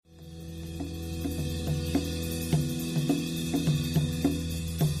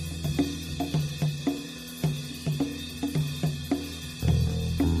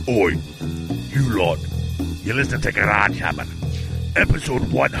Oi, you lot. You listen to Garage Hammer, episode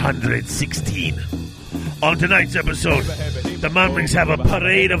 116. On tonight's episode, the Manlings have a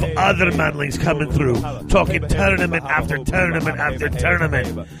parade of other Manlings coming through, talking tournament after tournament after tournament,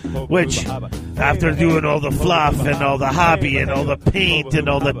 which, after doing all the fluff and all the hobby and all the paint and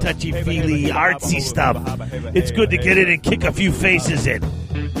all the touchy-feely artsy stuff, it's good to get in and kick a few faces in.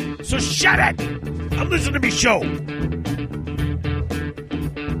 So shut it! I'm listening to me show.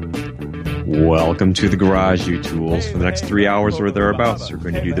 Welcome to the Garage, you tools. For the next 3 hours or thereabouts, we're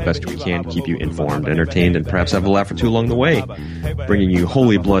going to do the best we can to keep you informed, entertained, and perhaps have a laugh or two along the way. Bringing you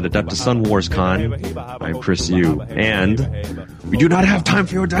Holy Blood Adeptus Sun Wars Con. I'm Chris Yu, and we do not have time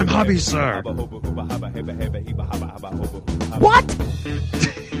for your damn hobbies, sir. What?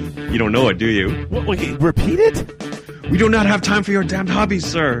 You don't know it, do you? What, repeat it? We do not have time for your damned hobbies,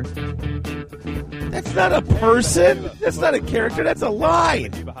 sir. That's not a person. That's not a character. That's a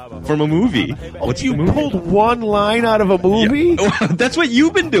line. From a movie. What's you pulled one line out of a movie? Yeah. That's what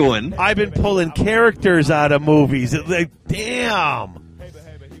you've been doing. I've been pulling characters out of movies. Damn.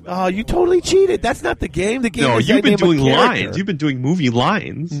 Oh, you totally cheated. That's not the game. The game No, is you've been name a doing character. lines. You've been doing movie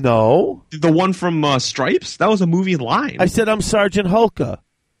lines. No. The one from Stripes? That was a movie line. I said I'm Sergeant Hulka.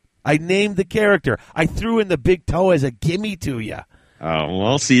 I named the character. I threw in the big toe as a gimme to you. Oh,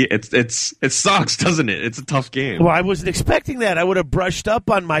 well, see, it sucks, doesn't it? It's a tough game. Well, I wasn't expecting that. I would have brushed up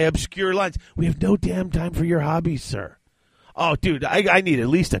on my obscure lines. We have no damn time for your hobbies, sir. Oh, dude, I need at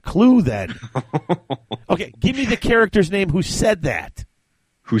least a clue then. Okay, give me the character's name who said that.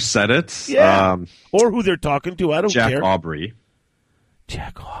 Who said it? Yeah. Or who they're talking to. I don't Jack care. Aubrey.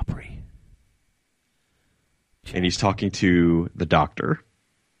 Jack Aubrey. And he's talking to the doctor.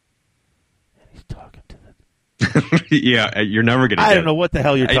 He's talking to the... Yeah, you're never going to I don't know what the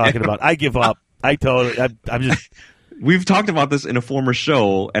hell you're talking about. I give up. I'm just... We've talked about this in a former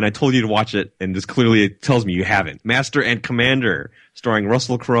show, and I told you to watch it, and this clearly tells me you haven't. Master and Commander, starring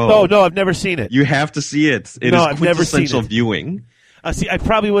Russell Crowe. No, I've never seen it. You have to see it. It is I've never seen quintessential it. viewing. See, I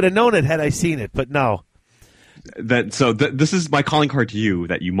probably would have known it had I seen it, but no. This is my calling card to you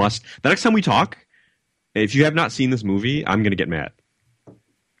that you must... The next time we talk, if you have not seen this movie, I'm going to get mad.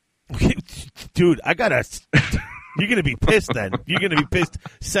 Dude, I gotta... You're going to be pissed then. You're going to be pissed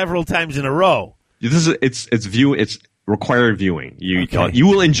several times in a row. It's required viewing. You Okay. you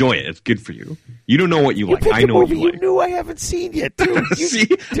will enjoy it. It's good for you. You don't know what you like. picked I a know what movie you like. You knew I haven't seen yet, dude. You See?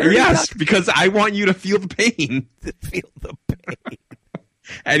 dirty Yes, duck. because I want you to feel the pain. Feel the pain.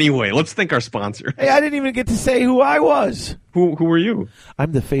 Anyway, let's thank our sponsor. Hey, I didn't even get to say who I was. Who are you?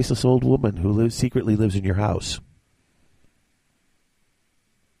 I'm the faceless old woman who secretly lives in your house.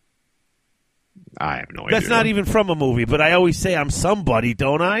 I have no idea. That's not even from a movie, but I always say I'm somebody,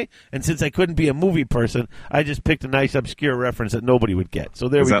 don't I? And since I couldn't be a movie person, I just picked a nice obscure reference that nobody would get. So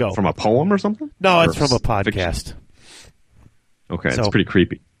there Is we that go. from a poem or something? No, Or it's from a fiction? podcast. Okay, So- it's pretty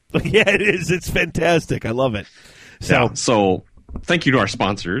creepy. Yeah, it is. It's fantastic. I love it. So thank you to our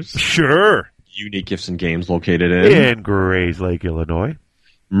sponsors. Sure. Unique Gifts and Games located in In Grays Lake, Illinois.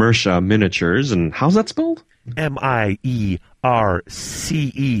 Mersha Miniatures. And how's that spelled?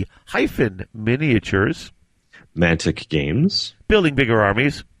 MIERCE-miniatures. Mantic Games. Building bigger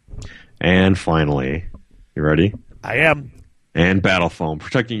armies. And finally, you ready? I am. And Battle Foam,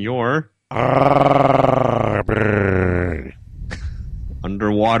 protecting your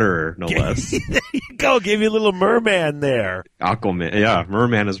underwater, no less. There you go. Gave you a little merman there. Aquaman. Yeah,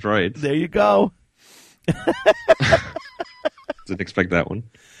 Merman is right. There you go. Didn't expect that one.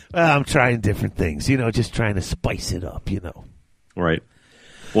 I'm trying different things, just trying to spice it up, Right.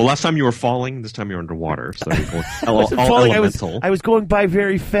 Well, last time you were falling, this time you're underwater. So you're going I wasn't falling. elemental. I was going by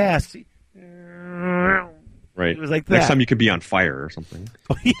very fast. Right. It was like Next that. time you could be on fire or something.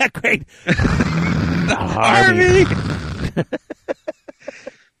 Oh, yeah, great. Army!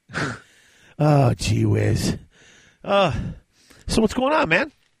 Oh, gee whiz. So what's going on,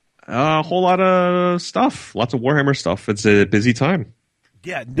 man? A whole lot of stuff. Lots of Warhammer stuff. It's a busy time.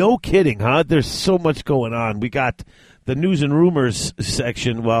 Yeah, no kidding, huh? There's so much going on. We got the news and rumors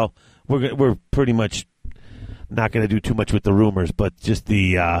section. Well, we're pretty much not going to do too much with the rumors, but just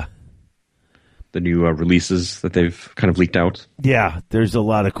the new releases that they've kind of leaked out. yeah. There's a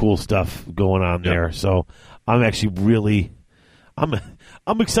lot of cool stuff going on there. So I'm actually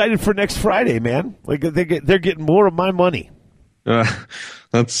I'm excited for next Friday, man. Like they're getting more of my money.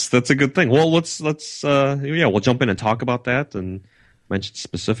 That's a good thing. Well, let's we'll jump in and talk about that and mention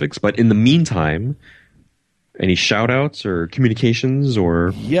specifics. But in the meantime, any shout-outs or communications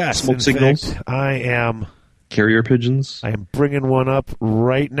or smoke signals? Fact, I am Carrier pigeons? I am bringing one up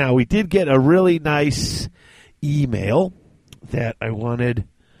right now. We did get a really nice email that I wanted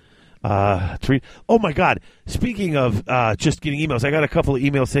Oh my God! Speaking of just getting emails, I got a couple of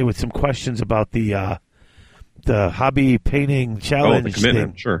emails today with some questions about the hobby painting challenge. Oh, the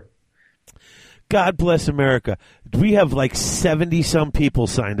commitment, thing. sure. God bless America. We have like 70-some people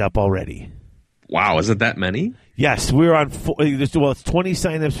signed up already. Wow, is it that many? Yes, we're on. It's 20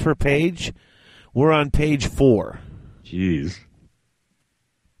 signups per page. We're on page 4. Jeez.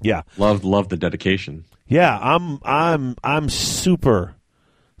 Yeah, Love the dedication. yeah. I'm super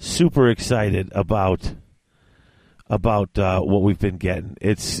excited about what we've been getting.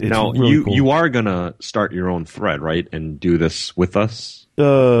 It's Now really cool. you are gonna start your own thread, right, and do this with us?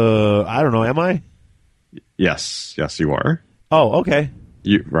 I don't know. Am I? Yes, you are. Oh, okay.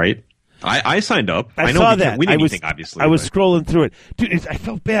 You right? I signed up. I know saw we that. can't win anything, obviously. I was but- scrolling through it, dude. I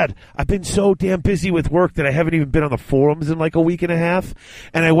felt bad. I've been so damn busy with work that I haven't even been on the forums in like a week and a half.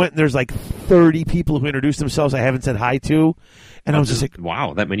 And I went and there's like 30 people who introduced themselves I haven't said hi to, and I was just like,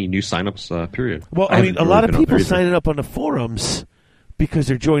 wow, that many new signups. Period. well, I mean, a lot of people signing up on the forums because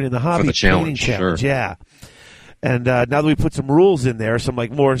they're joining the hobby the painting challenge, challenge. sure. Yeah. And now that we put some rules in there, some like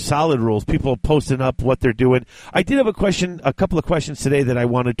more solid rules, people posting up what they're doing. I did have a couple of questions today that I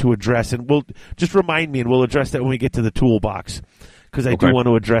wanted to address, and we'll just remind me, and we'll address that when we get to the toolbox, because I do want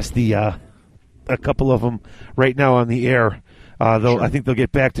to address the a couple of them right now on the air. Though Sure. I think they'll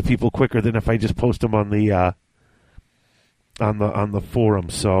get back to people quicker than if I just post them on the forum.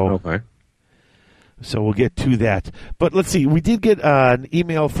 So. Okay. So we'll get to that. But let's see. We did get an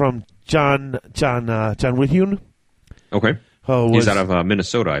email from John Whithune. Okay. He's out of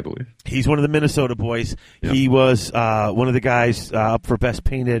Minnesota, I believe. He's one of the Minnesota boys. Yep. He was one of the guys up for Best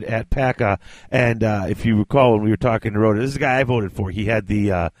Painted at PACA. And if you recall, when we were talking to Rhoda, this is a guy I voted for. He had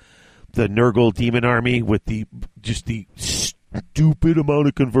the Nurgle Demon Army with the stupid amount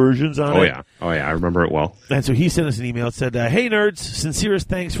of conversions on it. Oh yeah, I remember it well. And so he sent us an email that said, hey, nerds, sincerest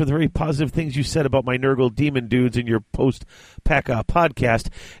thanks for the very positive things you said about my Nurgle Demon dudes in your post-PACA podcast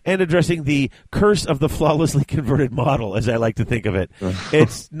and addressing the curse of the flawlessly converted model, as I like to think of it.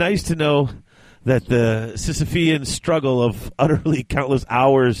 It's nice to know that the Sisyphean struggle of utterly countless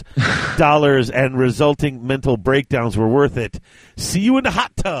hours, dollars, and resulting mental breakdowns were worth it. See you in the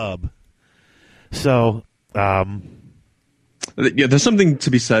hot tub. So, yeah, there's something to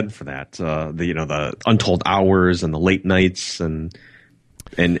be said for that. The untold hours and the late nights and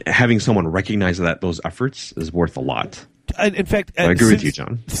having someone recognize that those efforts is worth a lot. In fact, I agree with you,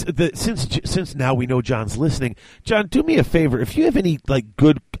 John. Since now we know John's listening, John, do me a favor. If you have any like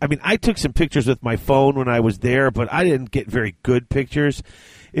good, I mean, I took some pictures with my phone when I was there, but I didn't get very good pictures.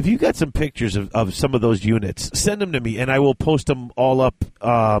 If you got some pictures of some of those units, send them to me, and I will post them all up.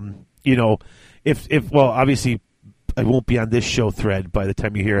 If obviously. I won't be on this show thread by the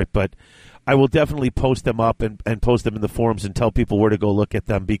time you hear it, but I will definitely post them up and post them in the forums and tell people where to go look at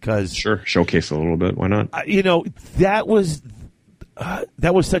them because sure, showcase a little bit. Why not? That was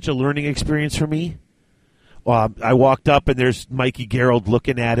such a learning experience for me. I walked up and there's Mikey Gerald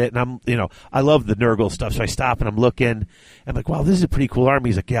looking at it, and I love the Nurgle stuff, so I stop and I'm looking. I'm like, wow, this is a pretty cool army.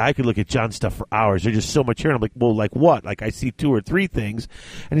 He's like, yeah, I could look at John's stuff for hours. There's just so much here. And I'm like, well, like what? Like I see 2 or 3 things,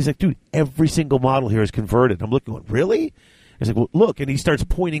 and he's like, dude, every single model here is converted. I'm looking, really? He's like, well, look, and he starts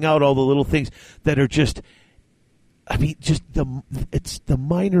pointing out all the little things that are just. I mean, it's the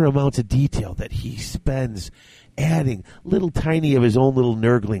minor amounts of detail that he spends adding little tiny of his own little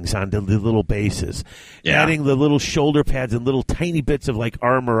Nurglings onto the little bases, adding the little shoulder pads and little tiny bits of like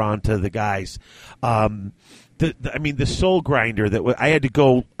armor onto the guys. The soul grinder that I had to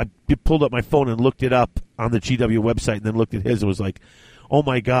go. I pulled up my phone and looked it up on the GW website, and then looked at his and was like, oh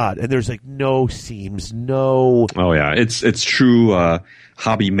my God. And there's like no seams, no. Oh yeah, it's true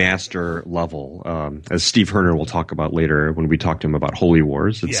hobby master level. As Steve Herner will talk about later when we talk to him about Holy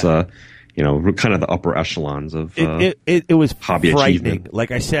Wars. It's kind of the upper echelons of it was hobby frightening. achievement.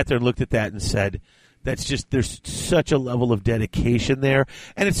 Like I sat there and looked at that and said, that's just, there's such a level of dedication there.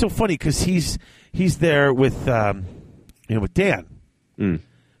 And it's so funny because he's there with with Dan,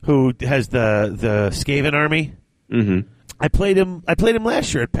 who has the Skaven army. Mm-hmm. I played him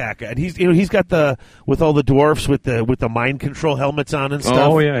last year at PACA, and he's got with all the dwarfs with the mind control helmets on and stuff.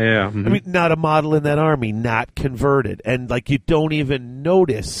 Oh yeah. Mm-hmm. I mean, not a model in that army, not converted, and like you don't even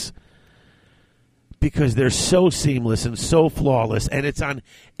notice because they're so seamless and so flawless, and it's on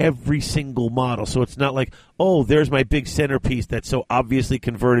every single model. So it's not like, oh, there's my big centerpiece that's so obviously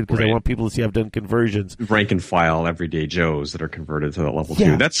converted because I want people to see I've done conversions. Rank and file everyday Joes that are converted to that level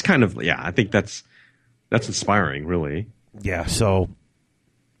Yeah. too. That's kind of I think that's inspiring, really. Yeah, so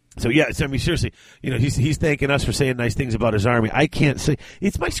yeah, I mean, seriously, he's thanking us for saying nice things about his army. I can't say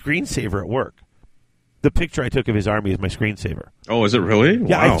it's my screensaver at work. The picture I took of his army is my screensaver. Oh, is it really?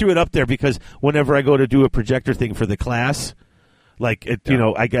 Yeah, Wow. I threw it up there because whenever I go to do a projector thing for the class, like,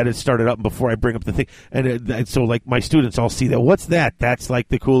 I got it started up before I bring up the thing. And so, like, my students all see that. What's that? That's, like,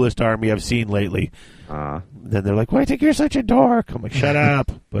 the coolest army I've seen lately. Then they're like, why think you're such a dork? I'm like, shut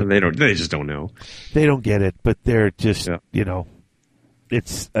up. But They just don't know. they don't get it, but they're just,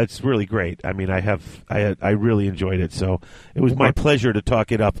 it's really great. I mean, I really enjoyed it. So it was my pleasure to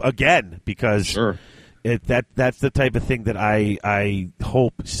talk it up again because Sure. that's the type of thing that I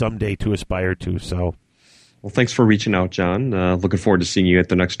hope someday to aspire to. So. Well, thanks for reaching out, John. Looking forward to seeing you at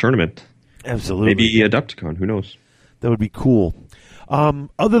the next tournament. Absolutely. Maybe Adepticon. Who knows? That would be cool.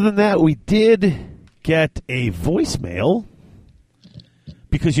 Other than that, we did get a voicemail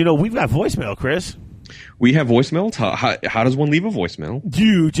because, we've got voicemail, Chris. We have voicemails. How does one leave a voicemail?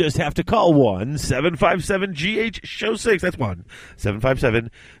 You just have to call 1-757-GH-SHOW-6. That's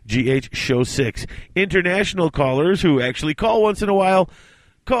 1-757-GH-SHOW-6. International callers who actually call once in a while,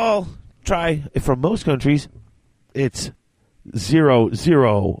 try. From most countries, it's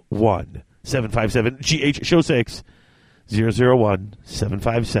 001 757 GH Show 6 001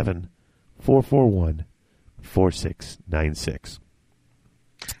 757 441 4696.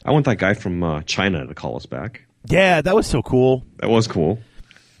 I want that guy from China to call us back. Yeah, that was so cool. That was cool.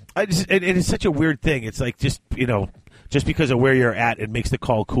 It's such a weird thing. It's like just because of where you're at, it makes the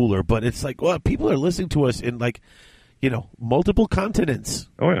call cooler. But it's like, well, people are listening to us in multiple continents.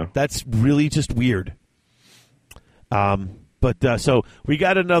 Oh, yeah. That's really just weird. So we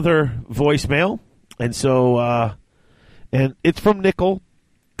got another voicemail, and so and it's from Nickel,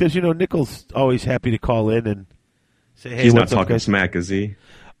 because Nickel's always happy to call in and say, "Hey, he's not what's up, talking guys?" smack, is he?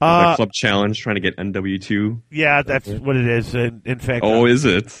 The club challenge, trying to get NW2. Yeah, that's what it is. In fact, is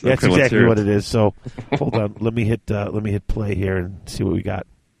it? That's Okay, exactly what it is. So hold on, let me hit play here and see what we got.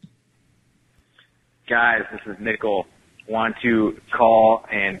 Guys, this is Nickel. Want to call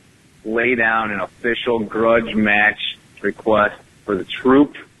and lay down an official grudge match request for the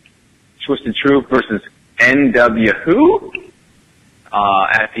Troop, Twisted Troop versus NW Who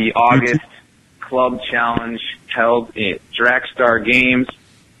at the August Club Challenge held at Dragstar Games.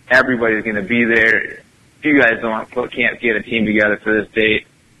 Everybody's going to be there. If you guys can't get a team together for this date,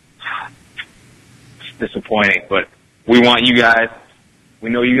 it's disappointing, but we want you guys. We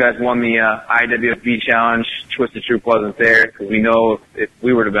know you guys won the IWFB Challenge. Twisted Troop wasn't there because we know if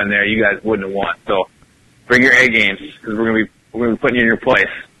we would have been there, you guys wouldn't have won. So bring your A games because we're gonna be putting you in your place.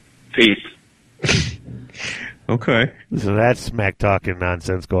 Peace. Okay. So that's smack talking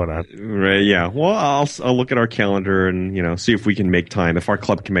nonsense going on. Right. Yeah. Well, I'll look at our calendar and see if we can make time. If our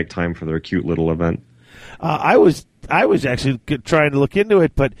club can make time for their cute little event. I was actually trying to look into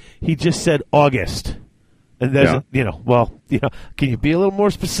it, but he just said August. And there's, can you be a little more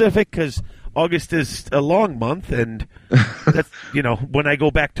specific? Because August is a long month, and that's, when I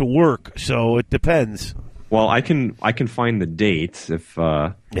go back to work, so it depends. Well, I can find the date if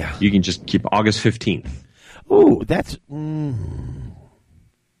you can just keep August 15th. Ooh, that's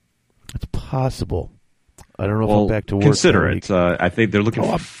possible. I don't know if I'm back to work. Consider it. I think they're looking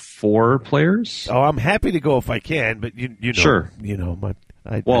for 4 players. Oh, I'm happy to go if I can, but sure.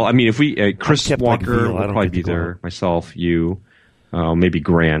 If we Chris Walker will probably be there. Myself, you, maybe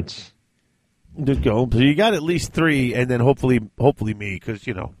Grant. Just go. So you got at least 3, and then hopefully me, because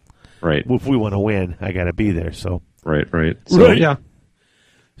right. If we want to win, I got to be there. So right. So right. Yeah.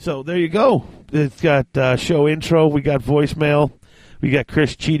 So there you go. It's got show intro. We got voicemail. We got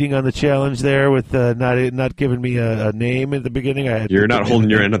Chris cheating on the challenge there with not giving me a name at the beginning. You're not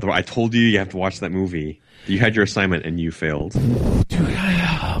holding your end of the. I told you have to watch that movie. You had your assignment and you failed. Dude,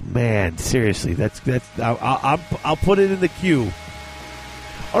 oh man, seriously, that's. I'll put it in the queue.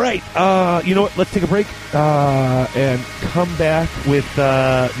 All right, you know what? Let's take a break and come back with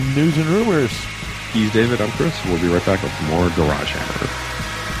news and rumors. He's David. I'm Chris. We'll be right back with more Garage Hammer.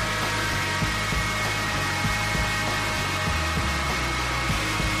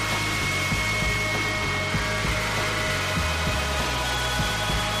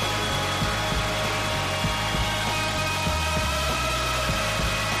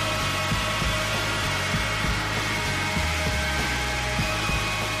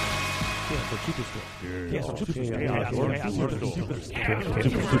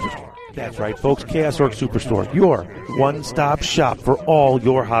 That's right, folks. Chaos Orc Superstore, your one-stop shop for all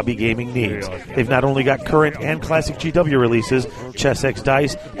your hobby gaming needs. They've not only got current and classic GW releases, Chess X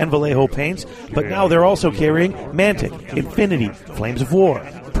Dice, and Vallejo paints, but now they're also carrying Mantic, Infinity, Flames of War,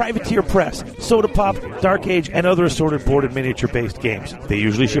 Privateer Press, Soda Pop, Dark Age, and other assorted board and miniature-based games. They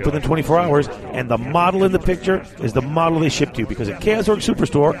usually ship within 24 hours, and the model in the picture is the model they ship to you, because at Chaos Org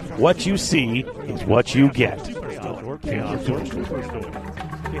Superstore, what you see is what you get. Chaos Org Superstore. Chaos Org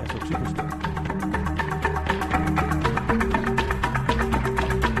Superstore.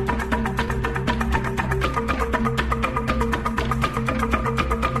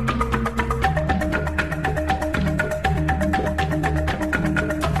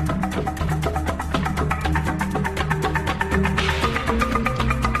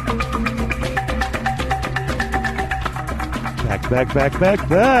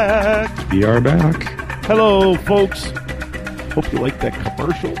 Back. We are back. Hello, folks. Hope you like that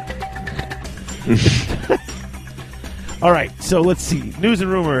commercial. All right, so let's see. News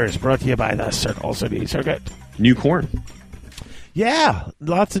and rumors brought to you by the Circle City Circuit. New corn. Yeah,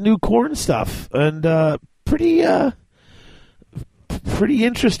 lots of new corn stuff, and pretty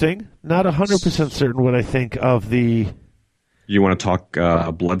interesting. Not 100% certain what I think of the... You want to talk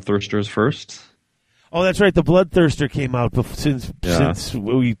Bloodthirsters first? Oh, that's right. The Bloodthirster came out since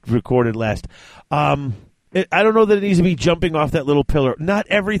we recorded last. I don't know that it needs to be jumping off that little pillar. Not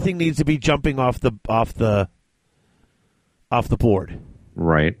everything needs to be jumping off the board.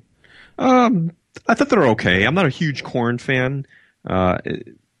 Right. I thought they were okay. I'm not a huge corn fan. For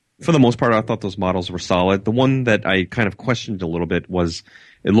the most part, I thought those models were solid. The one that I kind of questioned a little bit was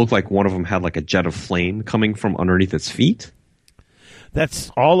it looked like one of them had like a jet of flame coming from underneath its feet.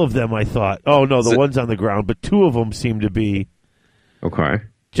 That's all of them, I thought. Oh, no, the ones on the ground, but two of them seem to be... Okay.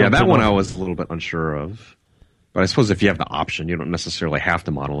 Yeah, that one I was a little bit unsure of. But I suppose if you have the option, you don't necessarily have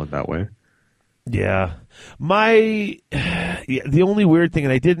to model it that way. Yeah. The only weird thing,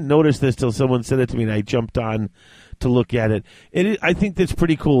 and I didn't notice this till someone said it to me, and I jumped on to look at it. I think that's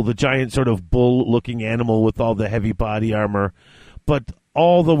pretty cool, the giant sort of bull-looking animal with all the heavy body armor. But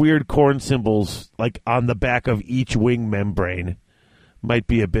all the weird corn symbols, like on the back of each wing membrane... might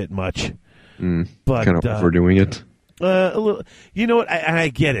be a bit much, but kind of overdoing it. A little, you know what? I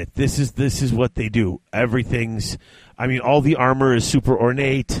get it. This is what they do. Everything's. I mean, all the armor is super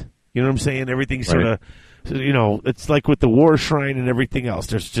ornate. You know what I'm saying? Everything's sort of. It's like with the War Shrine and everything else.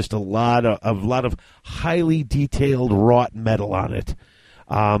 There's just a lot of highly detailed wrought metal on it.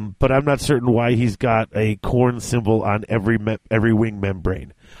 But I'm not certain why he's got a corn symbol on every wing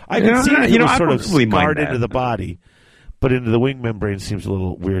membrane. I can see it sort of scarred into the body. But into the wing membrane seems a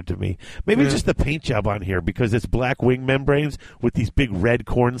little weird to me. Maybe it's just the paint job on here because it's black wing membranes with these big red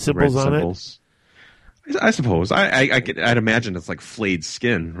corn symbols on it. I suppose. I'd imagine it's like flayed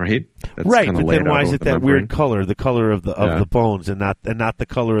skin, right? That's right, but then why is it that weird color, the color of the bones, and not the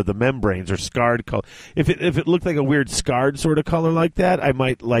color of the membranes or scarred color? If it looked like a weird scarred sort of color like that, I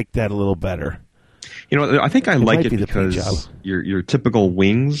might like that a little better. You know, I think I like it because your typical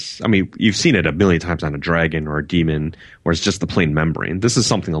wings, I mean, you've seen it a million times on a dragon or a demon where it's just the plain membrane. This is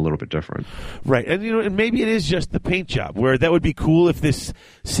something a little bit different. Right. And, and maybe it is just the paint job, where that would be cool if this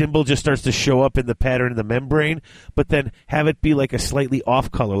symbol just starts to show up in the pattern of the membrane, but then have it be like a slightly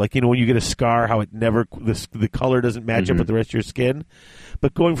off color. Like, when you get a scar, how it never, the color doesn't match up with the rest of your skin.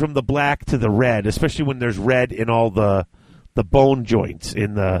 But going from the black to the red, especially when there's red in all the bone joints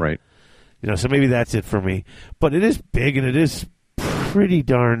in the... Right. So maybe that's it for me. But it is big, and it is pretty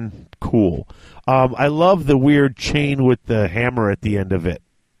darn cool. I love the weird chain with the hammer at the end of it.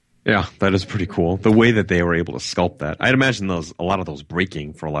 Yeah, that is pretty cool. The way that they were able to sculpt that. I'd imagine a lot of those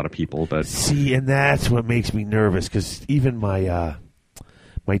breaking for a lot of people. But see, and that's what makes me nervous, because even my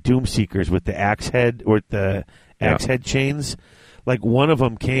Doom Seekers with the axe head head chains, like one of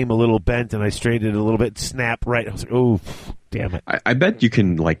them came a little bent, and I straightened it a little bit, snap right. I was like, oh, damn it. I bet you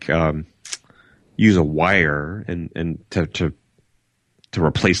can, use a wire and to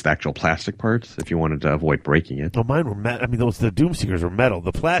replace the actual plastic parts if you wanted to avoid breaking it. Oh, mine were metal. I mean, the Doom Seekers were metal.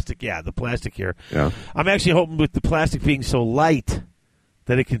 The plastic here. Yeah. I'm actually hoping with the plastic being so light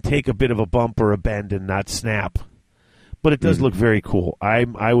that it can take a bit of a bump or a bend and not snap. But it does look very cool. I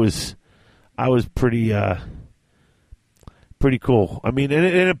was pretty cool. I mean, and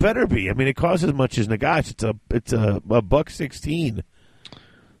it better be. I mean, it costs as much as Nagash. It's a $1.16.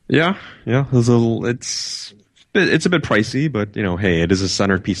 Yeah. It's a bit pricey, but hey, it is a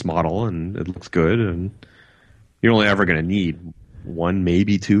centerpiece model, and it looks good, and you're only ever going to need one,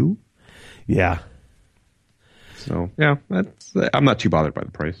 maybe two. Yeah. So yeah, I'm not too bothered by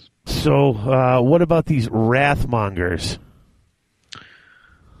the price. So, what about these Wrathmongers?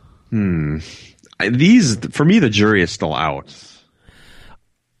 These, for me, the jury is still out.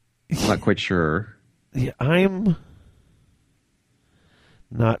 I'm not quite sure. Yeah, I'm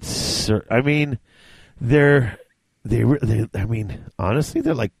not certain. I mean, they're I mean, honestly,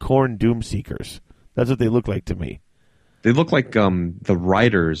 they're like Khorne Doomseekers. That's what they look like to me. They look like the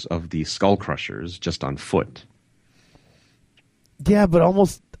riders of the Skull Crushers, just on foot. Yeah, but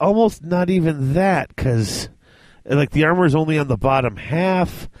almost not even that, because like the armor is only on the bottom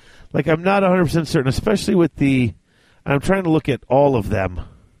half. Like I'm not 100% certain, especially with the. I'm trying to look at all of them.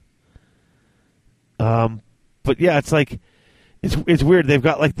 But yeah, it's like it's weird. They've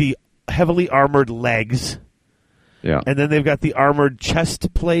got like the heavily armored legs. Yeah. And then they've got the armored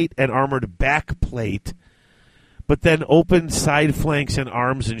chest plate and armored back plate, but then open side flanks and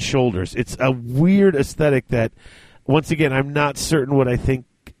arms and shoulders. It's a weird aesthetic that, once again, I'm not certain what I think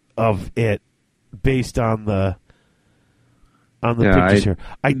of it based on the pictures here.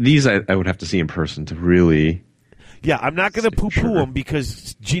 I would have to see in person to really. Yeah, I'm not going to poo-poo them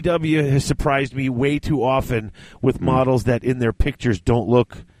because GW has surprised me way too often with models that in their pictures don't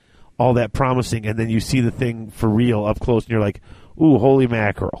look all that promising, and then you see the thing for real up close, and you're like, "Ooh, holy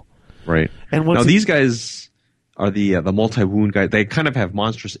mackerel!" Right. And now these guys are the multi-wound guys. They kind of have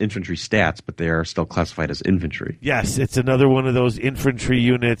monstrous infantry stats, but they are still classified as infantry. Yes, it's another one of those infantry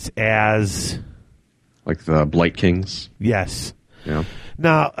units as like the Blight Kings. Yes. Yeah.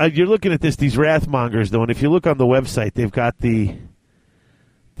 Now you're looking at these Wrathmongers, though, and if you look on the website, they've got the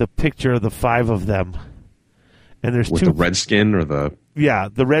picture of the 5 of them, and there's with the red skin or the. Yeah,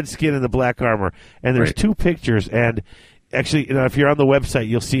 the red skin and the black armor. And there's 2 pictures. And actually, if you're on the website,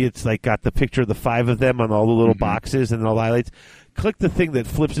 you'll see it's like got the picture of the 5 of them on all the little boxes and all the highlights. Click the thing that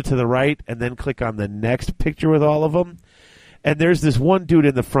flips it to the right, and then click on the next picture with all of them. And there's this one dude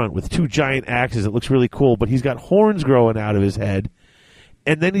in the front with 2 giant axes. It looks really cool, but he's got horns growing out of his head.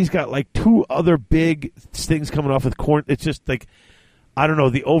 And then he's got like 2 other big things coming off with corn. It's just like, I don't know,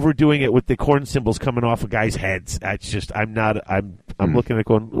 the overdoing it with the Khorne symbols coming off of guys' heads. It's just, I'm looking at it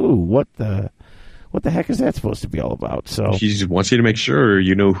going, ooh, what the heck is that supposed to be all about? So he just wants you to make sure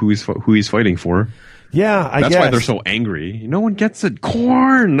you know who he's fighting for. Yeah, I guess. That's why they're so angry. No one gets it.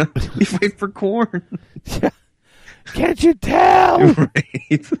 Khorne! We fight for Khorne. Yeah. Can't you tell?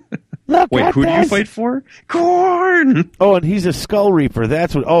 Right. Look Wait, at who this. do you fight for? Khorne! Oh, and he's a Skull Reaper.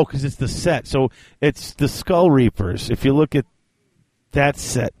 That's what. Oh, because it's the set. So it's the Skull Reapers. If you look at that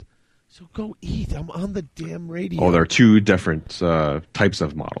set. So go eat. I'm on the damn radio. Oh, there are 2 different types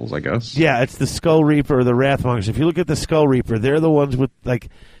of models, I guess. Yeah, it's the Skull Reaper or the Wrathmongers. If you look at the Skull Reaper, they're the ones with, like,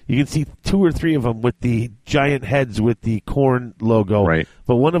 you can see 2 or 3 of them with the giant heads with the Khorne logo. Right.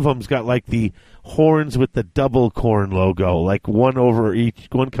 But one of them's got, like, the horns with the double Khorne logo, like one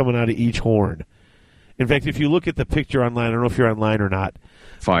coming out of each horn. In fact, if you look at the picture online, I don't know if you're online or not.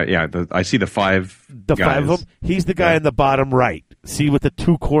 5, yeah, I see the 5 The guys. 5 of them. He's the guy in the bottom right. See with the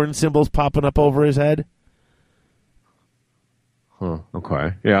 2 Khorne symbols popping up over his head? Huh.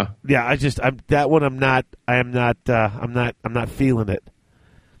 Okay. Yeah. Yeah, I'm not feeling it.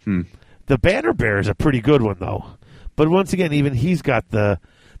 The Banner Bear is a pretty good one though. But once again, even they've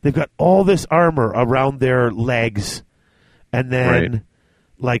got all this armor around their legs, and then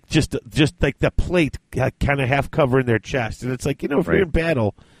like just like the plate kind of half covering their chest, and it's like, if you're in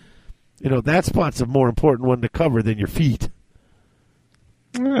battle, that spot's a more important one to cover than your feet.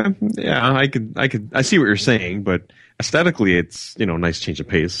 Yeah, I see what you're saying, but aesthetically, it's nice change of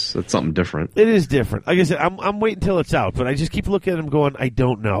pace. It's something different. It is different. Like I said, I'm waiting until it's out, but I just keep looking at him, going, I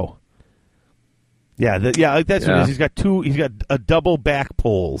don't know. Yeah, that's what it is. He's got a double back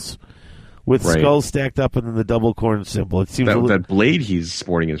poles with skulls stacked up, and then the double Khorne symbol. It seems that blade he's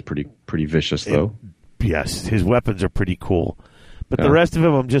sporting is pretty vicious, though. Yes, his weapons are pretty cool. But the rest of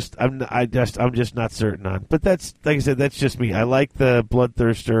him, I'm just not certain on. But that's, like I said, that's just me. I like the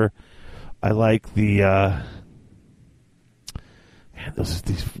Bloodthirster. I like the. Man,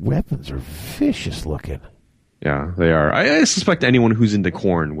 these weapons are vicious looking. Yeah, they are. I suspect anyone who's into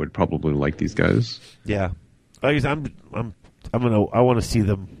Khorne would probably like these guys. Yeah, like I said, I want to see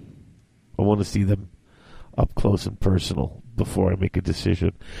them. I want to see them up close and personal before I make a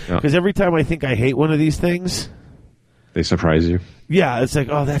decision. Because every time I think I hate one of these things, they surprise you. Yeah, it's like,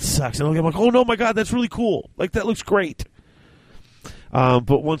 oh, that sucks. And I'm like, oh, no, my God, that's really cool. Like, that looks great.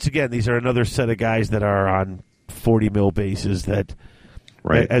 But once again, these are another set of guys that are on 40 mil bases that,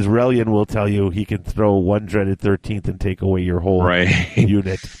 as Relian will tell you, he can throw one dreaded 13th and take away your whole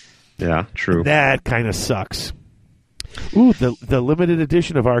unit. Yeah, true. And that kind of sucks. Ooh, the limited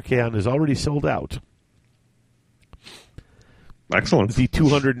edition of Archaon is already sold out. Excellent. The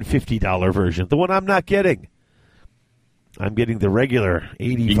 $250 version. The one I'm not getting. I'm getting the regular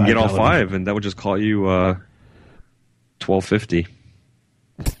 $85. You can get all 5, and that would just call you $12.50.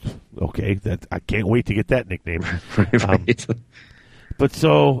 Okay, I can't wait to get that nickname. Right. But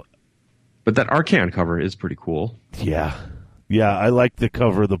so, But that Arcan cover is pretty cool. Yeah. Yeah, I like the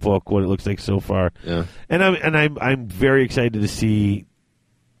cover of the book, what it looks like so far. Yeah. And I'm very excited to see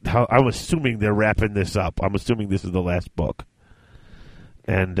how. I'm assuming they're wrapping this up. I'm assuming this is the last book.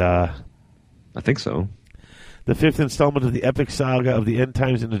 And I think so. the fifth installment of the epic saga of the end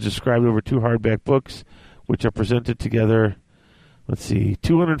times and is described over 2 hardback books, which are presented together. Let's see,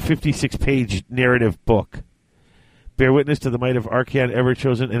 256-page narrative book. Bear witness to the might of Archaon,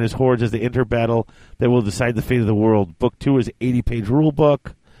 Everchosen, and his hordes as they enter battle that will decide the fate of the world. Book 2 is an 80-page rule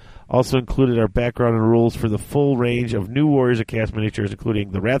book. Also included are background and rules for the full range of new Warriors of Chaos miniatures,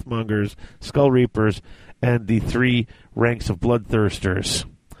 including the Wrathmongers, Skull Reapers, and the 3 ranks of Bloodthirsters.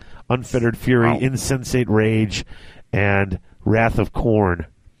 Unfettered Fury, Wow. Insensate Rage, and Wrath of Khorne.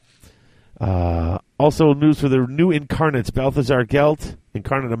 Also news for the new Incarnates, Balthazar Gelt,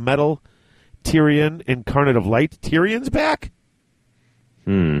 Incarnate of Metal, Tyrion, Incarnate of Light. Tyrion's back?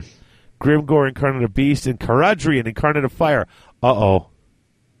 Grimgor, Incarnate of Beast, and Caradrian, Incarnate of Fire. Uh-oh.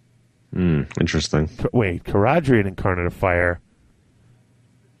 Interesting. Wait, Caradrian, Incarnate of Fire.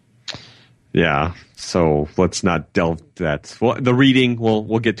 Yeah. So let's not delve that. Well, the reading,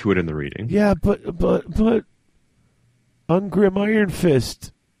 we'll get to it in the reading. Yeah, but Ungrim Iron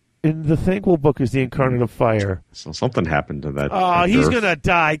Fist in the Thankful book is the Incarnate of Fire. So something happened to that. Oh, he's Durf. gonna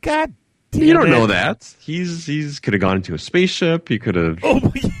die. God damn You don't it. know that. He's could have gone into a spaceship. He could have.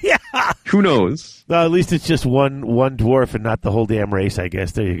 Oh, yeah. Who knows? At least it's just one dwarf and not the whole damn race, I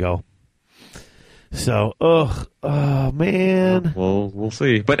guess. There you go. So, oh, man. Well, we'll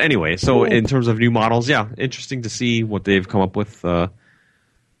see. But anyway, so in terms of new models, yeah, interesting to see what they've come up with. And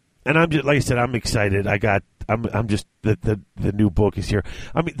I'm just, like I said, I'm excited. I'm just the new book is here.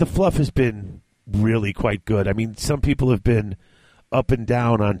 I mean, the fluff has been really quite good. I mean, some people have been up and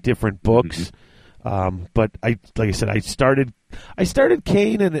down on different books, but like I said, I started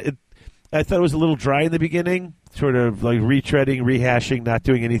Kane, and I thought it was a little dry in the beginning, sort of like retreading, rehashing, not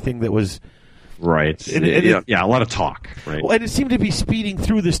doing anything that was. Right. And yeah, a lot of talk. Right. Well, and it seemed to be speeding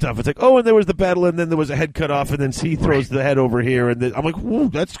through this stuff. It's like, oh, and there was the battle, and then there was a head cut off, and then he throws the head over here, and then I'm like, whoa,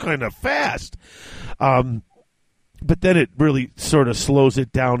 that's kind of fast. But then it really sort of slows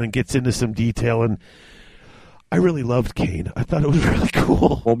it down and gets into some detail, and I really loved Kane. I thought it was really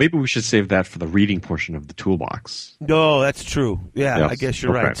cool. Well, maybe we should save that for the reading portion of the toolbox. No, that's true. Yeah, Yes. I guess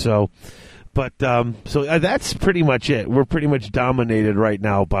you're Okay. right. So, but that's pretty much it. We're pretty much dominated right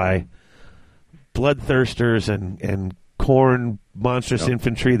now by Bloodthirsters and Khorne monstrous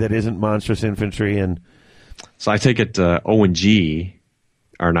infantry that isn't monstrous infantry, and So I take it O and G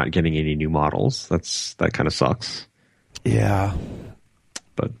are not getting any new models. That kind of sucks, yeah.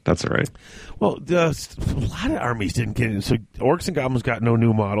 but that's all right. Well, a lot of armies didn't get it. So Orcs and Goblins got no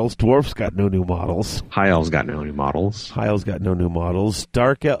new models. Dwarfs got no new models. High Elves got no new models. High Elves got no new models.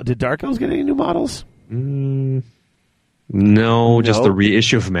 Did Dark Elves get any new models? No, just the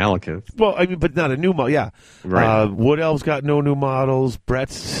reissue of Malekith. Well, I mean, but not a new model. Yeah, Right. Wood Elves got no new models.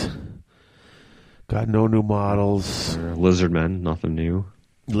 Brett's got no new models. Lizardmen, nothing new.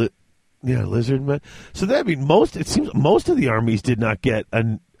 Lizardmen. So that it seems most of the armies did not get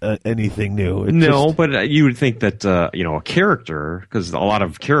anything new. But you would think that a character, because a lot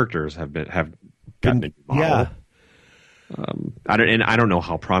of characters have gotten a new model. Yeah. I don't know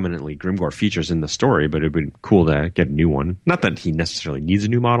how prominently Grimgor features in the story, but it'd be cool to get a new one. Not that he necessarily needs a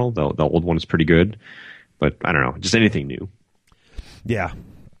new model. The old one is pretty good, but I don't know, just anything new. Yeah,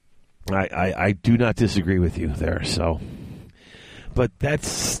 I do not disagree with you there. So, but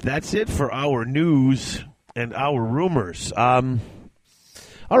that's it for our news and our rumors. All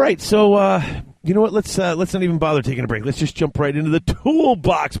right, so you know what? Let's not even bother taking a break. Let's just jump right into the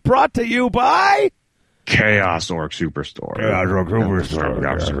toolbox, brought to you by Chaos Orc Superstore.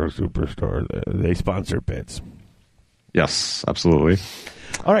 Superstore. They sponsor bits. Yes, absolutely.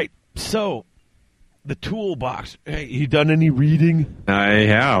 All right, so the toolbox. Hey, you done any reading? I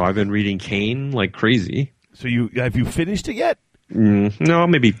have. I've been reading Kane like crazy. So have you finished it yet? No,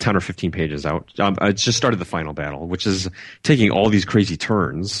 maybe 10 or 15 pages out. I just started the final battle, which is taking all these crazy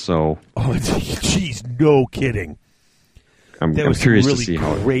turns. So, Jeez, no kidding. I'm There was curious some to see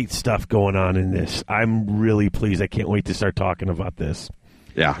how. great stuff going on in this. I'm really pleased. I can't wait to start talking about this.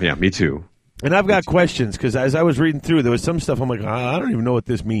 Yeah, me too. And I've got questions because as I was reading through, there was some stuff I'm like, I don't even know what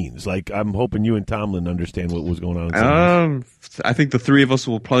this means. Like, I'm hoping you and Tomlin understand what was going on. In some of this. I think the three of us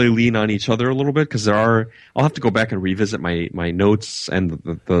will probably lean on each other a little bit because I'll have to go back and revisit my notes and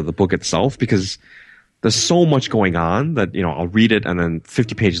the book itself because there's so much going on that I'll read it and then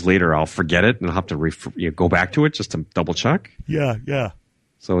 50 pages later I'll forget it and I'll have to go back to it just to double check. Yeah.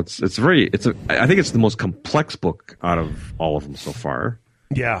 So I think it's the most complex book out of all of them so far.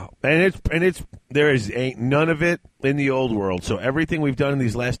 Yeah, and ain't none of it in the old world. So everything we've done in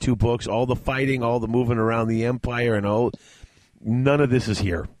these last two books, all the fighting, all the moving around the Empire, and all, none of this is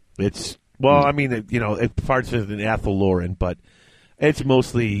here. It's I mean, it parts of it in Athel Loren, but it's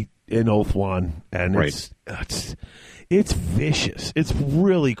mostly in Ulthuan, and it's vicious. It's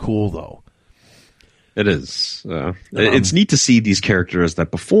really cool, though. It is. It's neat to see these characters that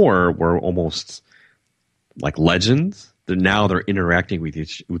before were almost like legends. Now they're interacting with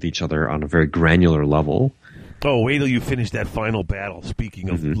each other on a very granular level. Oh, wait till you finish that final battle. Speaking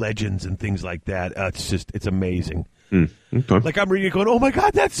of legends and things like that, it's amazing. Okay. Like I'm reading it going, oh my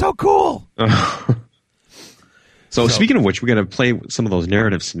God, that's so cool. So speaking of which, we're going to play some of those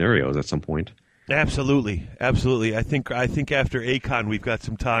narrative scenarios at some point. Absolutely. I think after Akon we've got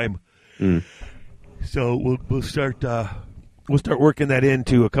some time. So we'll start working that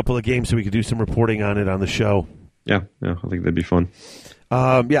into a couple of games so we can do some reporting on it on the show. Yeah, I think that'd be fun.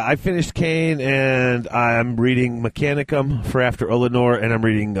 I finished Kane, and I'm reading Mechanicum for After Ullanor, and I'm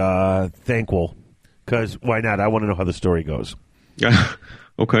reading Thanquol, because why not? I want to know how the story goes. Yeah,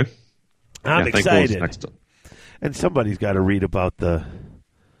 okay. I'm excited. Next up. And somebody's got to read about the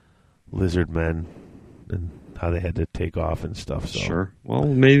lizard men and how they had to take off and stuff. So. Sure. Well,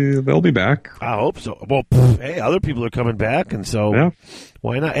 maybe they'll be back. I hope so. Well, hey, other people are coming back, and so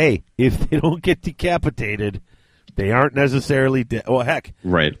why not? Hey, if they don't get decapitated, they aren't necessarily dead. Well, heck.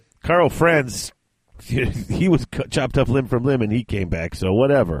 Right. Carl Franz, he was chopped up limb from limb, and he came back. So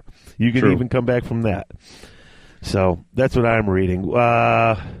whatever. You can even come back from that. So that's what I'm reading.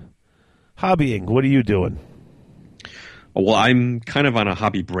 Hobbying, what are you doing? Well, I'm kind of on a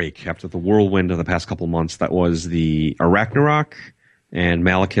hobby break after the whirlwind of the past couple months. That was the Arachnarok and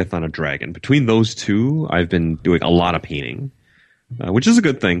Malekith on a Dragon. Between those two, I've been doing a lot of painting, which is a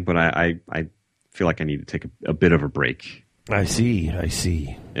good thing, but I feel like I need to take a bit of a break. I see.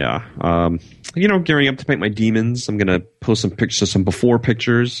 Yeah. Gearing up to paint my demons. I'm going to post some before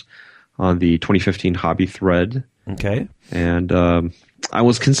pictures on the 2015 hobby thread. Okay. And I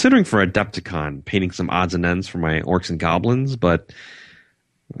was considering for Adepticon painting some odds and ends for my orcs and goblins, but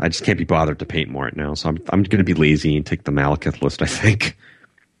I just can't be bothered to paint more right now. So I'm going to be lazy and take the Malekith list, I think.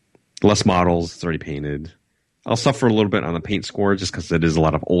 Less models. It's already painted. I'll suffer a little bit on the paint score just because it is a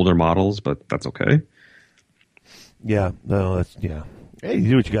lot of older models, but that's okay. Yeah. No, Hey, you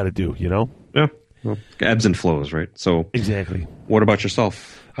do what you got to do, you know? Yeah. Well, ebbs and flows, right? So exactly. What about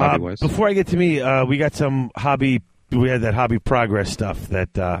yourself, hobby-wise? Before I get to me, we got some hobby. We had that hobby progress stuff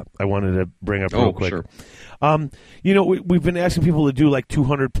that I wanted to bring up real quick. Sure. We've been asking people to do like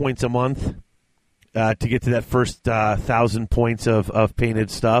 200 points a month to get to that first 1,000 points of painted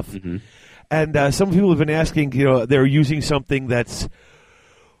stuff. Mm-hmm. And some people have been asking, they're using something that's,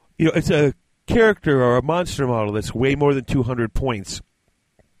 it's a character or a monster model that's way more than 200 points.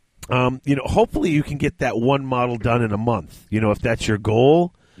 Hopefully you can get that one model done in a month, if that's your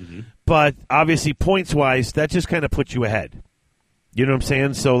goal. Mm-hmm. But obviously, points-wise, that just kind of puts you ahead. You know what I'm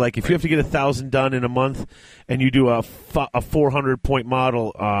saying? So, like, if you have to get 1,000 done in a month and you do a 400-point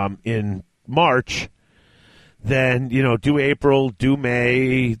model in March, then, do April, do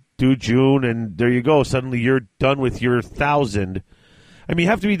May, do June, and there you go. Suddenly you're done with your 1,000. I mean, you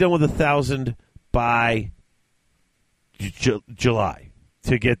have to be done with 1,000 by July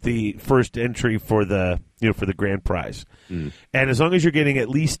to get the first entry for the for the grand prize. Mm. And as long as you're getting at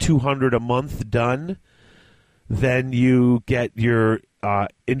least 200 a month done, then you get your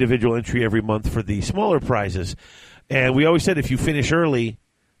individual entry every month for the smaller prizes. And we always said if you finish early,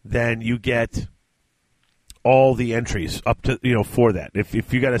 then you get all the entries up to for that.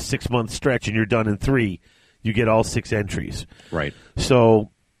 If you got a 6-month stretch and you're done in 3, you get all 6 entries. Right.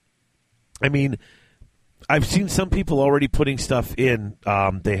 So, I mean, I've seen some people already putting stuff in.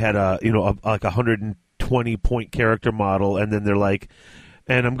 They had like 120-point character model, and then they're like,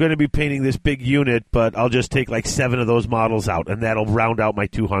 and I'm going to be painting this big unit, but I'll just take like 7 of those models out, and that'll round out my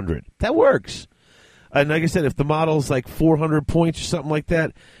 200. That works. And like I said, if the model's like 400 points or something like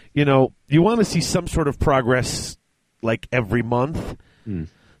that, you want to see some sort of progress like every month. Mm.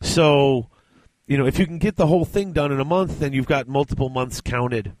 So, if you can get the whole thing done in a month, then you've got multiple months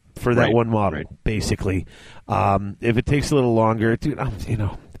counted for that one model, basically. If it takes a little longer, dude,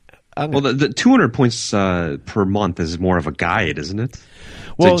 well, the 200 points per month is more of a guide, isn't it?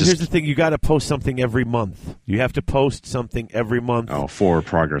 Well, here's the thing. You got to post something every month. You have to post something every month. Oh, for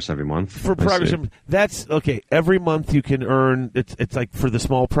progress every month? For progress. That's, okay, every month you can earn, it's like for the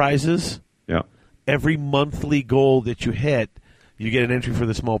small prizes. Yeah. Every monthly goal that you hit, you get an entry for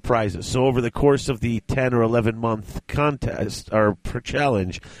the small prizes. So over the course of the 10 or 11-month contest or per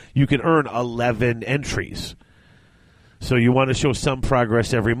challenge, you can earn 11 entries. So you want to show some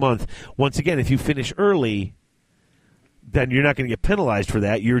progress every month. Once again, if you finish early, then you're not going to get penalized for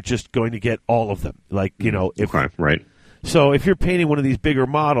that. You're just going to get all of them. Like, Okay, right. So if you're painting one of these bigger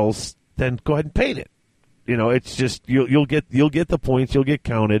models, then go ahead and paint it. It's just you'll get the points, you'll get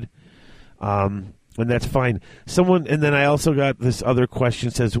counted, and that's fine. And then I also got this other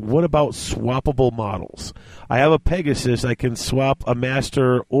question, says, what about swappable models? I have a Pegasus I can swap a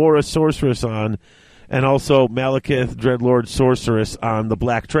Master or a Sorceress on, and also Malekith, Dreadlord, Sorceress on the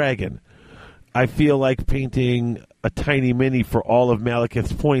Black Dragon. I feel like painting a tiny mini for all of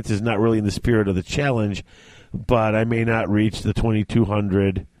Malekith's points is not really in the spirit of the challenge, but I may not reach the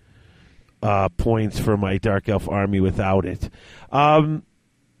 2,200 points for my Dark Elf army without it.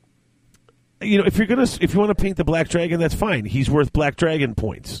 If you want to paint the Black Dragon, that's fine. He's worth Black Dragon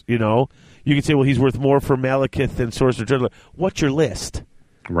points. You can say, well, he's worth more for Malekith than Sorcerer Dreadlord. What's your list?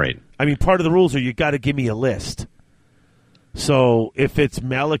 Right. I mean, part of the rules are you got to give me a list. So if it's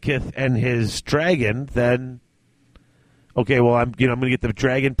Malekith and his dragon, then okay, well, I'm going to get the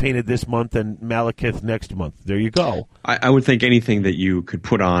dragon painted this month and Malekith next month. There you go. I would think anything that you could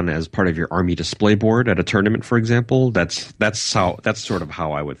put on as part of your army display board at a tournament, for example, that's sort of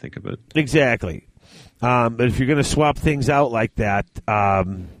how I would think of it. Exactly. But if you're going to swap things out like that, I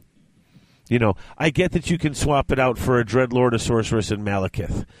get that you can swap it out for a Dreadlord, a Sorceress, and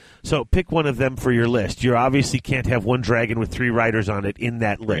Malekith. So pick one of them for your list. You obviously can't have one dragon with 3 riders on it in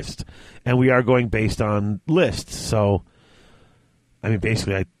that list. And we are going based on lists. So, I mean,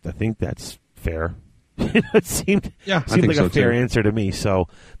 basically, I think that's fair. It seemed like a fair answer to me. So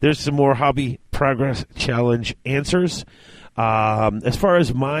there's some more Hobby Progress Challenge answers. As far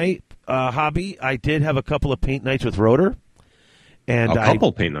as my hobby, I did have a couple of paint nights with Rotor. And a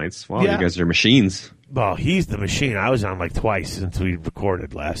couple paint nights. Wow, yeah. You guys are machines. Well, he's the machine. I was on like twice since we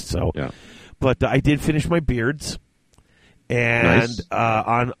recorded last. So, yeah. But I did finish my beards, and nice.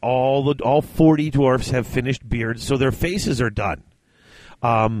 On all 40 dwarfs have finished beards, so their faces are done.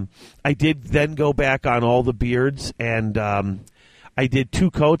 I did then go back on all the beards, and I did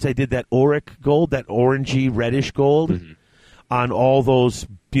 2 coats. I did that auric gold, that orangey reddish gold, on all those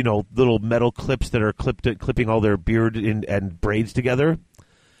little metal clips that are clipping all their beard and braids together.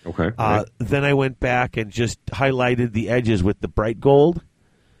 Okay. Then I went back and just highlighted the edges with the bright gold,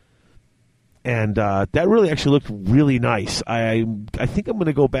 and that really actually looked really nice. I think I'm going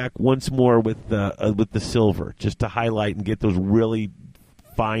to go back once more with the silver just to highlight and get those really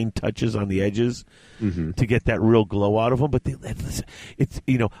fine touches on the edges to get that real glow out of them. But it's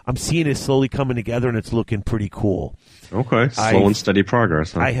I'm seeing it slowly coming together, and it's looking pretty cool. Okay, slow and steady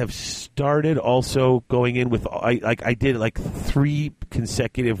progress. Huh? I have started also going in with I did 3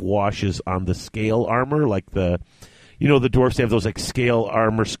 consecutive washes on the scale armor, like the dwarfs have those like scale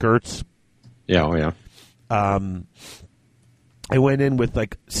armor skirts. Yeah, oh yeah. I went in with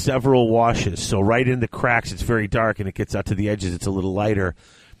like several washes, so right in the cracks it's very dark, and it gets out to the edges it's a little lighter.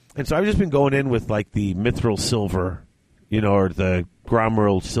 And so I've just been going in with like the mithril silver, or the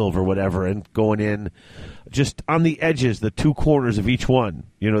Grommeril silver, whatever, and going in just on the edges, the 2 corners of each one,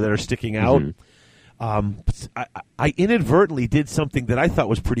 that are sticking out. I inadvertently did something that I thought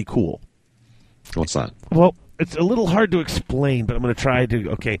was pretty cool. What's that? Well, it's a little hard to explain, but I'm going to try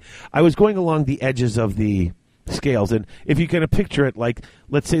to. Okay, I was going along the edges of the scales, and if you kind of picture it, like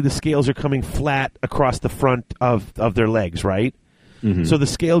let's say the scales are coming flat across the front of their legs, right? So the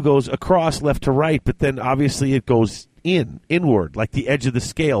scale goes across left to right, but then obviously it goes inward, like the edge of the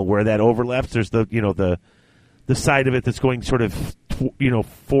scale where that overlaps. There's the side of it that's going sort of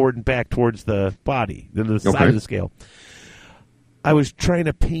forward and back towards the body, the side of the scale. I was trying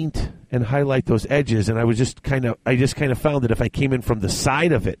to paint and highlight those edges, and I just kind of found that if I came in from the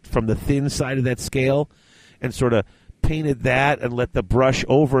side of it, from the thin side of that scale, and sort of painted that and let the brush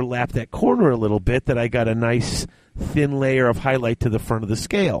overlap that corner a little bit, that I got a nice thin layer of highlight to the front of the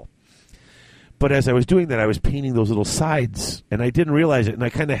scale. But as I was doing that, I was painting those little sides, and I didn't realize it, and I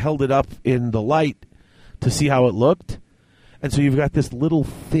kind of held it up in the light to see how it looked. And so you've got this little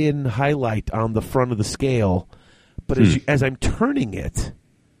thin highlight on the front of the scale, but as I'm turning it,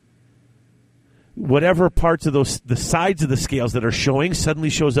 whatever parts of the sides of the scales that are showing suddenly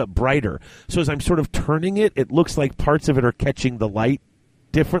shows up brighter. So as I'm sort of turning it, it looks like parts of it are catching the light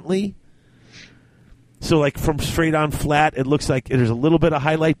differently. So like from straight on flat, it looks like there's a little bit of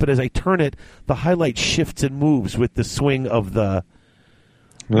highlight, but as I turn it, the highlight shifts and moves with the swing of the...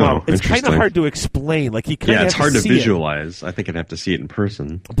 Well, it's kind of hard to explain. Like it's hard to visualize. I think I'd have to see it in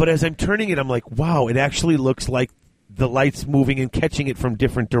person. But as I'm turning it, I'm like, wow, it actually looks like the light's moving and catching it from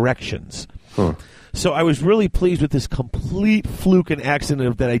different directions. Huh. So I was really pleased with this complete fluke and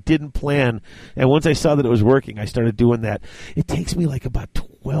accident that I didn't plan. And once I saw that it was working, I started doing that. It takes me like about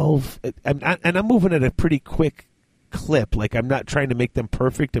 12, and I'm moving at a pretty quick clip. Like, I'm not trying to make them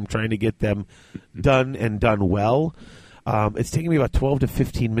perfect. I'm trying to get them done and done well. It's taking me about 12 to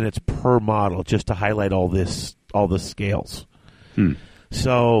 15 minutes per model just to highlight all the scales.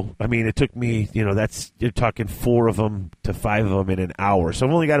 So, I mean, it took me, you're talking 4 of them to 5 of them in an hour. So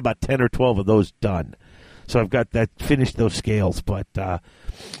I've only got about 10 or 12 of those done. So I've got that, finished those scales. But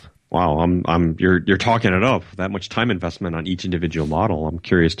wow, you're talking it up. That much time investment on each individual model. I'm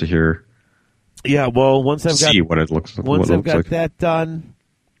curious to hear. Yeah, well, once I've got what it looks. Once what it I've looks got like. that done,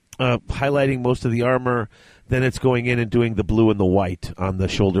 highlighting most of the armor, then it's going in and doing the blue and the white on the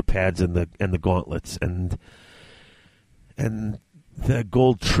shoulder pads and the gauntlets and the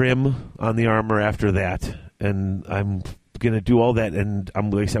gold trim on the armor after that. And I'm going to do all that, and I'm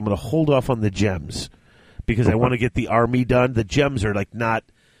going to hold off on the gems because I want to get the army done. The gems are like not.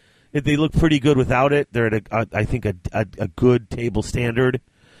 They look pretty good without it. They're at I think a good table standard,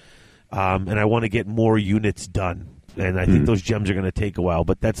 and I want to get more units done. And I think those gems are going to take a while.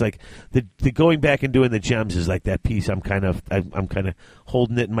 But that's like the going back and doing the gems is like that piece. I'm kind of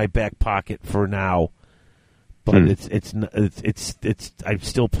holding it in my back pocket for now. But it's I'm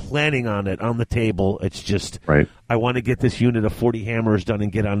still planning on it on the table. It's just right. I want to get this unit of 40 hammers done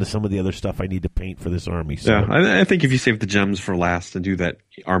and get onto some of the other stuff I need to paint for this army. So. Yeah, I think if you save the gems for last and do that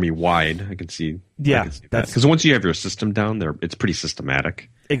army wide, I can see. Yeah, that's because once you have your system down there, it's pretty systematic.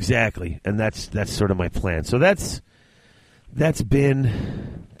 Exactly, and that's sort of my plan. So that's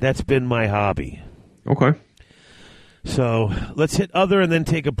been my hobby. Okay. So let's hit other and then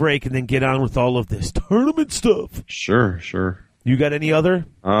take a break and then get on with all of this tournament stuff. Sure. You got any other?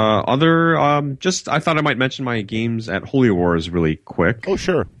 Just I thought I might mention my games at Holy Wars really quick. Oh,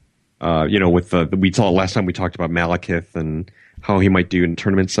 sure. With we saw last time we talked about Malekith and how he might do in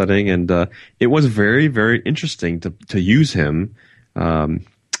tournament setting, and it was very, very interesting to use him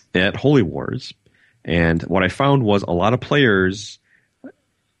at Holy Wars. And what I found was a lot of players,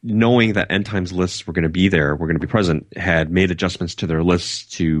 knowing that End Times lists were going to be there, were going to be present, had made adjustments to their lists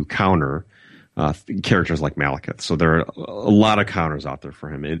to counter characters like Malekith. So there are a lot of counters out there for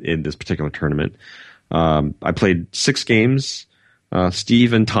him in this particular tournament. I played 6 games.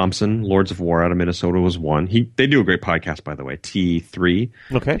 Stephen Thompson, Lords of War out of Minnesota, was one. They do a great podcast, by the way, T3.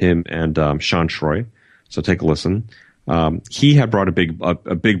 Okay. Him and Sean Troy. So take a listen. He had brought a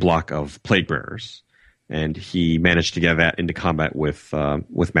big block of Plague Bearers, and he managed to get that into combat with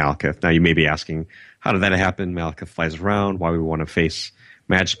Malekith. Now you may be asking, how did that happen? Malekith flies around. Why would we want to face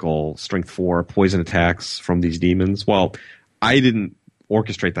magical strength 4 poison attacks from these demons? Well, I didn't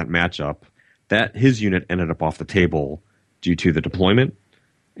orchestrate that matchup. That his unit ended up off the table due to the deployment,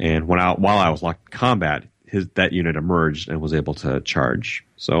 and while I was locked in combat, that unit emerged and was able to charge.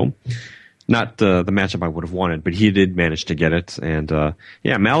 So, not the matchup I would have wanted, but he did manage to get it. And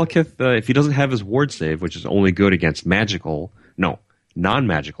Malekith, if he doesn't have his ward save, which is only good against non-magical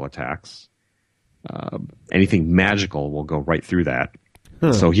attacks, anything magical will go right through that.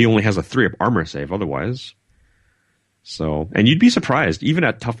 Huh. So he only has a 3-up armor save otherwise. So, and you'd be surprised, even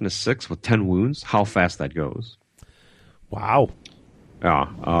at toughness 6 with 10 wounds, how fast that goes. Wow.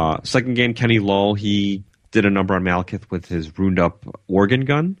 Yeah. Second game, Kenny Lull, he did a number on Malekith with his ruined up organ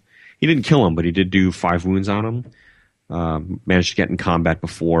gun. He didn't kill him, but he did do 5 wounds on him. Managed to get in combat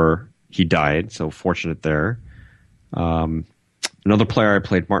before he died, so fortunate there. Another player I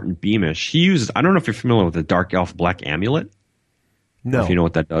played, Martin Beamish, he uses, I don't know if you're familiar with the Dark Elf Black Amulet. No. If you know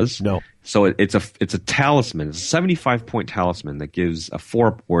what that does. No. So it's a talisman. It's a 75-point talisman that gives a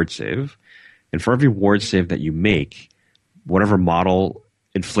 4-up ward save. And for every ward save that you make, whatever model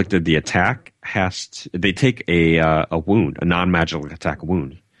inflicted the attack they take a wound, a non-magical attack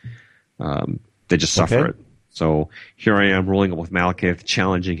wound. They just suffer it. So here I am rolling up with Malekith,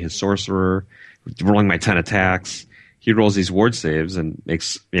 challenging his sorcerer, rolling my 10 attacks. He rolls these ward saves and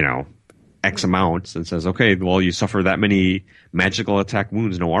makes, X amounts and says, okay, well, you suffer that many magical attack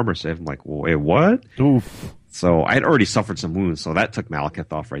wounds, no armor save. I'm like, wait, what? Oof. So I had already suffered some wounds, so that took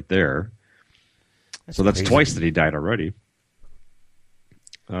Malekith off right there. That's crazy. Twice that he died already.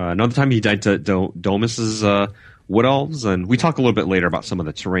 Another time he died to Domus's Wood Elves, and we talk a little bit later about some of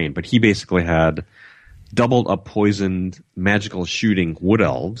the terrain, but he basically had doubled up poisoned magical shooting Wood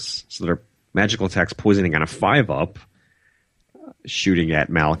Elves, so they're magical attacks poisoning on a 5-up, shooting at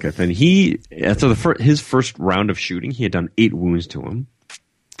Malekith. And after his first round of shooting, he had done 8 wounds to him.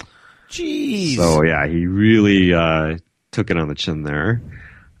 Jeez. So yeah, he really took it on the chin there.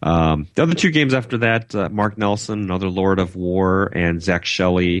 The other 2 games after that, Mark Nelson, another Lord of War, and Zach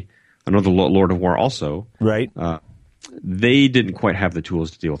Shelley, another Lord of War also. Right. They didn't quite have the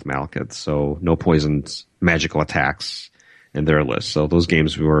tools to deal with Malekith, so no poisoned magical attacks in their list. So those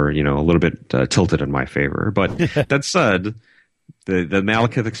games were, a little bit tilted in my favor. But that said, the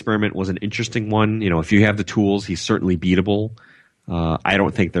Malekith experiment was an interesting one. If you have the tools, he's certainly beatable. I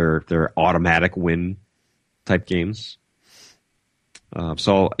don't think they're automatic win type games.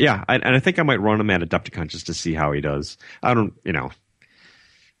 So yeah, I think I might run him at Adepticon just to see how he does. I don't,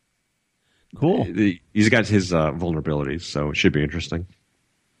 Cool. He's got his vulnerabilities, so it should be interesting.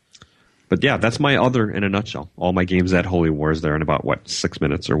 But yeah, that's my other in a nutshell. All my games at Holy Wars there in about 6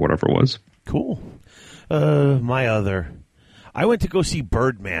 minutes or whatever it was. Cool. My other, I went to go see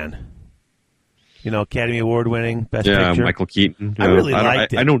Birdman. Academy Award winning Best Picture. Yeah, Michael Keaton. I really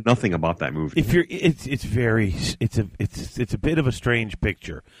liked it. I know nothing about that movie. It's a bit of a strange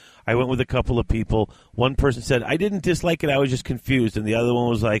picture. I went with a couple of people. One person said, I didn't dislike it, I was just confused. And the other one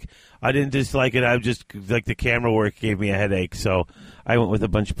was like, I didn't dislike it, I was just, like, the camera work gave me a headache. So I went with a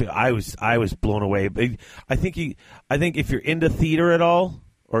bunch of people. I was blown away. But I think if you're into theater at all,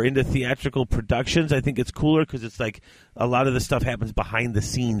 or into theatrical productions, I think it's cooler because it's like a lot of the stuff happens behind the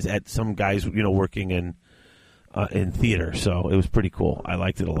scenes at some guys, working in theater. So it was pretty cool. I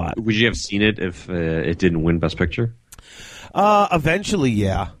liked it a lot. Would you have seen it if it didn't win Best Picture? Eventually,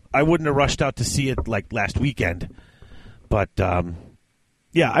 yeah. I wouldn't have rushed out to see it like last weekend. But,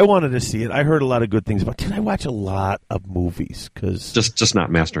 yeah, I wanted to see it. I heard a lot of good things about it. Did I watch a lot of movies? Cause just not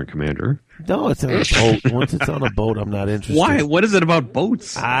Master and Commander. No, it's on a boat. Once it's on a boat, I'm not interested. Why? What is it about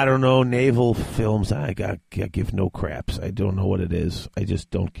boats? I don't know. Naval films, I give no craps. I don't know what it is. I just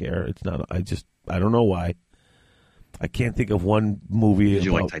don't care. It's not. I don't know why. I can't think of one movie. Did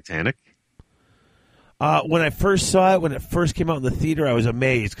you like Titanic? When I first saw it, when it first came out in the theater, I was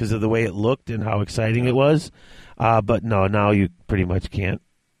amazed because of the way it looked and how exciting it was. But no, now you pretty much can't.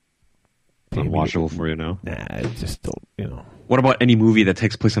 Unwatchable for you now? Nah, I just don't, What about any movie that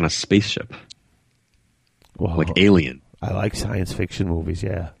takes place on a spaceship? Well, like Alien. I like science fiction movies,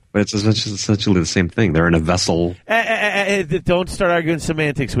 yeah. But it's essentially the same thing. They're in a vessel. Don't start arguing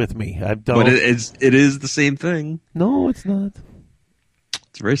semantics with me. I don't. But it is the same thing. No, it's not.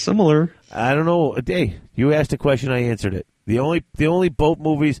 It's very similar. I don't know. Hey, you asked a question, I answered it. The only boat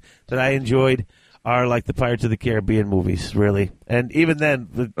movies that I enjoyed are like the Pirates of the Caribbean movies, really. And even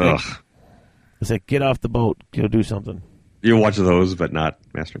then, it's like, get off the boat, do something. You watch those, but not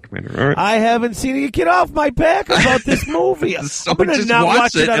Master and Commander. All right. I haven't seen it. Get off my back about this movie. So I'm going to not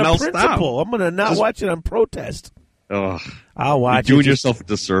watch it on principle. Stop. I'm going to not watch it on protest. Ugh. I'll watch You're it. doing yourself a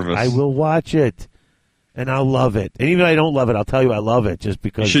disservice. I will watch it, and I'll love it. And even if I don't love it, I'll tell you I love it just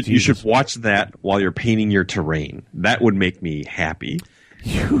because. You should watch that while you're painting your terrain. That would make me happy.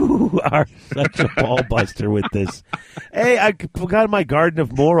 You are such a ball buster with this. Hey, I got my Garden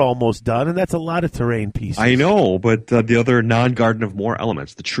of Moor almost done, and that's a lot of terrain pieces. I know, but the other non-Garden of Moor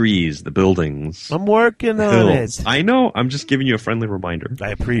elements, the trees, the buildings. I'm working on it. I know. I'm just giving you a friendly reminder.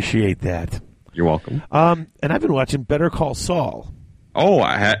 I appreciate that. You're welcome. And I've been watching Better Call Saul. Oh,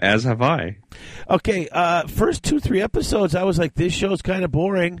 as have I. Okay, first 2-3 episodes, I was like, this show's kind of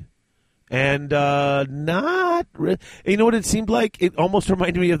boring. And not really. You know what it seemed like? It almost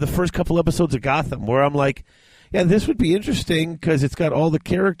reminded me of the first couple episodes of Gotham, where I'm like, yeah, this would be interesting because it's got all the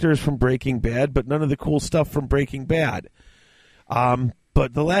characters from Breaking Bad, but none of the cool stuff from Breaking Bad.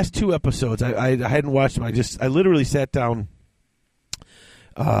 But the last 2 episodes, I hadn't watched them. I literally sat down,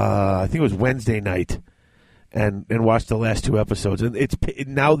 I think it was Wednesday night, and watched the last 2 episodes. And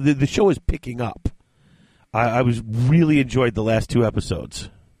now the show is picking up. I was really enjoyed the last 2 episodes.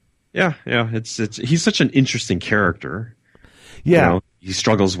 Yeah. He's such an interesting character. Yeah, he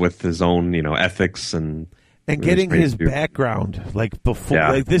struggles with his own, ethics and getting his background, like before.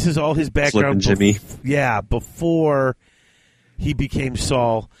 Yeah. Like this is all his background. Jimmy. Before he became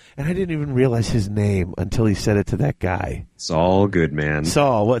Saul, and I didn't even realize his name until he said it to that guy. Saul Goodman.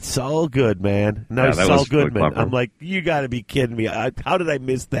 Saul Goodman. Now he's Saul Goodman. Really I'm like, you got to be kidding me! How did I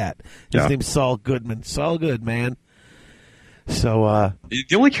miss that? His name's Saul Goodman. Saul Goodman. So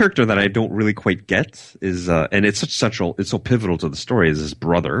the only character that I don't really quite get is, and it's it's so pivotal to the story, is his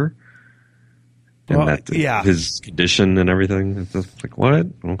brother. And his condition and everything. It's just like, what?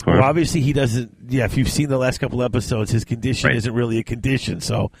 Okay. Well, obviously he doesn't. Yeah, if you've seen the last couple episodes, his condition isn't really a condition.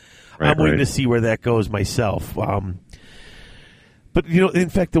 So I'm waiting to see where that goes myself. But in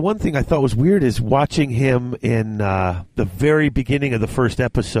fact, the one thing I thought was weird is watching him in the very beginning of the first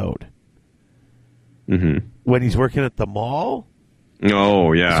episode. Mm-hmm. When he's working at the mall.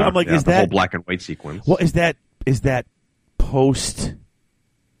 Oh yeah. So I'm like, is the that whole black and white sequence? Well, is that post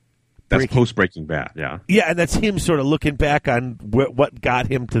That's post Breaking Bad, yeah. Yeah, and that's him sort of looking back on what got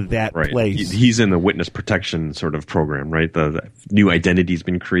him to that place. He's in the witness protection sort of program, right? The new identity's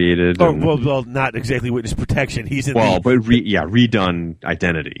been created. Oh, well, not exactly witness protection. He's in redone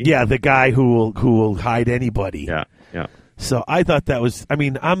identity. Yeah, the guy who will hide anybody. Yeah. So I thought that was. I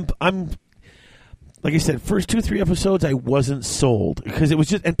mean, I'm like I said, first 2-3 episodes I wasn't sold because it was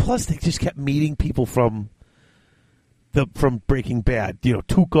just, and plus they just kept meeting people from Breaking Bad. You know,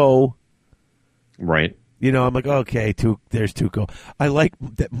 Tuco. Right. You know, I'm like, okay, there's Tuco. I like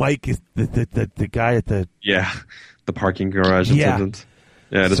that Mike is the guy at the the parking garage incident.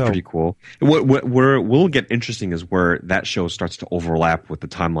 Yeah, that's pretty cool. What will get interesting is where that show starts to overlap with the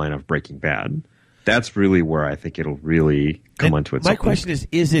timeline of Breaking Bad. That's really where I think it'll really come onto its own. My question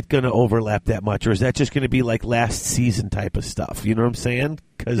is it going to overlap that much, or is that just going to be like last season type of stuff? You know what I'm saying?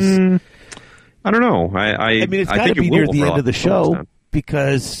 Because I don't know. I mean, it's got to be near the end of the show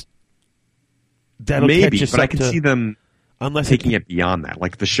because that'll catch us but up I can see them taking it beyond that.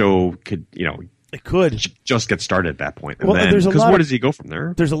 Like the show could, it could just get started at that point. Well, because where does he go from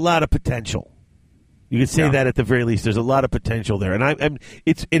there? There's a lot of potential. You could say that at the very least. There's a lot of potential there, and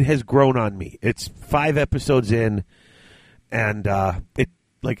it has grown on me. It's 5 episodes in, and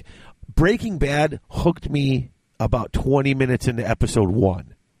Breaking Bad hooked me about 20 minutes into episode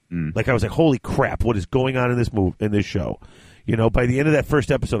 1. Like I was like, holy crap, what is going on in this show? You know, by the end of that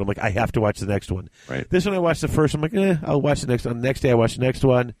first episode, I'm like, I have to watch the next one. Right. This one I watched the first, I'm like, I'll watch the next one. The next day I watched the next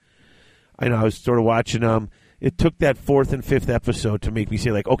one. I know I was sort of watching them. It took that 4th and 5th episode to make me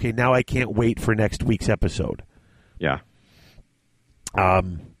say, like, okay, now I can't wait for next week's episode. Yeah.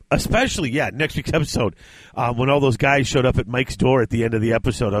 Especially, next week's episode. When all those guys showed up at Mike's door at the end of the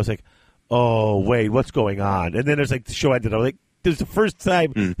episode, I was like, oh, wait, what's going on? And then there's like the show ended. I was like, this is the first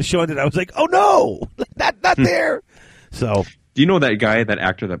time the show ended. I was like, oh, no, not there. So, do you know that guy, that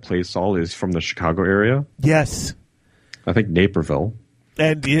actor that plays Saul, is from the Chicago area? Yes, I think Naperville,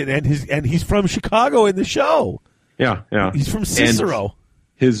 and he's from Chicago in the show. Yeah. He's from Cicero. And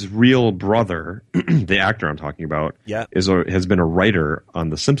his real brother, the actor I'm talking about, has been a writer on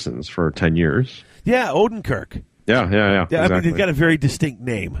The Simpsons for 10 years. Yeah, Odenkirk. Yeah. Exactly. I mean, he's got a very distinct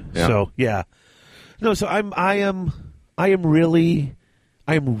name. Yeah. So no. So I am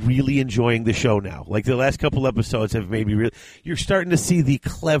really enjoying the show now. Like the last couple episodes have made me really. You're starting to see the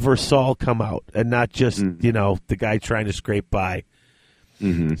clever Saul come out, and not just the guy trying to scrape by.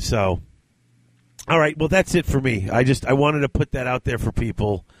 Mm-hmm. So, all right. Well, that's it for me. I wanted to put that out there for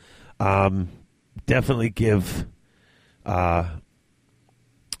people. Definitely give a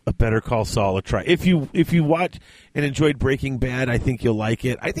Better Call Saul a try. If you watch and enjoyed Breaking Bad, I think you'll like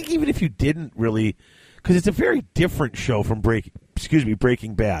it. I think even if you didn't really. Because it's a very different show from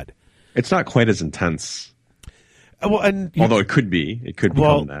Breaking Bad. It's not quite as intense. Well, although it could be. It could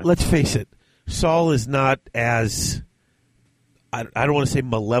become that. Let's face it. Saul is not as, I don't want to say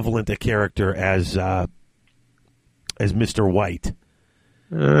malevolent a character as Mr. White.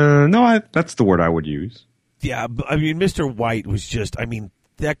 No, that's the word I would use. Yeah, I mean, Mr. White was just, I mean,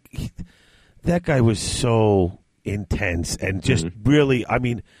 that guy was so intense and just really, I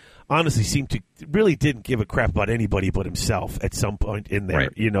mean, honestly really didn't give a crap about anybody but himself at some point in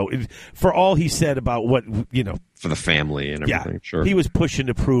there. Right. For all he said about what, for the family and everything. Sure. He was pushing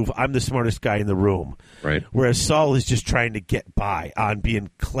to prove I'm the smartest guy in the room. Right. Whereas Saul is just trying to get by on being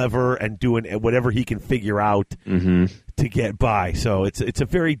clever and doing whatever he can figure out to get by. So it's a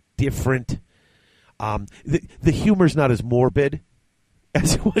very different. The humor's not as morbid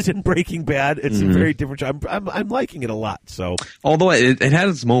as it was in Breaking Bad. It's a very different show. I'm liking it a lot. So, although it had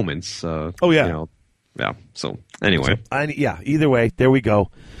its moments. Yeah. So anyway, either way, there we go.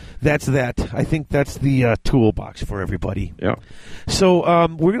 That's that. I think that's the toolbox for everybody. Yeah. So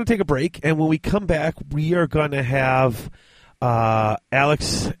we're going to take a break, and when we come back, we are going to have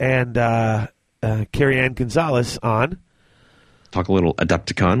Alex and Carrie Ann Gonzalez on. Talk a little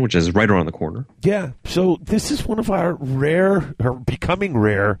Adepticon, which is right around the corner. Yeah, so this is one of our becoming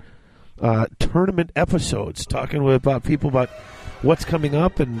rare tournament episodes, talking about people about what's coming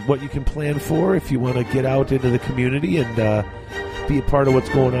up and what you can plan for if you want to get out into the community and be a part of what's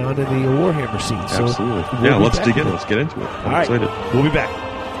going on in the Warhammer scene. So absolutely. Let's dig in. Let's get into it. I'm excited. We'll be back.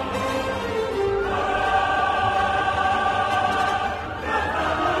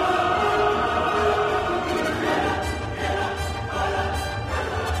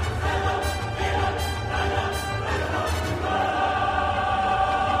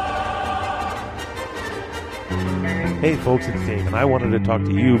 Hey folks, it's Dave, and I wanted to talk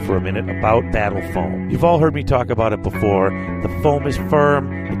to you for a minute about Battle Foam. You've all heard me talk about it before. The foam is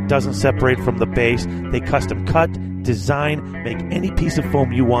firm, it doesn't separate from the base. They custom cut, design, make any piece of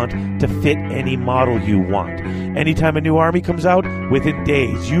foam you want to fit any model you want. Anytime a new army comes out, within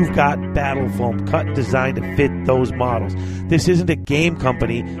days, you've got battle foam cut and designed to fit those models. This isn't a game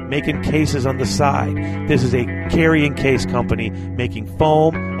company making cases on the side. This is a carrying case company making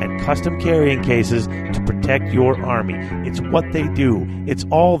foam and custom carrying cases to protect your army. It's what they do. It's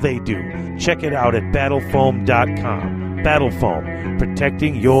all they do. Check it out at battlefoam.com. Battle Foam,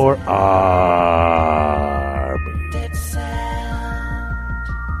 protecting your army. Dead sound.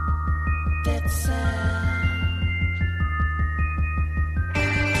 Dead sound.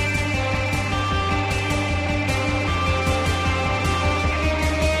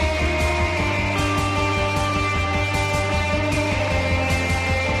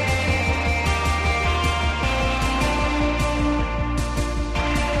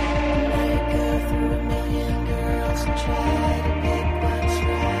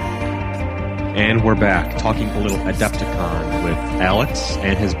 And we're back, talking a little Adepticon with Alex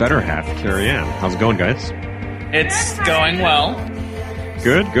and his better half, Carrie Ann. How's it going, guys? It's going well.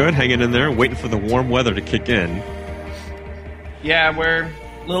 Good, good. Hanging in there, waiting for the warm weather to kick in. Yeah, we're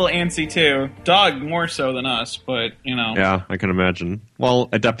a little antsy too. Dog more so than us, but, you know. Yeah, I can imagine. Well,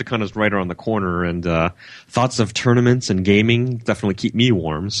 Adepticon is right around the corner, and thoughts of tournaments and gaming definitely keep me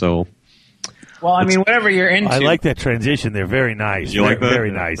warm, so... Well, I mean, whatever you're into. I like that transition. They're very nice. You like that?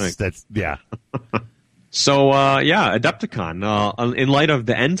 Very Yeah, nice. thanks. That's yeah. So, Adepticon. In light of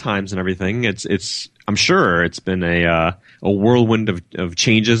the end times and everything, it's. I'm sure it's been a whirlwind of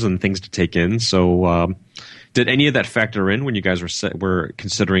changes and things to take in. So, did any of that factor in when you guys were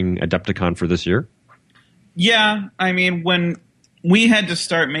considering Adepticon for this year? Yeah, I mean, when we had to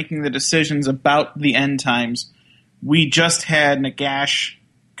start making the decisions about the end times, we just had Nagash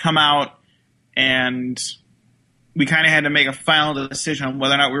come out, and we kind of had to make a final decision on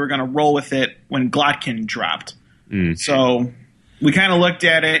whether or not we were going to roll with it when Glotkin dropped. So we kind of looked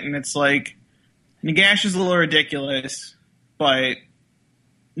at it, and it's like, Nagash is a little ridiculous, but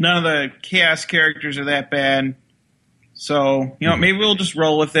none of the Chaos characters are that bad. So, you know, maybe we'll just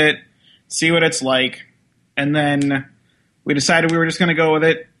roll with it, see what it's like. And then we decided we were just going to go with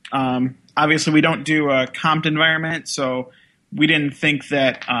it. Obviously, we don't do a comped environment, so we didn't think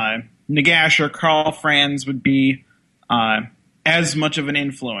that Nagash or Karl Franz would be as much of an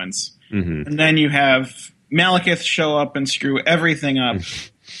influence. Mm-hmm. And then you have Malekith show up and screw everything up.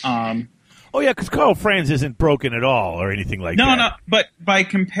 Oh yeah, because Karl Franz isn't broken at all or anything like that. No, but by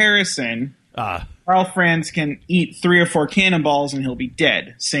comparison, Ah, Karl Franz can eat 3 or 4 cannonballs and he'll be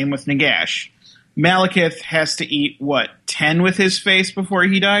dead. Same with Nagash. Malekith has to eat, 10 with his face before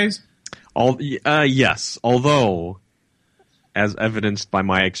he dies? Yes. Although, as evidenced by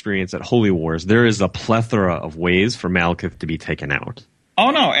my experience at Holy Wars, there is a plethora of ways for Malekith to be taken out.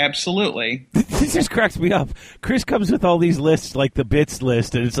 Oh, no, absolutely. this just cracks me up. Chris comes with all these lists, like the bits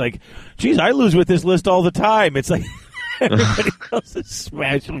list, and it's like, geez, I lose with this list all the time. It's like everybody else is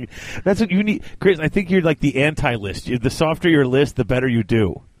smashing. That's what you need, Chris. I think you're like the anti-list. The softer your list, the better you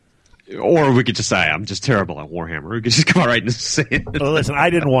do. Or we could just say, I'm just terrible at Warhammer. We could just come right and say it. Well, listen, I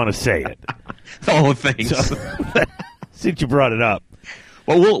didn't want to say it. Oh, thanks. So, since you brought it up.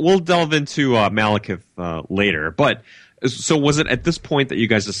 Well, we'll delve into Malekith later. But so was it at this point that you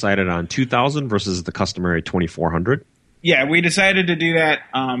guys decided on 2,000 versus the customary 2,400? Yeah, we decided to do that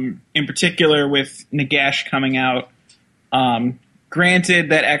in particular with Nagash coming out.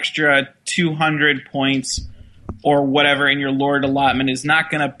 Granted, that extra 200 points or whatever in your Lord allotment is not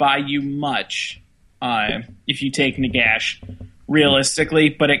going to buy you much if you take Nagash, realistically,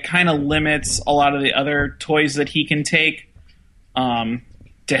 but it kind of limits a lot of the other toys that he can take to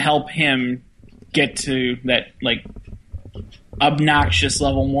help him get to that like obnoxious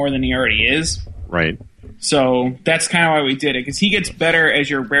level more than he already is. Right. So that's kind of why we did it, because he gets better as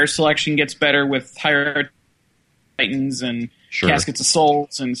your rare selection gets better with higher Titans and Caskets of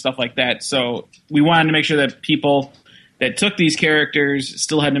Souls and stuff like that. So we wanted to make sure that people that took these characters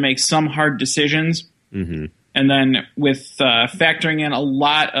still had to make some hard decisions. Mm-hmm. And then with factoring in a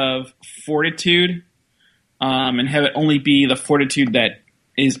lot of fortitude and have it only be the fortitude that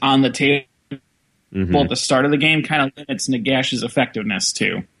is on the table at the start of the game kind of limits Nagash's effectiveness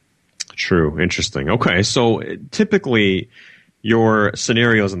too. True. Interesting. Okay. So typically your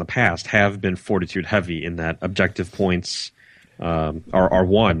scenarios in the past have been fortitude heavy in that objective points are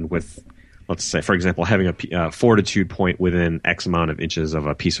won with, let's say, for example, having a fortitude point within X amount of inches of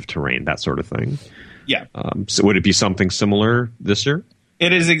a piece of terrain, that sort of thing. Yeah. So would it be something similar this year?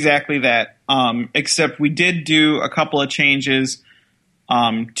 It is exactly that, except we did do a couple of changes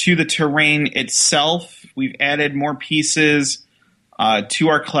to the terrain itself. We've added more pieces to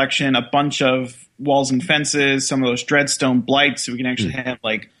our collection a bunch of walls and fences, some of those Dreadstone blights, so we can actually have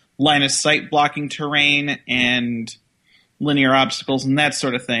like line of sight blocking terrain and linear obstacles and that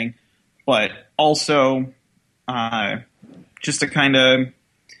sort of thing. But also, just to kind of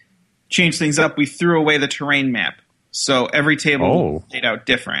change things up, we threw away the terrain map. So every table laid out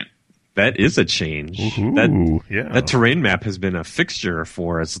different. That is a change. That terrain map has been a fixture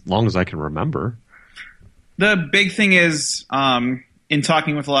for as long as I can remember. The big thing is, in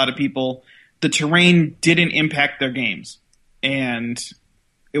talking with a lot of people, the terrain didn't impact their games. And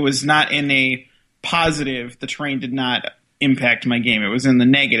it was not in a positive, the terrain did not impact my game. It was in the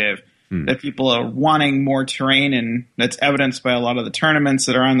negative, that people are wanting more terrain, and that's evidenced by a lot of the tournaments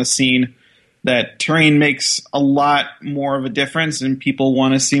that are on the scene, that terrain makes a lot more of a difference and people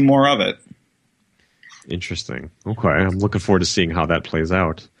want to see more of it. Interesting. Okay, I'm looking forward to seeing how that plays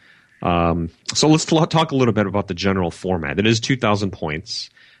out. So let's talk a little bit about the general format. It is 2,000 points.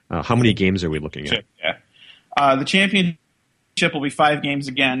 How many games are we looking at? Yeah. The championship will be 5 games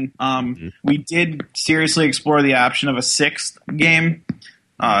again. We did seriously explore the option of a 6th game.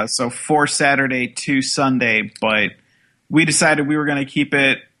 So 4 Saturday, 2 Sunday, but we decided we were going to keep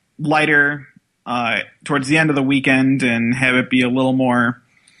it lighter towards the end of the weekend and have it be a little more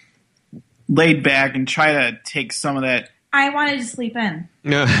laid back and try to take some of that. I wanted to sleep in.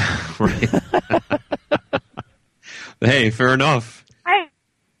 Right. Hey, fair enough. I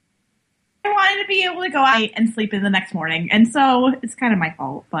wanted to be able to go out and sleep in the next morning, and so it's kind of my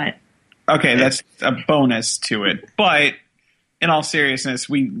fault, but... Okay, that's a bonus to it. But in all seriousness,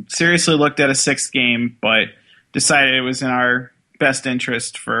 we seriously looked at a 6th game, but decided it was in our best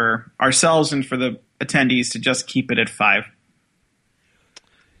interest for ourselves and for the attendees to just keep it at 5.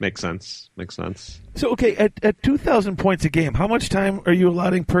 Makes sense. So, okay, at 2,000 points a game, how much time are you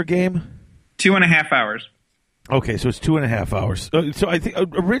allotting per game? 2.5 hours. Okay, so it's 2.5 hours. So I think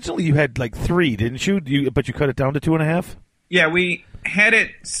originally you had like 3, didn't you? But you cut it down to 2.5? Yeah, we had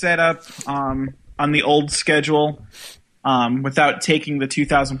it set up on the old schedule without taking the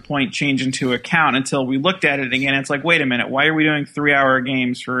 2,000 point change into account until we looked at it again. It's like, wait a minute, why are we doing 3-hour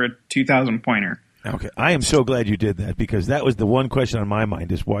games for a 2,000 pointer? Okay, I am so glad you did that, because that was the one question on my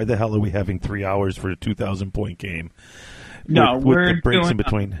mind, is why the hell are we having 3 hours for a 2,000 point game? No, with we're the breaks doing, in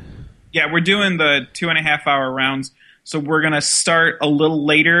between. Yeah, we're doing the 2.5 hour rounds, so we're going to start a little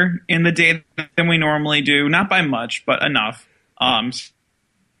later in the day than we normally do, not by much, but enough. Still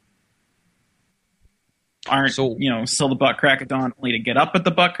the butt crack of dawn, only to get up at the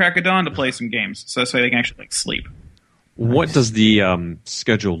butt crack of dawn to play some games, so they can actually sleep. What does the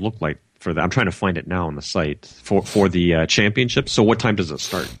schedule look like for that? I'm trying to find it now on the site for the championship. So what time does it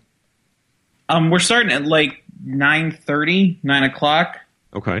start? We're starting at like 9:30, 9 o'clock.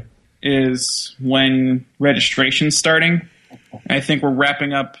 Okay. Is when registration's starting. I think we're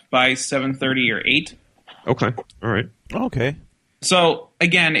wrapping up by 7:30 or 8. Okay. All right. Okay. So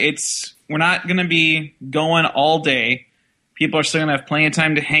again, we're not going to be going all day. People are still going to have plenty of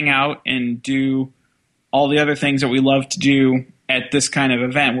time to hang out and do all the other things that we love to do at this kind of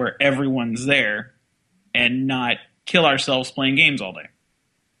event where everyone's there, and not kill ourselves playing games all day.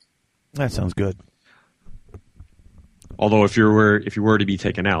 That sounds good. Although if you were to be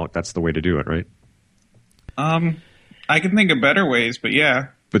taken out, that's the way to do it, right? I can think of better ways, but yeah.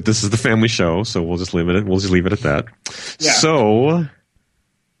 But this is the family show, so we'll just leave it at that. Yeah. So,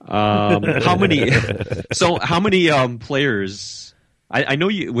 how many players? I know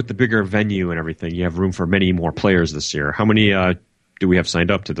you, with the bigger venue and everything, you have room for many more players this year. How many do we have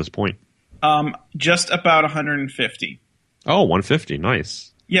signed up to this point? Just about 150. Oh, 150.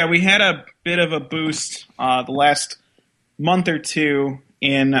 Nice. Yeah, we had a bit of a boost the last month or two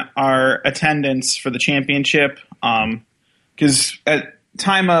in our attendance for the championship. Because at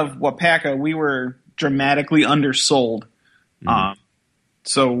time of Wapaka, we were dramatically undersold.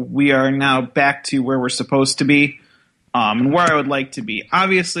 So we are now back to where we're supposed to be. And where I would like to be.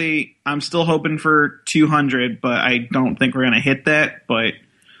 Obviously, I'm still hoping for 200, but I don't think we're going to hit that. But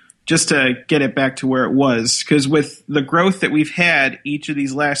just to get it back to where it was, because with the growth that we've had each of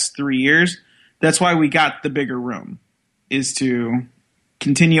these last 3 years, that's why we got the bigger room, is to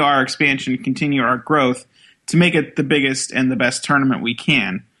continue our expansion, continue our growth, to make it the biggest and the best tournament we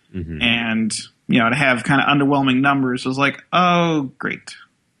can. Mm-hmm. And, to have kind of underwhelming numbers was like, oh, great.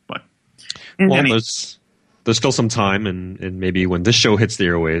 But there's still some time, and maybe when this show hits the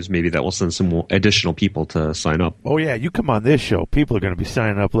airwaves, maybe that will send some more additional people to sign up. Oh yeah, you come on this show, people are going to be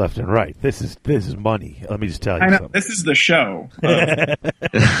signing up left and right. This is money. Let me just tell you something. This is the show.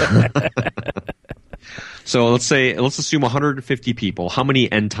 So let's assume 150 people. How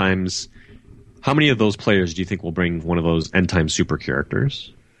many end times How many of those players do you think will bring one of those end time super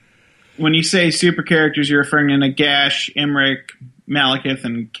characters? When you say super characters, you're referring to Nagash, Imric, Malekith,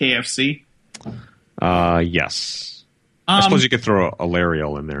 and KFC? Yes. I suppose you could throw a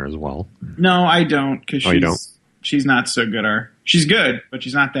Lariel in there as well. No, I don't, because you don't? She's not so good. She's good, but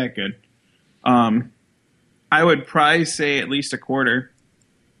she's not that good. I would probably say at least a quarter.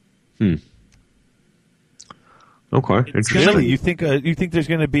 Okay, interesting. Really, you think there's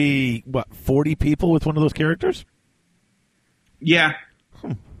going to be 40 people with one of those characters? Yeah.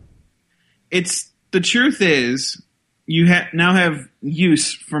 It's the truth is you now have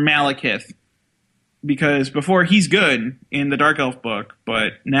use for Malekith, because before he's good in the Dark Elf book,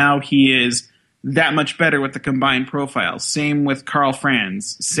 but now he is that much better with the combined profiles. Same with Karl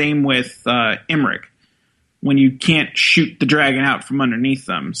Franz. Same with Imric, when you can't shoot the dragon out from underneath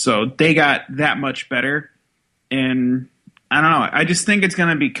them. So they got that much better. And I don't know. I just think it's going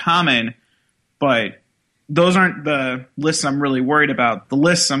to be common, but those aren't the lists I'm really worried about. The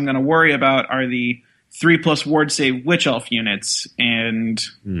lists I'm going to worry about are the 3+ ward save witch elf units and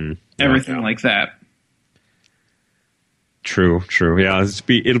everything like that. True. Yeah, it'll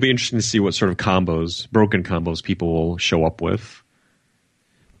be interesting to see what sort of broken combos people will show up with.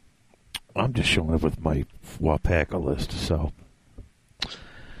 I'm just showing up with my Wapaka list, so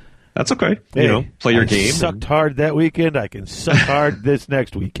that's okay. Hey, play your I game. Sucked hard that weekend. I can suck hard this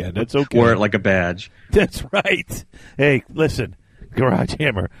next weekend. That's okay. Wear it like a badge. That's right. Hey, listen, Garage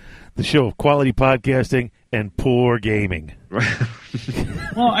Hammer, the show of quality podcasting and poor gaming.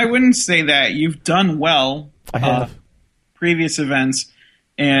 Well, I wouldn't say that. You've done well. I have. Previous events,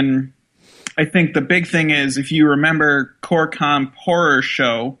 and I think the big thing is, if you remember Core Comp Horror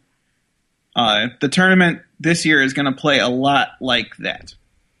Show, the tournament this year is going to play a lot like that.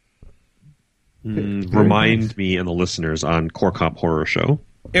 Remind me and the listeners on Core Comp Horror Show.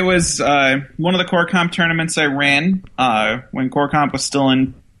 It was one of the Core Comp tournaments I ran when Core Comp was still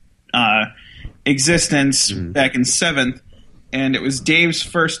in existence back in 7th, and it was Dave's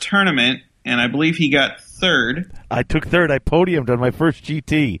first tournament, and I believe he got third. I took third. I podiumed on my first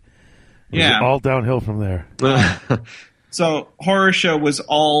GT. It was all downhill from there. So Horror Show was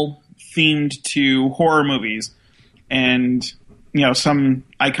all themed to horror movies, and some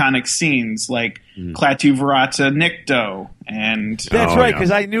iconic scenes like Klaatu Barada Nikto, and that's right, because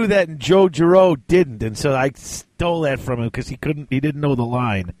I knew that and Joe Giroux didn't, and so I stole that from him because he didn't know the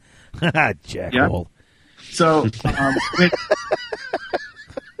line. Jackhole. So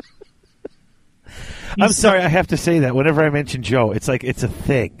I'm sorry, I have to say that whenever I mention Joe, it's like it's a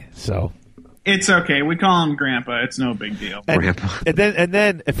thing. So it's okay. We call him Grandpa. It's no big deal. And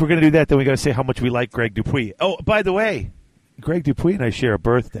then if we're going to do that, then we got to say how much we like Greg Dupuis. Oh, by the way, Greg Dupuis and I share a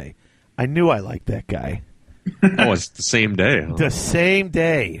birthday. I knew I liked that guy. Oh, it's the same day. Huh? The same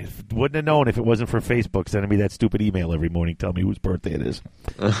day. Wouldn't have known if it wasn't for Facebook sending me that stupid email every morning telling me whose birthday it is.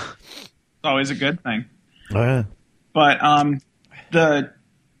 Always a good thing. Oh, yeah. But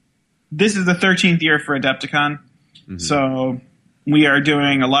this is the 13th year for Adepticon, so we are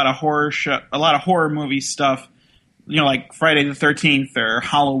doing a lot of horror movie stuff, like Friday the 13th or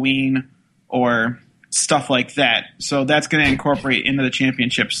Halloween or stuff like that. So that's going to incorporate into the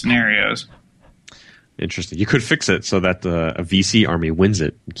championship scenarios. Interesting. You could fix it so that a VC army wins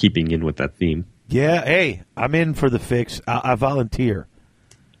it, keeping in with that theme. Yeah. Hey, I'm in for the fix. I volunteer.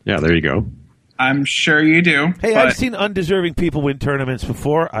 Yeah, there you go. I'm sure you do. Hey, I've seen undeserving people win tournaments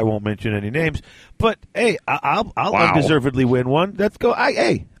before. I won't mention any names, but hey, I'll undeservedly win one. Let's go.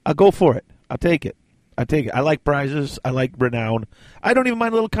 I'll go for it. I'll take it. I like prizes. I like renown. I don't even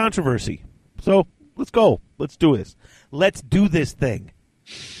mind a little controversy. So let's go. Let's do this. Let's do this thing.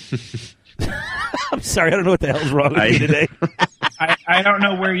 I'm sorry. I don't know what the hell's wrong with me today. I don't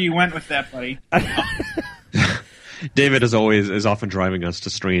know where you went with that, buddy. David, as always, is often driving us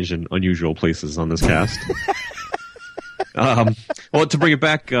to strange and unusual places on this cast. Well, to bring it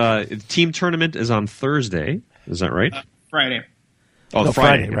back, team tournament is on Thursday. Is that right? Friday. Oh, no,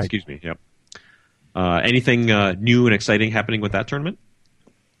 Friday. Right. Excuse me. Yep. Anything new and exciting happening with that tournament?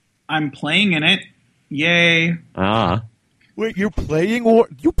 I'm playing in it. Yay. Wait, you're playing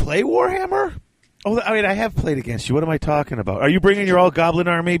You play Warhammer? Oh, I mean, I have played against you. What am I talking about? Are you bringing your all-goblin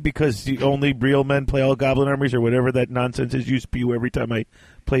army because the only real men play all-goblin armies or whatever that nonsense is you spew every time I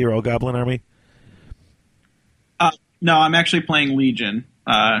play your all-goblin army? No, I'm actually playing Legion.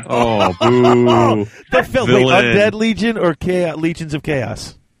 Oh, boo. The filthy Undead Legion or Legions of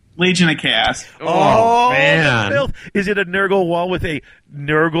Chaos? Legion of Chaos. Oh man. Is it a Nurgle wall with a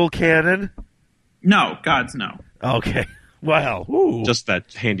Nurgle cannon? No, gods, no. Okay. Wow. Ooh. Just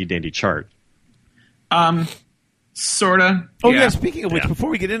that handy-dandy chart. Sorta. Oh yeah. Speaking of which, before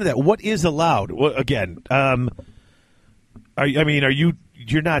we get into that, what is allowed? Well, again,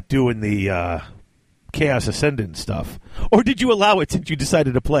 you're not doing the Chaos Ascendant stuff, or did you allow it since you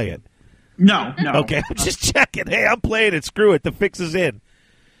decided to play it? No. Okay, I'm just checking. Hey, I'm playing it. Screw it. The fix is in.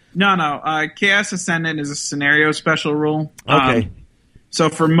 No. Chaos Ascendant is a scenario special rule. Okay. So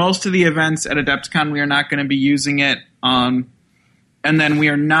for most of the events at Adepticon, we are not going to be using it. And then we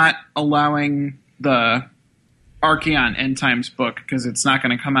are not allowing the Archeon End Times book because it's not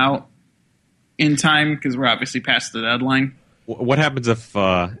going to come out in time because we're obviously past the deadline. What happens if,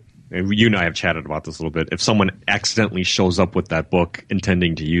 you and I have chatted about this a little bit, if someone accidentally shows up with that book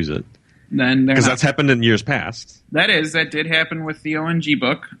intending to use it? Then because that's happened in years past. That did happen with the ONG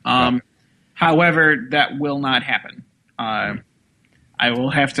book. However, that will not happen. I will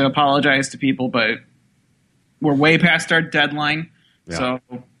have to apologize to people, but we're way past our deadline. Yeah. So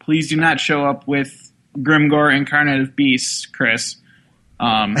please do not show up with Grimgor Incarnative Beasts, Chris.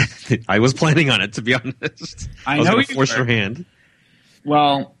 I was planning on it, to be honest. I was going to force your hand.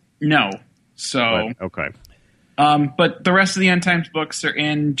 Well, no. So okay. But the rest of the End Times books are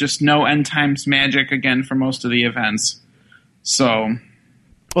in, just no End Times magic again for most of the events. So.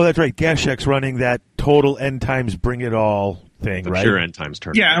 Oh, that's right. Gashek's running that total End Times Bring It All thing, the right? Pure End Times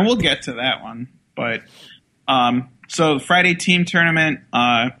tournament. Yeah, and we'll get to that one. But so the Friday team tournament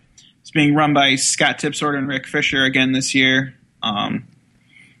is being run by Scott Tipsord and Rick Fisher again this year.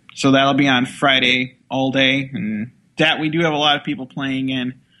 So that'll be on Friday all day, and that we do have a lot of people playing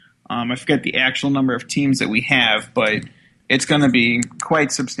in. I forget the actual number of teams that we have, but it's going to be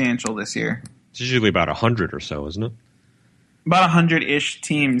quite substantial this year. It's usually about 100 or so, isn't it? About 100-ish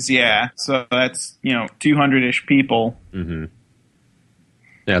teams, yeah. So that's 200-ish people. Mm-hmm.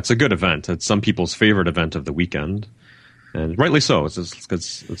 Yeah, it's a good event. It's some people's favorite event of the weekend, and rightly so. It's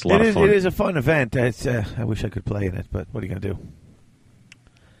a lot of fun. It is a fun event. I wish I could play in it, but what are you going to do?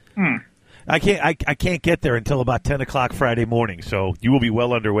 I can't get there until about 10 o'clock Friday morning, so you will be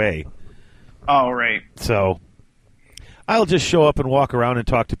well underway. Oh, right. So I'll just show up and walk around and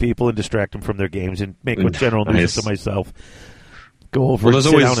talk to people and distract them from their games and make a general nuisance of myself. Go over and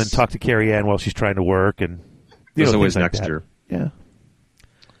sit down and talk to Carrie Ann while she's trying to work. And there's always next year. Yeah.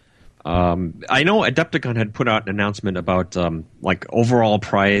 I know Adepticon had put out an announcement about overall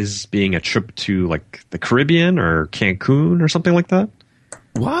prize being a trip to the Caribbean or Cancun or something like that.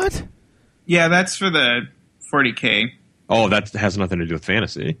 What? Yeah, that's for the 40K. Oh, that has nothing to do with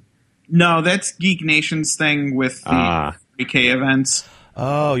fantasy. No, that's Geek Nation's thing with the 40K events.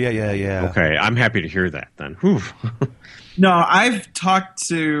 Oh, yeah. Okay, I'm happy to hear that then. Whew. No, I've talked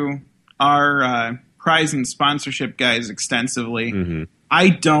to our prize and sponsorship guys extensively. Mm-hmm. I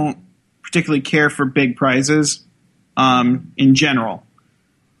don't particularly care for big prizes in general.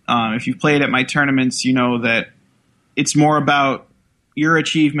 If you've played at my tournaments, you know that it's more about your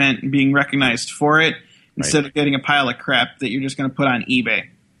achievement and being recognized for it instead of getting a pile of crap that you're just going to put on eBay.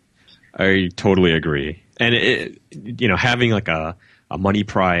 I totally agree. And having a money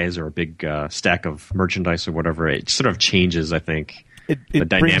prize or a big stack of merchandise or whatever, it sort of changes, I think. It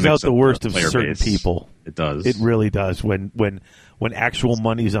brings out the worst of certain people. It does. It really does. When actual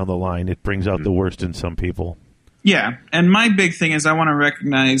money's on the line, it brings out the worst in some people. Yeah, and my big thing is I want to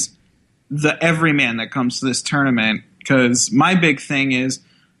recognize the everyman that comes to this tournament, because my big thing is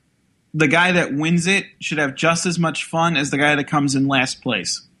the guy that wins it should have just as much fun as the guy that comes in last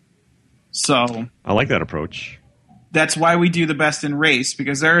place. So I like that approach. That's why we do the best in race,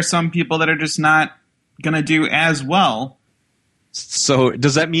 because there are some people that are just not going to do as well. So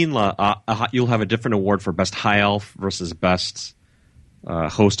does that mean you'll have a different award for best high elf versus best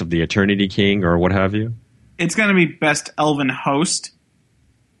host of the Eternity King or what have you? It's going to be best elven host.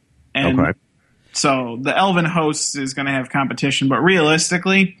 And okay. So the elven host is going to have competition, but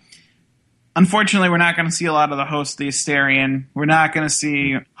realistically, unfortunately, we're not going to see a lot of the host of the Asterion. We're not going to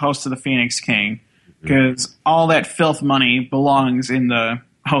see host of the Phoenix King, because all that filth money belongs in the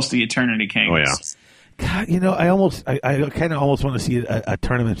host of the Eternity King. Oh, yeah. God, I kind of almost want to see a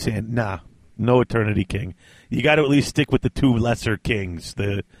tournament saying, nah, no Eternity King. You got to at least stick with the two lesser kings,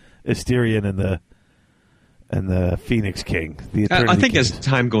 the Asterion and the Phoenix King. I think as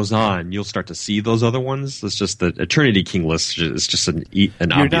time goes on, you'll start to see those other ones. It's just the Eternity King list is just an obvious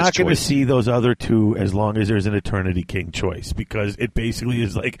choice. You're not going to see those other two as long as there's an Eternity King choice, because it basically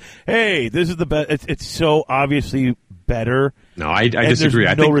is like, hey, this is the best. It's so obviously better. No, I disagree.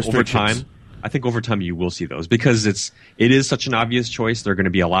 I think over time you will see those, because it is such an obvious choice. There are going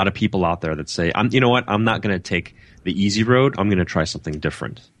to be a lot of people out there that say, you know what, I'm not going to take the easy road. I'm going to try something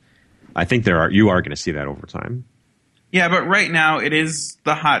different. I think you are going to see that over time. Yeah, but right now it is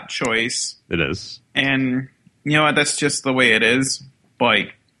the hot choice. It is. And you know what, that's just the way it is. But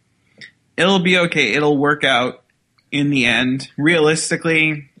it'll be okay. It'll work out in the end.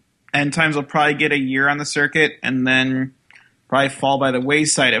 Realistically, end times will probably get a year on the circuit and then probably fall by the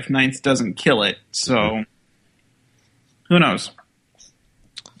wayside if Ninth doesn't kill it. So, who knows?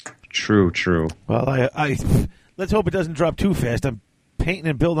 True. Well, I let's hope it doesn't drop too fast. I'm painting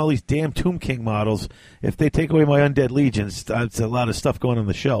and building all these damn Tomb King models. If they take away my Undead Legions, that's a lot of stuff going on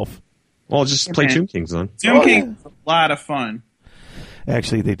the shelf. Well, just play man. Tomb Kings then. Tomb King is a lot of fun.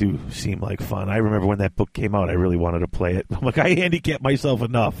 Actually, they do seem like fun. I remember when that book came out, I really wanted to play it. I'm like, I handicapped myself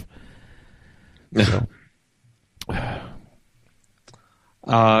enough. So.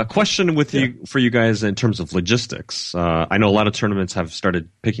 Question for you guys in terms of logistics. I know a lot of tournaments have started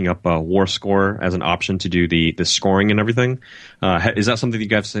picking up War Score as an option to do the scoring and everything. Is that something you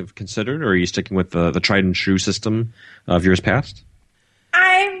guys have considered, or are you sticking with the tried and true system of years past?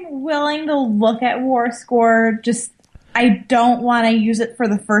 I'm willing to look at War Score. Just I don't want to use it for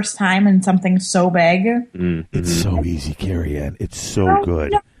the first time in something so big. Mm-hmm. It's so easy, Carrie Ann. It's so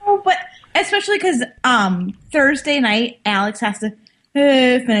good. No, but especially because Thursday night, Alex has to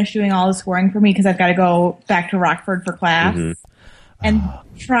finish doing all the scoring for me because I've got to go back to Rockford for class. Mm-hmm. And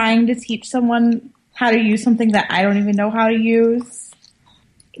trying to teach someone how to use something that I don't even know how to use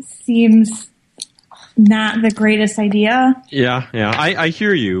seems not the greatest idea. Yeah. I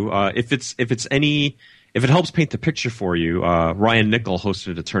hear you. If it helps paint the picture for you, Ryan Nickel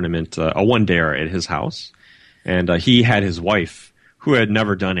hosted a tournament, a one-dayer at his house, and he had his wife, who had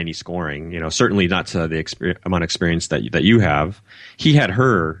never done any scoring, certainly not to the amount of experience that you have. He had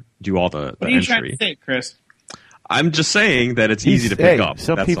her do all the What are you entry. trying to say, Chris? I'm just saying that it's easy to pick up.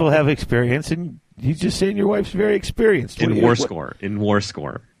 Some That's people all. have experience, and he's just saying your wife's very experienced. In War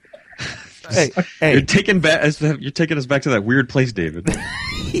Score. Hey, You're taking us back to that weird place, David.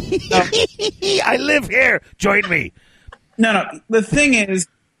 I live here. Join me. No. The thing is,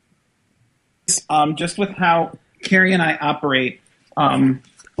 just with how Carrie and I operate,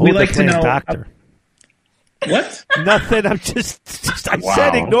 we like to know. Doctor. What? Nothing. I'm just I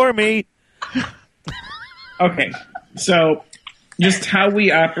said ignore me. Okay, so just how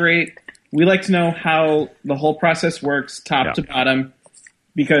we operate, we like to know how the whole process works, top to bottom,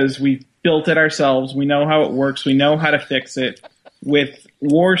 because we built it ourselves. We know how it works. We know how to fix it. With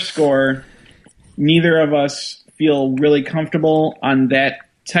War Score, neither of us feel really comfortable on that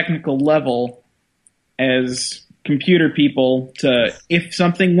technical level as computer people to, if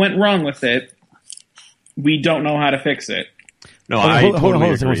something went wrong with it, we don't know how to fix it. No, I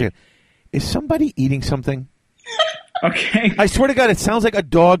totally agree. agree. Is somebody eating something? Okay. I swear to God, it sounds like a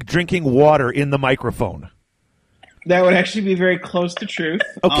dog drinking water in the microphone. That would actually be very close to truth.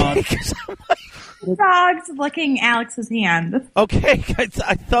 Okay, 'cause I'm like, The dog's licking Alex's hand. okay,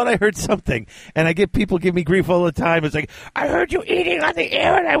 I thought I heard something, and I get people give me grief all the time. It's like, I heard you eating on the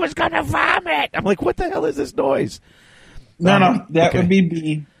air, and I was gonna vomit. I'm like, what the hell is this noise? No, that okay. would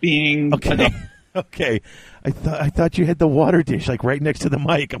be being Okay. a dog. Okay, I thought you had the water dish like right next to the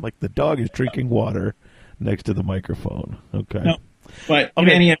mic. I'm like, the dog is drinking water next to the microphone. Okay, No. But in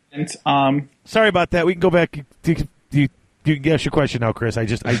Okay. any event, sorry about that. We can go back. You can guess your question now, Chris.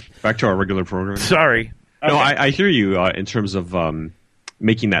 Back to our regular program. Sorry. No, I hear you in terms of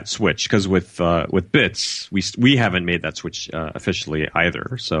making that switch, because with bits, we haven't made that switch officially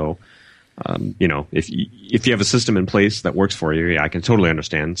either. So, if you have a system in place that works for you, I can totally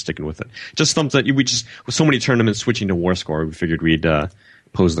understand sticking with it. Just something that with so many tournaments switching to War Score, we figured we'd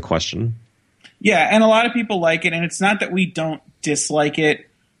pose the question. yeah, and a lot of people like it, and it's not that we don't dislike it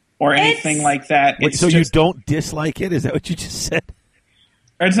or anything like that. Wait, It's so you just, don't dislike it? Is that what you just said?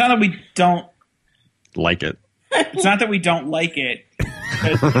 or it's not that we don't. Like it. It's not that we don't like it.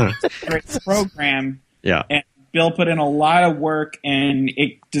 It's a great program, Yeah. and Bill put in a lot of work, and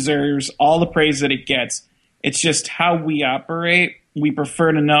it deserves all the praise that it gets. It's just how we operate. We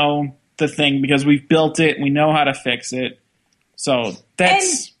prefer to know the thing because we've built it. We know how to fix it. So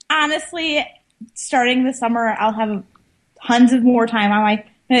that's And honestly, starting this summer, I'll have tons of more time on my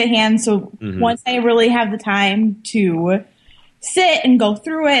hands. So once I really have the time to sit and go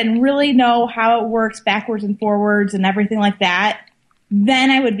through it and really know how it works backwards and forwards and everything like that,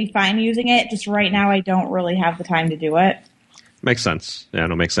 then I would be fine using it. Just right now, I don't really have the time to do it. Makes sense. Yeah,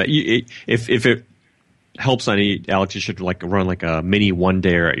 no, makes sense. If it helps any, Alex, you should run like a mini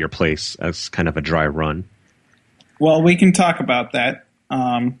one-dayer at your place as kind of a dry run. well, we can talk about that.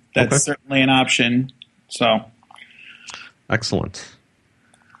 That's Okay. certainly an option. So Excellent.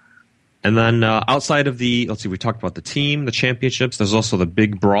 And then outside of let's see, we talked about the team, the championships. There's also the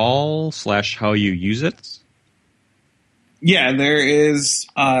big brawl / how you use it. yeah, there is.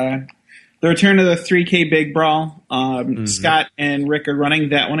 the return of the 3K Big Brawl. Scott and Rick are running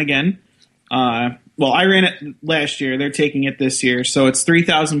that one again. Well, I ran it last year. They're taking it this year. So it's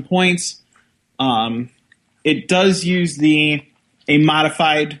 3,000 points. It does use a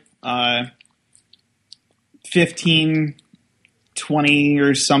modified 15, 20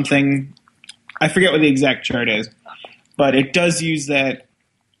 or something. I forget what the exact chart is. But it does use that.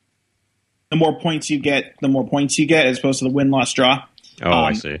 The more points you get, as opposed to the win-loss draw. Oh,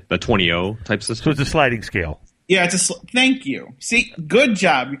 I see. The 20-0 type system? So it's a sliding scale. Yeah, thank you. See, good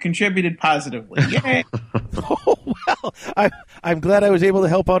job. You contributed positively. Yay. Oh, well, I'm glad I was able to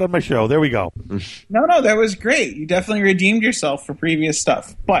help out on my show. There we go. No, that was great. You definitely redeemed yourself for previous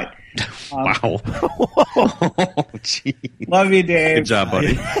stuff. But Wow. Oh, gee. love you, Dave. Good job,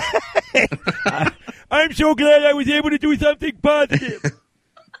 buddy. I'm so glad I was able to do something positive.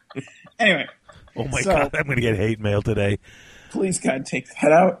 Anyway, Oh, my So- God. I'm going to get hate mail today. please, God, take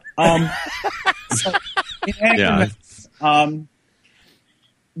that out. So, in any Yeah. event,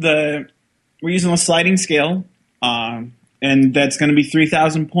 we're using a sliding scale, and that's going to be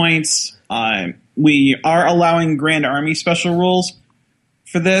 3,000 points. We are allowing Grand Army special rules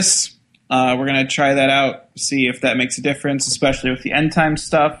for this. We're going to try that out, see if that makes a difference, especially with the end time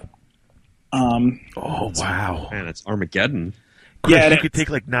stuff. Oh, wow. Man, it's Armageddon. Chris, Yeah, it you is. could take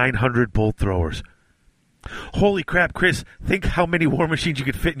like 900 bolt throwers. Holy crap, Chris. Think how many war machines you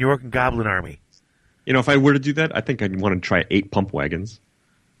could fit in your Orc and Goblin army. You know, if I were to do that, I think I'd want to try 8 pump wagons.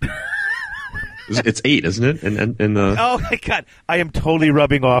 It's 8, isn't it? In the Oh, my God. I am totally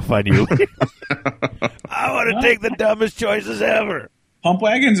rubbing off on you. I want to take the dumbest choices ever. Pump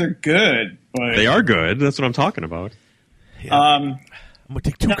wagons are good, but They are good. That's what I'm talking about. I'm going to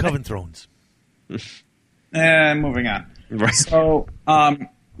take 2 Coven Thrones. moving on. Right. So,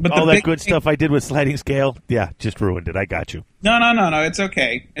 but All the that big good stuff I did with sliding scale, yeah, just ruined it. I got you. No, it's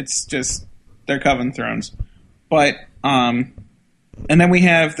okay. It's just they're Coven Thrones. But and then we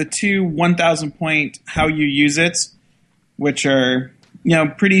have the 2 1,000 point how you use it, which are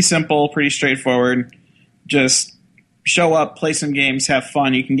pretty simple, pretty straightforward. Just show up, play some games, have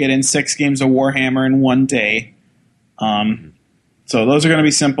fun. You can get in 6 games of Warhammer in one day. So those are going to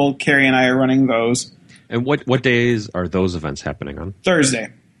be simple. Carrie and I are running those And what days are those events happening on? Thursday.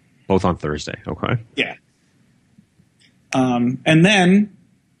 Both on Thursday. Okay. Yeah. And then,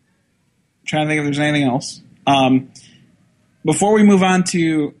 I'm trying to think if there's anything else. Before we move on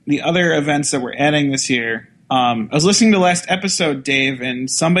to the other events that we're adding this year, I was listening to last episode, Dave, and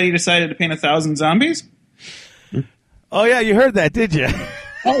somebody decided to paint 1,000 zombies. Oh, yeah, you heard that, did you?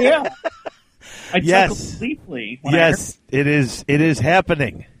 Oh, yeah. I Yes. chuckled deeply. When I heard Yes, it is. It is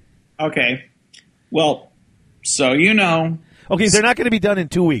happening. Okay. Well, so you know, Okay, they're not going to be done in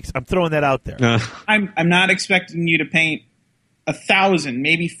 2 weeks. I'm throwing that out there. I'm not expecting you to paint 1,000,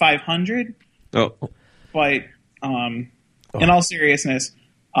 maybe 500, Oh, but in all seriousness,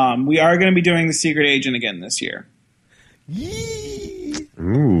 we are going to be doing the Secret Agent again this year. Yee.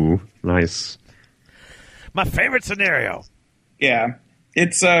 ooh, nice. My favorite scenario. Yeah,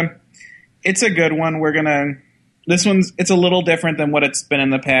 it's a good one. It's a little different than what it's been in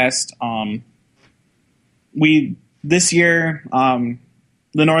the past. This year,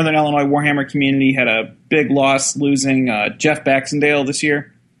 the Northern Illinois Warhammer community had a big loss, losing Jeff Baxendale this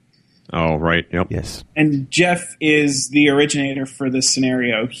year. Oh, right. Yep. Yes. And Jeff is the originator for this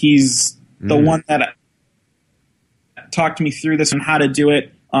scenario. He's the one that talked me through this and how to do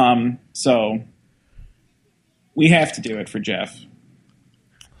it. So we have to do it for Jeff.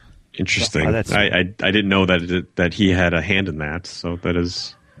 Interesting. Oh, that's- I didn't know that he had a hand in that. So that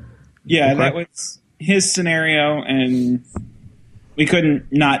is. Yeah, Okay. that was his scenario, and we couldn't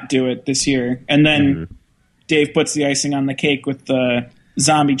not do it this year. And then Dave puts the icing on the cake with the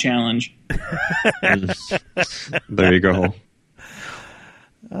zombie challenge. There you go.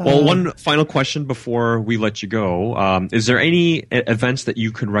 Well, one final question before we let you go. Is there any events that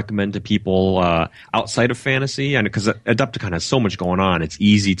you could recommend to people outside of fantasy? And because Adepticon has so much going on, it's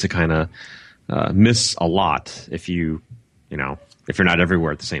easy to kind of miss a lot if you're not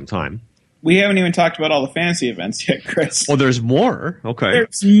everywhere at the same time. We haven't even talked about all the fantasy events yet, Chris. Well, there's more. Okay.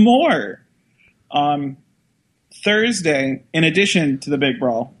 There's more. Thursday, in addition to the Big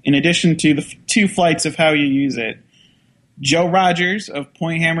Brawl, in addition to the 2 flights of how you use it, Joe Rogers of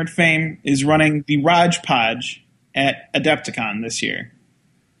Point Hammered fame is running the Raj Podge at Adepticon this year,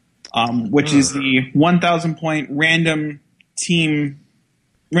 which is the 1,000 point random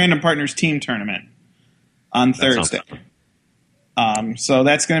partners team tournament on Thursday. So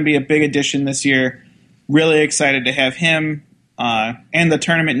that's going to be a big addition this year. Really excited to have him and the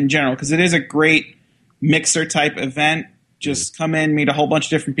tournament in general, because it is a great mixer type event. Just come in, meet a whole bunch of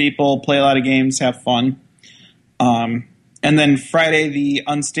different people, play a lot of games, have fun. And then Friday, the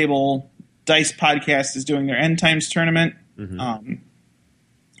Unstable Dice podcast is doing their End Times tournament.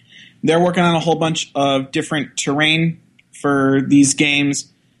 They're working on a whole bunch of different terrain for these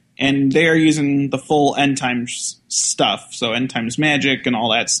games, and they are using the full End Times stuff. So End Times Magic and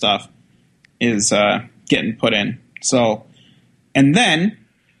all that stuff is getting put in. So, and then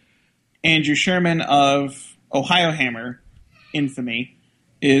Andrew Sherman of Ohio Hammer infamy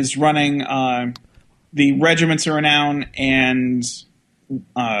is running the Regiments of Renown and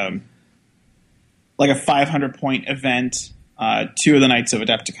like a 500-point event, 2 of the nights of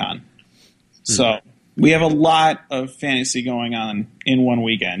Adepticon. So we have a lot of fantasy going on in one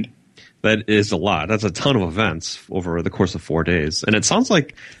weekend. That is a lot. That's a ton of events over the course of 4 days. And it sounds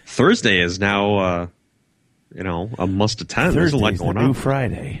like Thursday is now, a must attend. There's a lot going on. New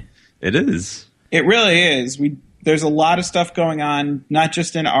Friday. It is. It really is. There's a lot of stuff going on, not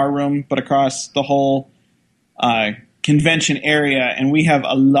just in our room, but across the whole convention area. And we have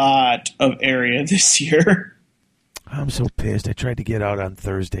a lot of area this year. I'm so pissed. I tried to get out on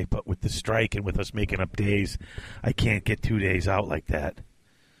Thursday, but with the strike and with us making up days, I can't get 2 days out like that.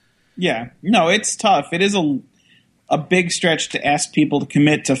 Yeah. No, it's tough. It is a big stretch to ask people to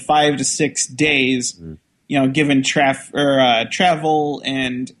commit to 5 to 6 days, given travel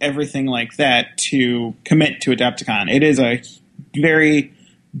and everything like that to commit to Adepticon. It is a very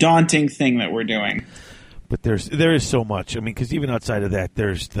daunting thing that we're doing. But there is so much. I mean, because even outside of that,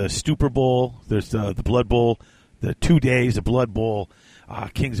 there's the Stupor Bowl, there's the Blood Bowl, the 2 days, the Blood Bowl,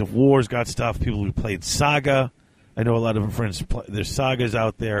 Kings of War's got stuff. People who played Saga. I know a lot of our friends play. There's Sagas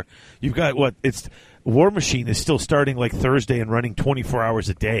out there. You've got it's War Machine is still starting like Thursday and running 24 hours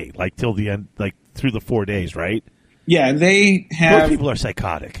a day, like till the end, like through the 4 days, right? Yeah, they have. Most people are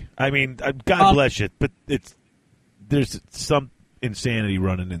psychotic. I mean, God bless you, but there's some insanity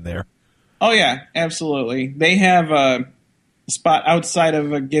running in there. Oh yeah, absolutely. They have a spot outside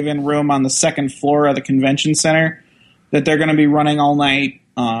of a given room on the second floor of the convention center that they're going to be running all night.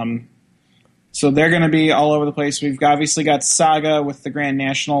 So they're going to be all over the place. We've obviously got Saga with the Grand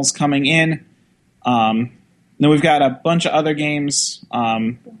Nationals coming in. Then we've got a bunch of other games.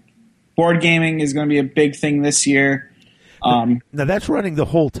 Board gaming is going to be a big thing this year. Now that's running the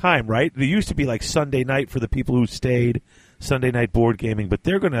whole time, right? There used to be like Sunday night for the people who stayed, Sunday night board gaming, but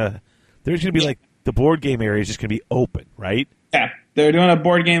there's going to be like the board game area is just going to be open, right? Yeah, they're doing a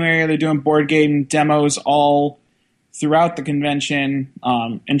board game area. They're doing board game demos all throughout the convention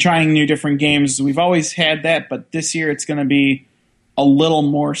and trying new different games. We've always had that, but this year it's going to be a little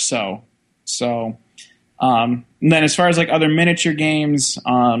more so. So, and then as far as like other miniature games,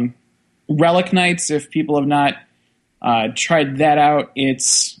 Relic Nights, if people have not tried that out,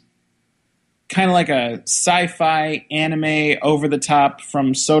 it's kind of like a sci-fi anime over the top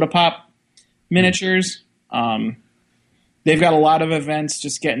from Soda Pop Miniatures. They've got a lot of events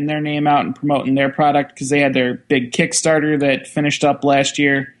just getting their name out and promoting their product because they had their big Kickstarter that finished up last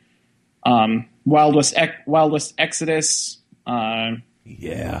year. Wild West Exodus.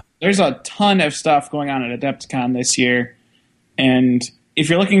 Yeah. There's a ton of stuff going on at Adepticon this year. And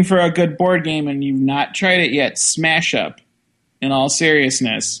if you're looking for a good board game and you've not tried it yet, Smash Up, in all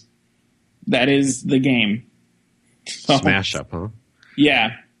seriousness, that is the game. So, Smash Up, huh?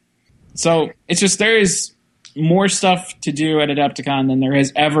 Yeah. So it's just there is more stuff to do at Adepticon than there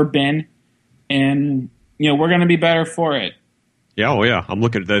has ever been, and we're going to be better for it. Yeah, oh yeah. I'm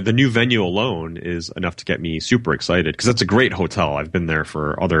looking at the new venue alone is enough to get me super excited because it's a great hotel. I've been there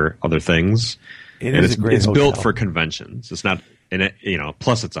for other things. It's a great it's hotel. built for conventions. It's not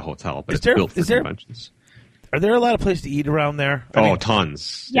plus it's a hotel, but built for conventions. Are there a lot of places to eat around there? I mean,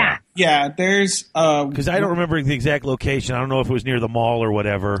 tons. Yeah. Yeah, there's... Because I don't remember the exact location. I don't know if it was near the mall or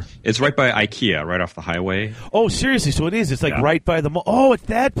whatever. It's right by IKEA, right off the highway. Oh, seriously? So it is? It's like right by the mall? Oh, it's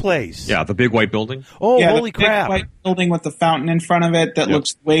that place. Yeah, the big white building. Oh, yeah, holy the big crap. white building with the fountain in front of it that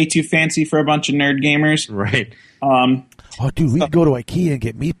looks way too fancy for a bunch of nerd gamers. Right. Oh, dude, we could go to IKEA and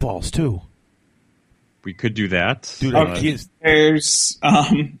get meatballs, too. We could do that. Dude, IKEA's...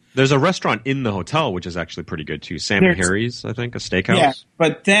 There's a restaurant in the hotel, which is actually pretty good, too. Sam and Harry's, I think, a steakhouse. Yeah,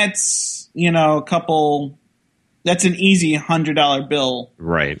 but that's, that's an easy $100 bill.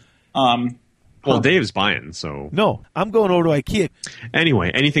 Right. Well, Dave's buying, so... No, I'm going over to IKEA. Anyway,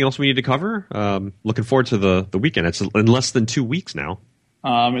 anything else we need to cover? Looking forward to the weekend. It's in less than 2 weeks now.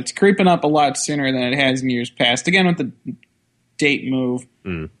 It's creeping up a lot sooner than it has in years past. Again, with the date move.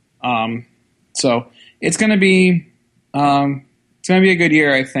 So it's going to be... it's going to be a good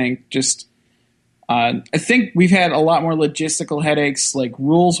year, I think. Just I think we've had a lot more logistical headaches, like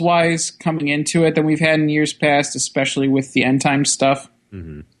rules-wise, coming into it than we've had in years past, especially with the end time stuff.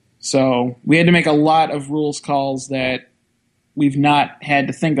 Mm-hmm. So we had to make a lot of rules calls that we've not had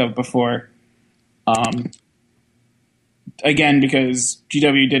to think of before. Again, because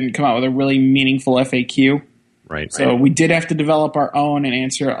GW didn't come out with a really meaningful FAQ. Right. So we did have to develop our own and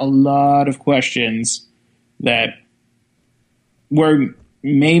answer a lot of questions that we're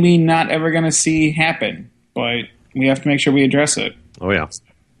maybe not ever going to see happen, but we have to make sure we address it. Oh, yeah.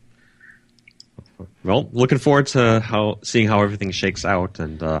 Well, looking forward to seeing how everything shakes out,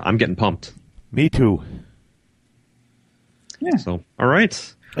 and I'm getting pumped. Me too. Yeah. So, all right.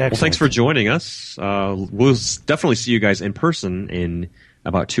 Excellent. Well, thanks for joining us. We'll definitely see you guys in person in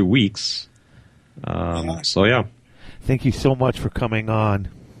about 2 weeks. So, yeah. Thank you so much for coming on.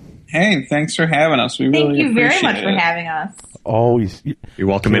 Hey, thanks for having us. We Thank really you very appreciate much for it. having us. Always. You're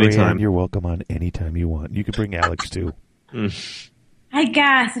welcome Carrie anytime. Ann, you're welcome on anytime you want. You can bring Alex too. I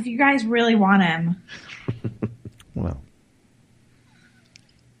guess if you guys really want him. Well.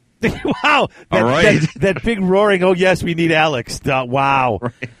 Wow. All right. That big roaring, oh, yes, we need Alex. Wow.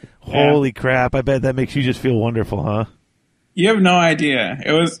 Right. Holy crap. I bet that makes you just feel wonderful, huh? You have no idea.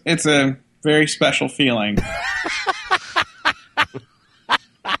 It's a very special feeling.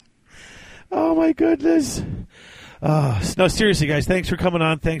 Oh, my goodness. No, seriously, guys, thanks for coming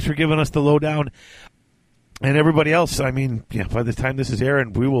on. Thanks for giving us the lowdown. And everybody else, I mean, yeah, by the time this is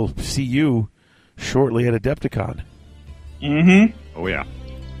airing, we will see you shortly at Adepticon. Mm-hmm. Oh, yeah.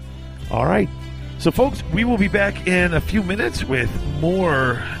 All right. So, folks, we will be back in a few minutes with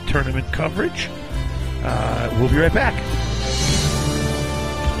more tournament coverage. We'll be right back.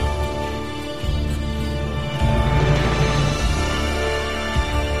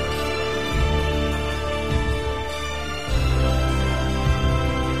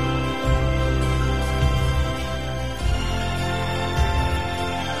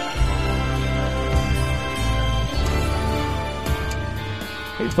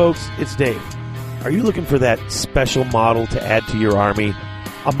 Hey folks, it's Dave. Are you looking for that special model to add to your army?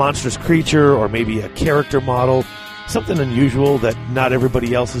 A monstrous creature or maybe a character model? Something unusual that not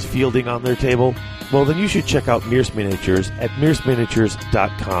everybody else is fielding on their table? Well, then you should check out Mears Miniatures at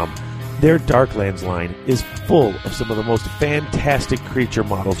mearsminiatures.com. Their Darklands line is full of some of the most fantastic creature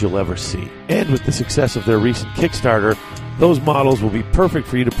models you'll ever see. And with the success of their recent Kickstarter, those models will be perfect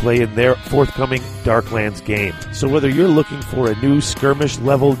for you to play in their forthcoming Darklands game. So whether you're looking for a new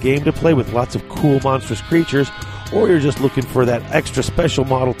skirmish-level game to play with lots of cool monstrous creatures, or you're just looking for that extra special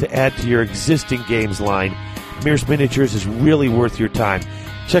model to add to your existing games line, Mears Miniatures is really worth your time.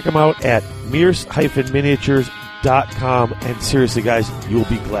 Check them out at mears-miniatures.com, and seriously, guys, you'll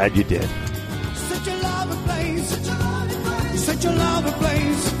be glad you did. Such a lovely place. Such a lovely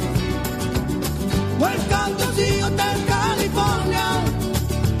place. Welcome to the Hotel California.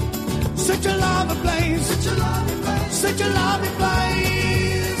 Such a lovely place. Such a lovely place. Such a lovely place.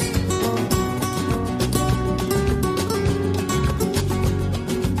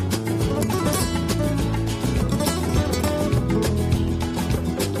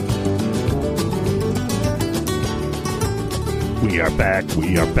 We are back,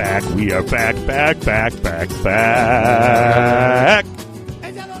 we are back, we are back.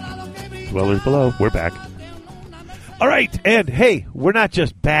 Dwellers Below, we're back. All right, and hey, we're not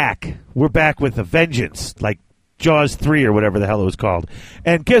just back. We're back with a vengeance, like Jaws 3 or whatever the hell it was called.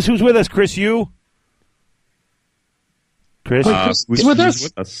 And guess who's with us, Chris? You? Chris? Who's with us?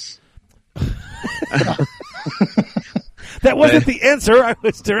 With us? That wasn't the answer. I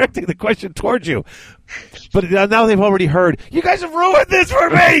was directing the question towards you. But now they've already heard. You guys have ruined this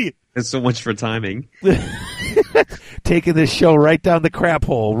for me! It's so much for timing. Taking this show right down the crap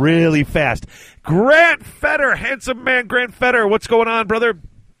hole really fast. Grant Fetter, handsome man Grant Fetter. What's going on, brother?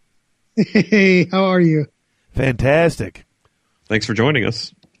 Hey, how are you? Fantastic. Thanks for joining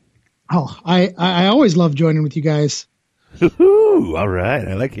us. Oh, I always love joining with you guys. Woo-hoo. All right.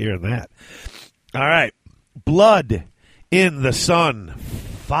 I like hearing that. All right. Blood in the Sun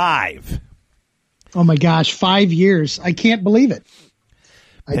 5. Oh my gosh, 5 years. I can't believe it.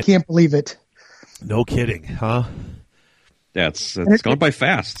 I can't believe it. No kidding, huh? Yeah, it's gone by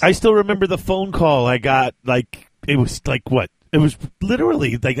fast. I still remember the phone call I got. Like, it was like what? It was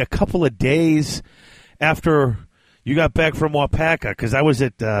literally like a couple of days after you got back from Wapaka, because I was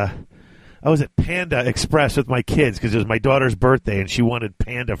at Panda Express with my kids because it was my daughter's birthday and she wanted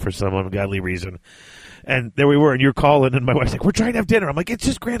Panda for some ungodly reason. And there we were, and you're calling, and my wife's like, "We're trying to have dinner." I'm like, "It's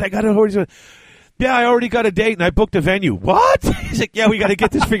just Grant. I got to." Yeah, I already got a date and I booked a venue. What? He's like, "Yeah, we got to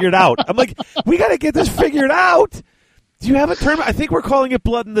get this figured out." I'm like, "We got to get this figured out." do you have a tournament? I think we're calling it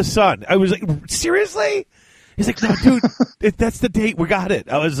Blood in the Sun. I was like, seriously? He's like, no, dude, that's the date. We got it.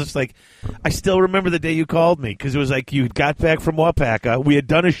 I was just like, I still remember the day you called me because it was like you got back from Wapaka. We had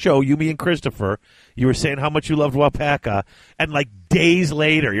done a show, you, me, and Christopher. You were saying how much you loved Wapaka. And like days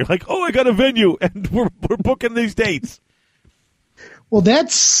later, you're like, oh, I got a venue, and we're booking these dates. Well,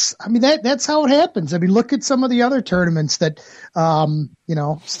 that's how it happens. I mean, look at some of the other tournaments that,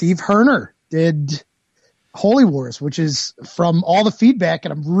 Steve Herner did Holy Wars, which is from all the feedback,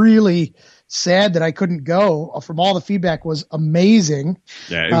 and I'm really sad that I couldn't go. From all the feedback was amazing.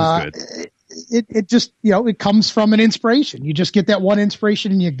 Yeah, it was good. It just, it comes from an inspiration. You just get that one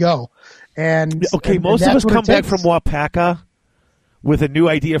inspiration and you go. And most of us come back from Wapaka with a new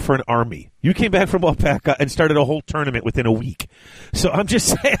idea for an army. You came back from Wapaka and started a whole tournament within a week. So I'm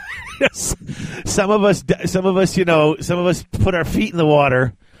just saying, some of us put our feet in the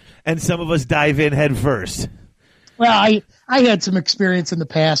water, and some of us dive in head first. Well, I had some experience in the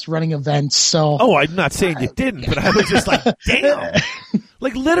past running events, so. Oh, I'm not saying you didn't, but I was just like, damn.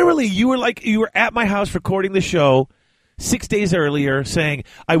 Like literally, you were at my house recording the show 6 days earlier, saying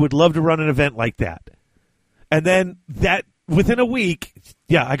I would love to run an event like that, and then that. Within a week,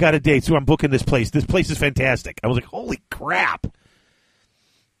 yeah, I got a date, so I'm booking this place. This place is fantastic. I was like, holy crap.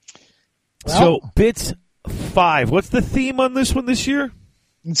 Well, so, Bits 5. What's the theme on this one this year?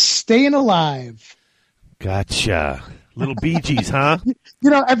 Staying alive. Gotcha. Little Bee Gees, huh?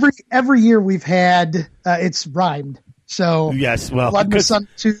 Every year we've had, it's rhymed. So, yes, well, Blood in the Sun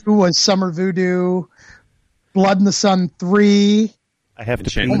 2 was Summer Voodoo. Blood in the Sun 3. I have to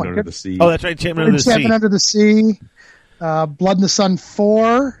Enchantment Under the Sea. Oh, that's right, Enchantment Under the Sea. Enchantment Under the Sea. Blood in the Sun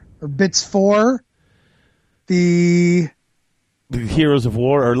 4, or Bits 4, the Heroes of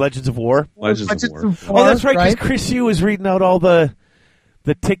War, or Legends of War. Legends of War. Oh, that's right, because Chris Yu was reading out all the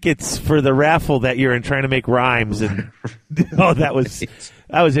tickets for the raffle that year and trying to make rhymes. And that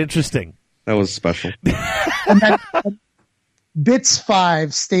was interesting. That was special. And then Bits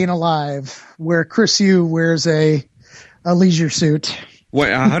 5, Staying Alive, where Chris Yu wears a leisure suit.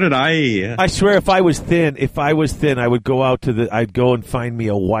 Wait, how did I? I swear, if I was thin, I would go out I'd go and find me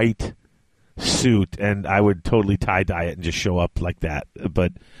a white suit, and I would totally tie dye it and just show up like that.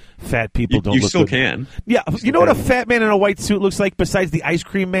 But fat people don't. You look still good. can. Yeah, you know what a fat man in a white suit looks like besides the ice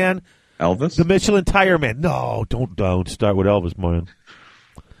cream man? Elvis, the Michelin Tire Man. No, don't start with Elvis, man.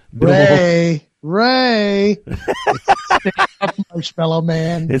 Ray. Stay Puft Marshmallow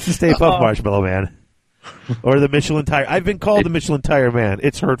Man. It's the Stay Puft Marshmallow Man. Or the Michelin Tire. I've been called the Michelin Tire Man.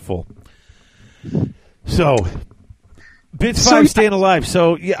 It's hurtful. So, Bits 5, Staying Alive.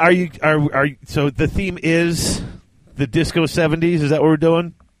 So, yeah, are you? So the theme is the Disco 70s. Is that what we're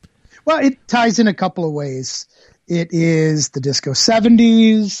doing? Well, it ties in a couple of ways. It is the Disco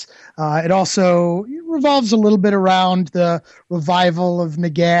 70s. It also revolves a little bit around the revival of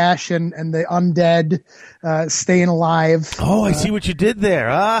Nagash and the undead staying alive. Oh, I see what you did there.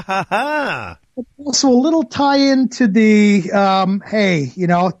 Ah, ha, ha. Also a little tie-in to the,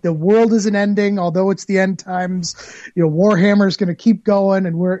 the world isn't ending, although it's the end times. Warhammer's going to keep going,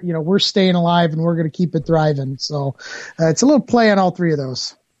 and we're staying alive, and we're going to keep it thriving. So it's a little play on all three of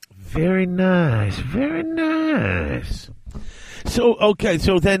those. Very nice. Very nice. So, okay,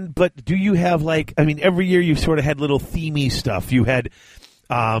 but do you have every year you've sort of had little themey stuff. You had,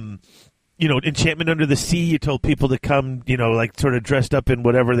 Enchantment Under the Sea. You told people to come, sort of dressed up in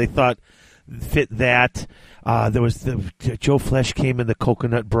whatever they thought fit that. There was Joe Flesh came in the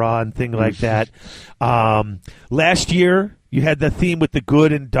coconut bra and thing like that. Last year you had the theme with the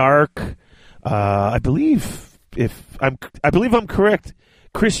good and dark. I believe I'm correct.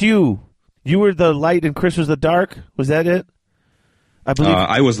 Chris, you were the light and Chris was the dark. Was that it? I believe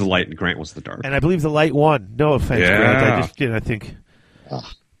I was the light and Grant was the dark. And I believe the light won. No offense, Grant. I think.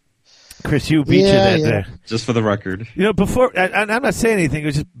 Chris, you beat you there. Just for the record. Before, and I'm not saying anything. It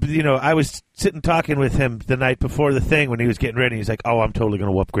was just, I was sitting talking with him the night before the thing when he was getting ready. He's like, "Oh, I'm totally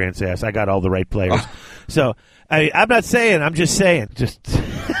going to whoop Grant's ass. I got all the right players." So I'm not saying. I'm just saying.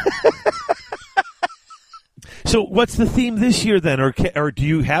 So what's the theme this year then, or do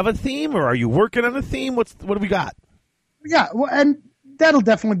you have a theme, or are you working on a theme? What do we got? Yeah, well, and that'll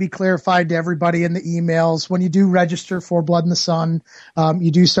definitely be clarified to everybody in the emails. When you do register for Blood in the Sun, you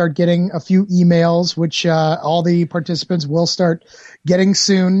do start getting a few emails, which all the participants will start getting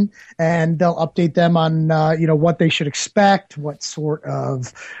soon, and they'll update them on what they should expect, what sort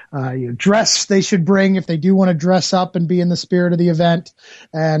of dress they should bring if they do want to dress up and be in the spirit of the event,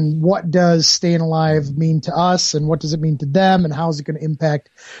 and what does Staying Alive mean to us, and what does it mean to them, and how is it going to impact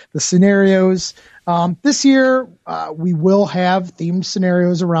the scenarios. This year, we will have themed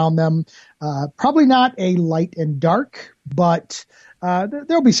scenarios around them. Probably not a light and dark, but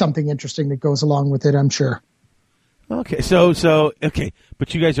there'll be something interesting that goes along with it, I'm sure. Okay, so okay,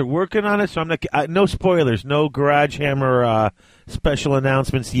 but you guys are working on it, so I'm not. No spoilers, no Garage Hammer special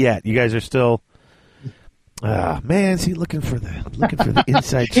announcements yet. You guys are still. Man, see, looking for the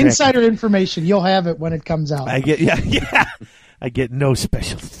inside check. Insider information. You'll have it when it comes out. I get no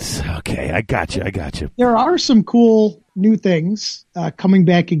specials. Okay, I got you. There are some cool new things coming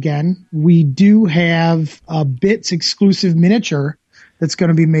back again. We do have a Bits exclusive miniature that's going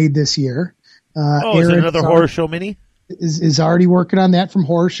to be made this year. Is it another Horror Show Mini? Is already working on that from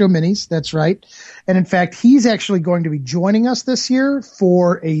Horror Show Minis. That's right. And in fact, he's actually going to be joining us this year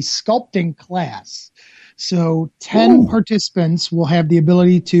for a sculpting class. So 10 participants will have the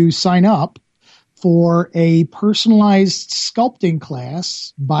ability to sign up for a personalized sculpting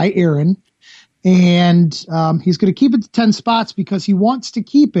class by Aaron. And he's going to keep it to 10 spots because he wants to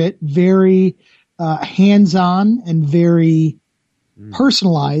keep it very hands-on and very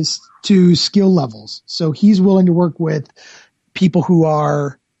personalized to skill levels. So he's willing to work with people who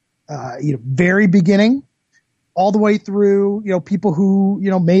are, very beginning all the way through, people who,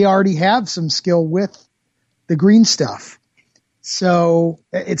 may already have some skill with the green stuff. So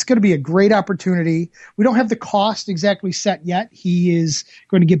it's going to be a great opportunity. We don't have the cost exactly set yet. He is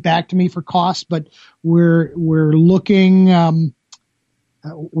going to get back to me for cost, but we're looking,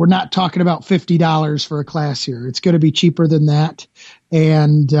 we're not talking about $50 for a class here. It's going to be cheaper than that.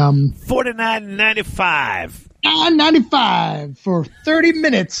 And $49.95. $9.95 for 30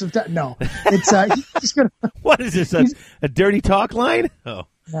 minutes of time. No, it's he's going to. What is this? A dirty talk line? Oh,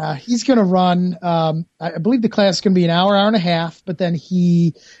 he's going to run. I believe the class is going to be an hour and a half. But then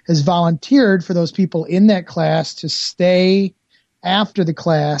he has volunteered for those people in that class to stay after the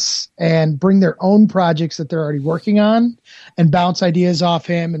class and bring their own projects that they're already working on and bounce ideas off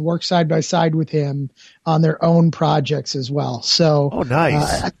him and work side by side with him on their own projects as well. So,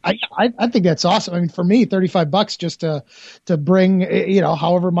 nice. I think that's awesome. I mean, for me, $35 just to bring,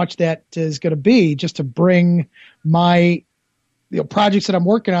 however much that is going to be, just to bring my, projects that I'm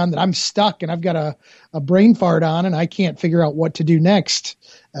working on that I'm stuck and I've got a brain fart on and I can't figure out what to do next.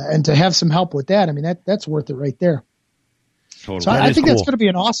 And to have some help with that, I mean, that's worth it right there. Totally. So I think that's going to be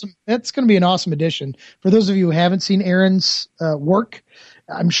an awesome addition for those of you who haven't seen Aaron's work.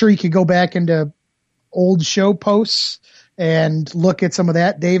 I'm sure you could go back into old show posts and look at some of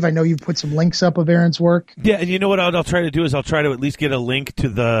that. Dave, I know you've put some links up of Aaron's work. Yeah. And you know what I'll try to do is I'll try to at least get a link to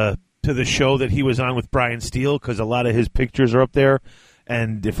the show that he was on with Brian Steele, because a lot of his pictures are up there.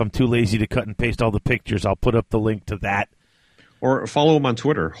 And if I'm too lazy to cut and paste all the pictures, I'll put up the link to that. Or follow him on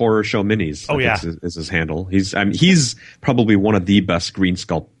Twitter, Horror Show Minis. Oh, yeah. Is his handle. He's probably one of the best green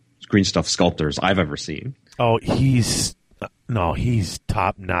stuff sculptors I've ever seen. Oh, he's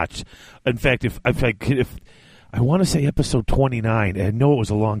top notch. In fact, if I want to say episode 29, I know it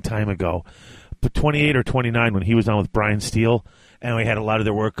was a long time ago, but 28 or 29 when he was on with Brian Steele, and we had a lot of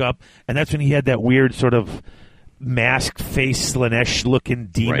their work up, and that's when he had that weird sort of masked face, Slanesh looking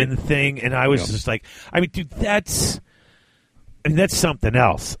demon thing, and I was just like, I mean, dude, that's something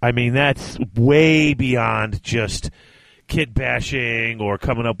else. I mean, that's way beyond just kid bashing or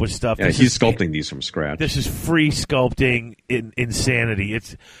coming up with stuff. Yeah, he's sculpting these from scratch. This is free sculpting insanity.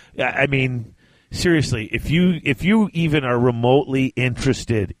 I mean, seriously, if you even are remotely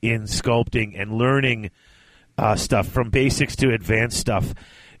interested in sculpting and learning stuff from basics to advanced stuff,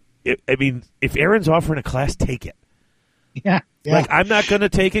 I mean, if Aaron's offering a class, take it. Yeah. Like, I'm not going to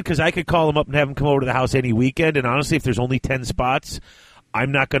take it because I could call him up and have him come over to the house any weekend. And honestly, if there's only 10 spots,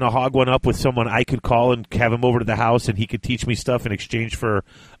 I'm not going to hog one up with someone I could call and have him over to the house and he could teach me stuff in exchange for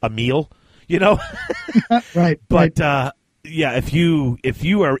a meal, Right. But, yeah, if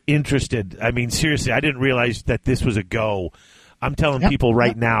you are interested, I mean, seriously, I didn't realize that this was a go. I'm telling people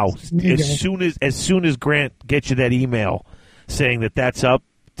right now, as soon as Grant gets you that email saying that that's up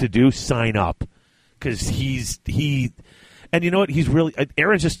to do, sign up. Because and you know what? He's really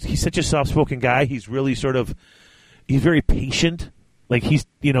Aaron's he's such a soft-spoken guy. He's really he's very patient. Like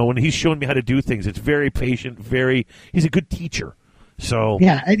when he's showing me how to do things, it's very patient. He's a good teacher. So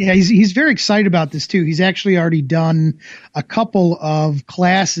he's very excited about this too. He's actually already done a couple of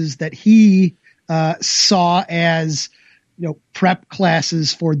classes that he saw as prep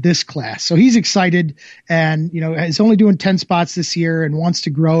classes for this class. So he's excited and, is only doing 10 spots this year and wants to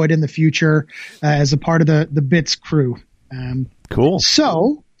grow it in the future as a part of the BITS crew. Cool.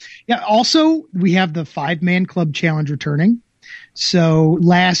 So, also we have the 5-man club challenge returning. So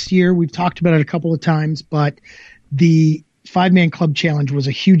last year, we've talked about it a couple of times, but the 5-man club challenge was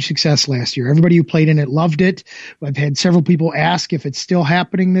a huge success last year. Everybody who played in it loved it. I've had several people ask if it's still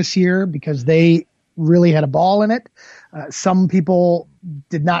happening this year because they really had a ball in it. Some people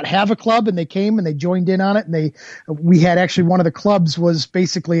did not have a club and they came and they joined in on it. And we had actually one of the clubs was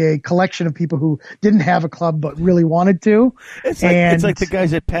basically a collection of people who didn't have a club but really wanted to. It's like the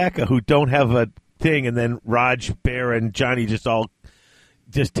guys at PACA who don't have a thing, and then Raj, Bear, and Johnny just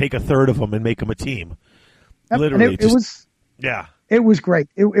take a third of them and make them a team. Literally, it was great.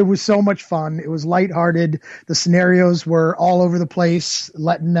 It was so much fun. It was lighthearted. The scenarios were all over the place,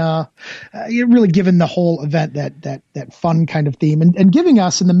 really giving the whole event that fun kind of theme, and giving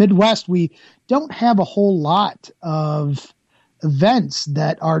us in the Midwest, we don't have a whole lot of events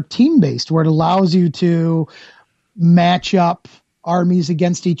that are team based, where it allows you to match up armies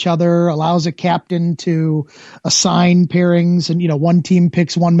against each other, allows a captain to assign pairings, and one team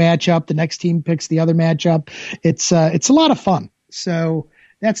picks one matchup, the next team picks the other matchup. It's a lot of fun. So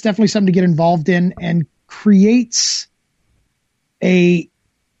that's definitely something to get involved in, and creates a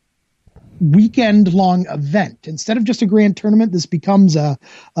weekend long event. Instead of just a grand tournament, this becomes a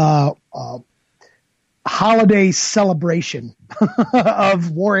holiday celebration of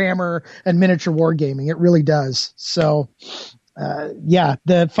Warhammer and miniature wargaming. It really does. So the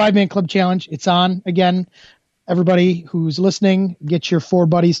 5-man club challenge, it's on again. Everybody who's listening, get your 4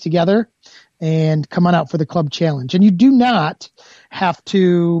 buddies together and come on out for the club challenge. And you do not have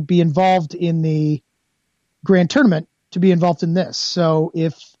to be involved in the grand tournament to be involved in this. So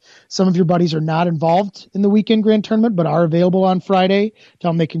if some of your buddies are not involved in the weekend grand tournament but are available on Friday, tell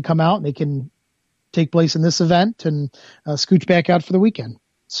them they can come out and they can take place in this event and scooch back out for the weekend.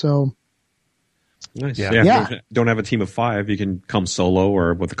 So nice. Yeah. If you don't have a team of 5, you can come solo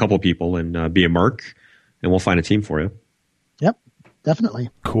or with a couple of people and be a merc, and we'll find a team for you. Yep,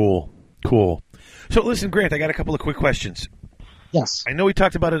 definitely. Cool. So listen, Grant, I got a couple of quick questions. Yes. I know we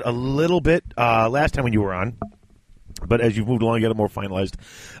talked about it a little bit last time when you were on, but as you've moved along, you got it more finalized.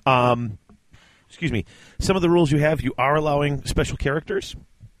 Excuse me. Some of the rules you are allowing special characters,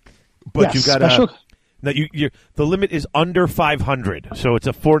 but you've got the limit is under 500, so it's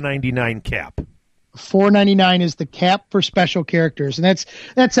a 499 cap. 499 is the cap for special characters, and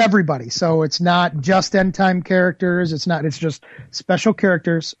that's everybody. So it's not just end time characters. It's just special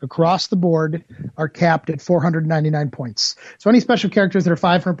characters across the board are capped at 499 points. So any special characters that are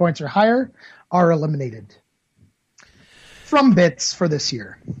 500 points or higher are eliminated from BITS for this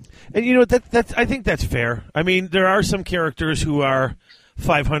year. And that's I think that's fair. I mean, there are some characters who are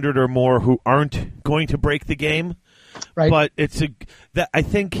 500 or more who aren't going to break the game, right? But I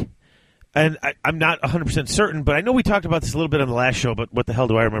think. And I'm not 100% certain, but I know we talked about this a little bit on the last show, but what the hell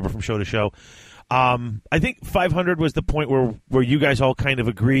do I remember from show to show? I think 500 was the point where you guys all kind of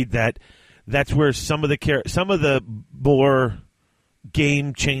agreed that that's where some of the more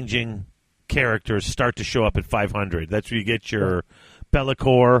game-changing characters start to show up at 500. That's where you get your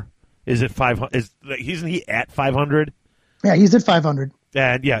Be'lakor. Is it 500? Isn't he at 500? Yeah, he's at 500.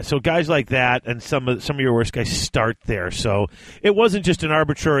 And so guys like that and some of your worst guys start there. So it wasn't just an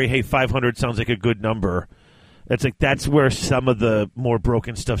arbitrary, hey, 500 sounds like a good number. That's where some of the more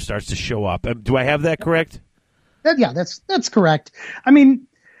broken stuff starts to show up. Do I have that correct? Yeah, that's correct. I mean,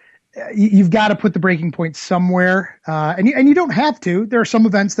 you've got to put the breaking point somewhere, and you don't have to. There are some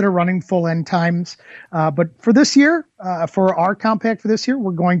events that are running full end times, but for this year, for our compact for this year,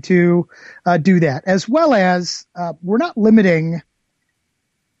 we're going to do that, as well as we're not limiting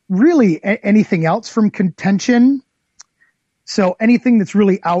really anything else from contention. So anything that's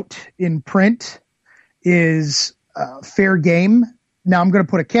really out in print is fair game. Now I'm going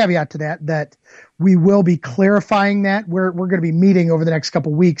to put a caveat to that we will be clarifying that. We're going to be meeting over the next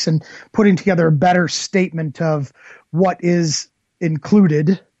couple of weeks and putting together a better statement of what is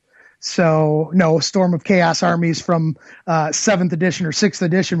included. So no Storm of Chaos armies from 7th edition or 6th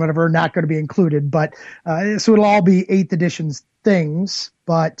edition, whatever, are not going to be included. But so it'll all be 8th edition's things.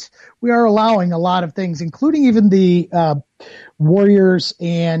 But we are allowing a lot of things, including even the Warriors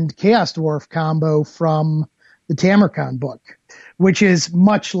and Chaos Dwarf combo from the Tamarcon book, which is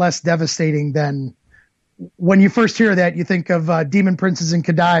much less devastating than when you first hear that. You think of Demon Princes and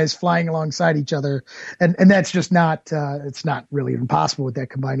Kadais flying alongside each other, and that's just not it's not really even possible with that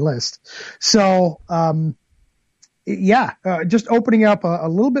combined list. So just opening up a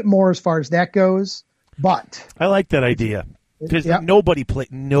little bit more as far as that goes, But I like that idea because nobody plays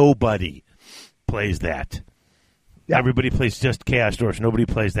that. Yep. Everybody plays just Chaos Dwarfs. Nobody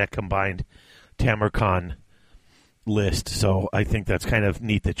plays that combined Tamarcon list. So I think that's kind of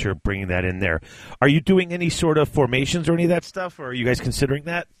neat that you're bringing that in there. Are you doing any sort of formations or any of that stuff, or are you guys considering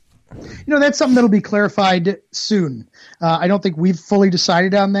that? That's something that'll be clarified soon. I don't think we've fully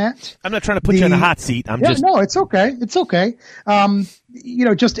decided on that. I'm not trying to put you in a hot seat. No, it's okay. It's okay.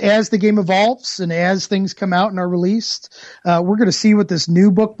 Just as the game evolves and as things come out and are released, we're going to see what this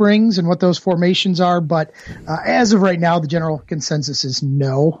new book brings and what those formations are. But as of right now, the general consensus is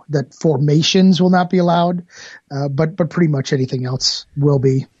no, that formations will not be allowed, but pretty much anything else will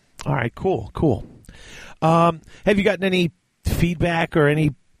be. All right, cool. Have you gotten any feedback or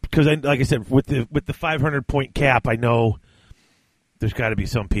any? Because, like I said, with the 500-point cap, I know there's got to be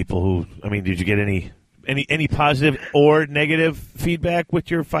some people who. I mean, did you get any positive or negative feedback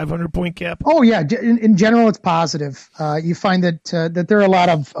with your 500-point cap? Oh yeah, in general, it's positive. You find that there are a lot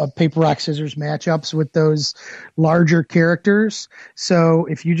of paper rock scissors matchups with those larger characters. So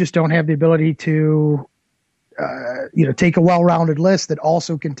if you just don't have the ability to, take a well-rounded list that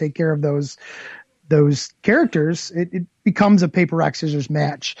also can take care of those characters, it becomes a paper rock scissors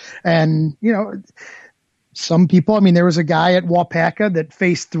match. And some people, there was a guy at Wapaka that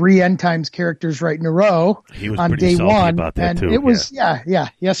faced 3 End Times characters right in a row on day one, about that and too. It was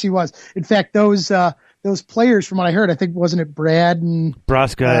yes he was. In fact, those players, from what I heard, I think wasn't it Brad and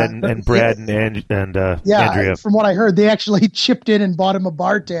Braska and Brad and Andrea. From what I heard, they actually chipped in and bought him a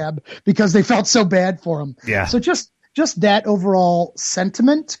bar tab because they felt so bad for him. Yeah. So just that overall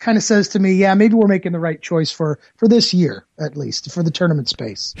sentiment kind of says to me, maybe we're making the right choice for this year, at least, for the tournament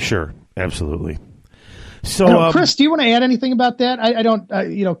space. Sure, absolutely. So, Chris, do you want to add anything about that? I don't,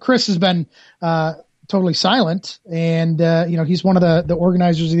 Chris has been totally silent, and, he's one of the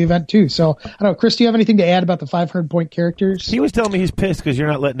organizers of the event, too. So, I don't know, Chris, do you have anything to add about the 500-point characters? He was telling me he's pissed because you're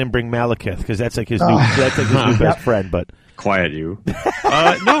not letting him bring Malekith, because that's like his new best friend, but... Quiet you.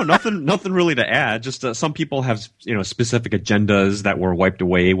 No, nothing really to add. Just some people have specific agendas that were wiped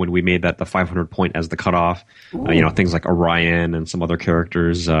away when we made that the 500 point as the cutoff. Things like Orion and some other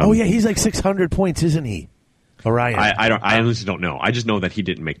characters. He's like 600 points, isn't he? Orion. I honestly don't know. I just know that he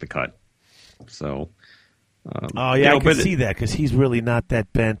didn't make the cut. So. I can see that because he's really not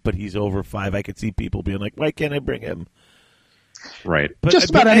that bent, but he's over 5. I could see people being like, "Why can't I bring him?" Right. But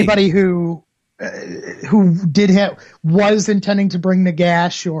just about anybody who was intending to bring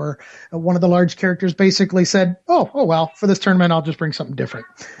Nagash or one of the large characters basically said, oh well, for this tournament I'll just bring something different.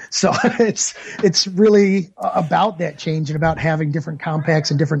 So it's really about that change and about having different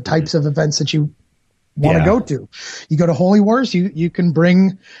compacts and different types of events that you want to go to. You go to Holy Wars, you can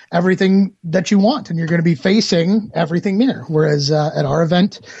bring everything that you want, and you're going to be facing everything there. Whereas at our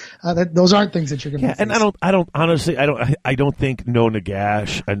event, those aren't things that you're going to. And I don't think no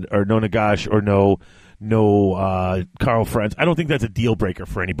Nagash or no Carl Franz. I don't think that's a deal breaker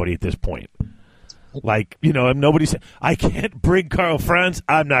for anybody at this point. Like, nobody said, I can't bring Carl Franz,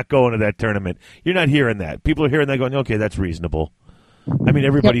 I'm not going to that tournament. You're not hearing that. People are hearing that going, okay, that's reasonable. I mean,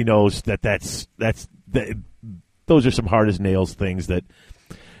 everybody knows that's those are some hard as nails things that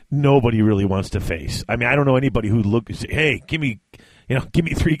nobody really wants to face. I mean, I don't know anybody who say, hey, give me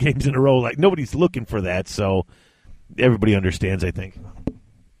 3 games in a row. Like, nobody's looking for that. So everybody understands, I think.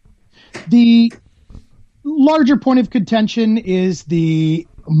 The larger point of contention is the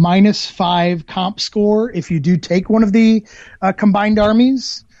 -5 comp score if you do take one of the combined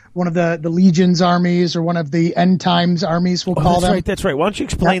armies. One of the Legion's armies or one of the End Times armies, we'll call them. That's right. Why don't you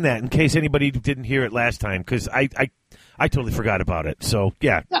explain that in case anybody didn't hear it last time? Because I totally forgot about it. So,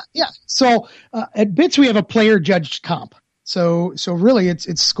 yeah. Yeah. So, at BITS, we have a player-judged comp. So really,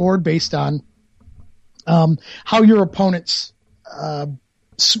 it's scored based on how your opponents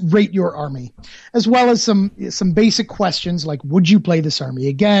rate your army, as well as some basic questions like, would you play this army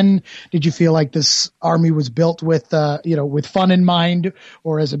again? Did you feel like this army was built with fun in mind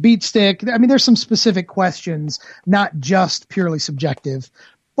or as a beat stick? I mean, there's some specific questions, not just purely subjective,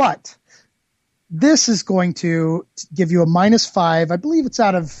 but this is going to give you a -5. I believe it's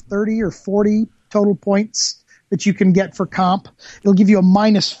out of 30 or 40 total points that you can get for comp. It'll give you a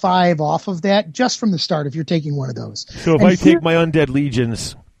 -5 off of that just from the start if you're taking one of those. So if I take my Undead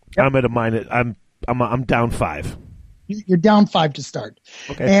Legions, I'm at a minus. I'm down 5. You're down 5 to start.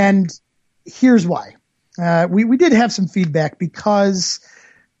 Okay. And here's why. We did have some feedback because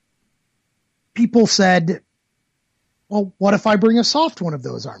people said, well, what if I bring a soft one of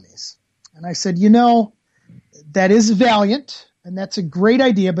those armies? And I said, that is valiant. And that's a great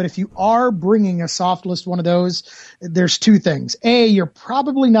idea, but if you are bringing a soft list one of those, there's two things. A, you're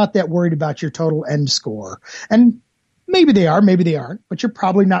probably not that worried about your total end score. And maybe they are, maybe they aren't, but you're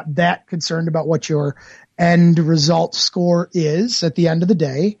probably not that concerned about what your end result score is at the end of the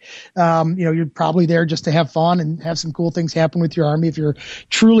day. You're probably there just to have fun and have some cool things happen with your army if you're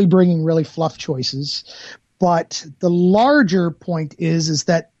truly bringing really fluff choices. But the larger point is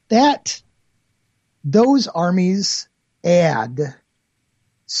that those armies add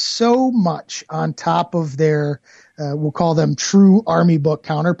so much on top of their, we'll call them true army book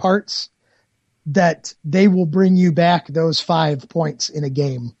counterparts, that they will bring you back those 5 points in a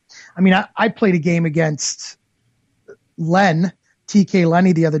game. I mean, I played a game against TK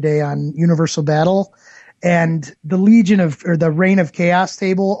Lenny the other day on Universal Battle, and the the Reign of Chaos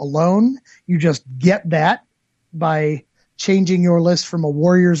table alone, you just get that by changing your list from a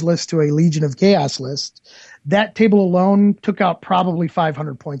Warriors list to a Legion of Chaos list. That table alone took out probably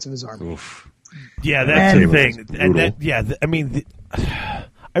 500 points of his army. Oof. Yeah, that's the thing. And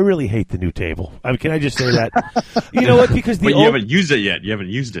I really hate the new table. I mean, can I just say that? You know what? Because you haven't used it yet. You haven't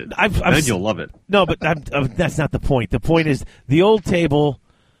used it. Then you'll love it. No, but that's not the point. The point is the old table,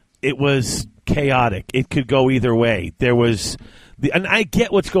 it was chaotic. It could go either way. And I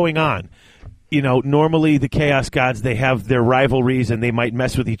get what's going on. Normally the Chaos Gods, they have their rivalries and they might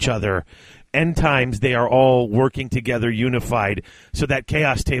mess with each other. End times, they are all working together, unified. So that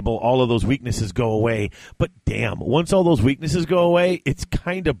Chaos table, all of those weaknesses go away. But damn, once all those weaknesses go away, it's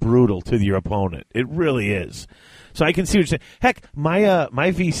kind of brutal to your opponent. It really is. So I can see what you're saying. Heck, my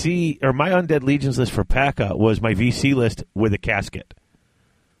VC or my Undead Legions list for PACA was my VC list with a casket.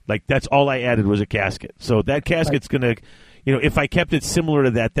 Like that's all I added was a casket. So that casket's gonna, if I kept it similar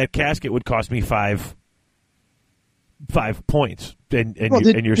to that casket would cost me 5 points. And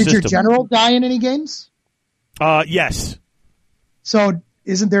did your system. Your general die in any games? Yes. So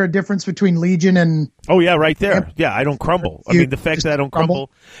isn't there a difference between Legion and... Oh, yeah, right there. Yeah, I don't crumble. I mean, the fact that I don't crumble.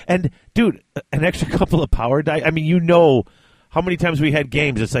 And, dude, an extra couple of power die. I mean, how many times we had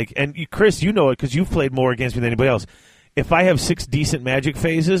games. It's like, and Chris, you know it because you've played more against me than anybody else. If I have 6 decent magic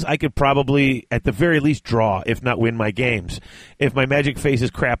phases, I could probably, at the very least, draw, if not win my games. If my magic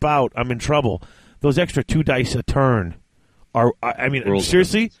phases crap out, I'm in trouble. Those extra 2 dice a turn are,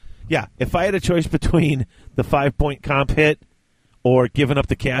 seriously? Yeah, if I had a choice between the 5-point comp hit or giving up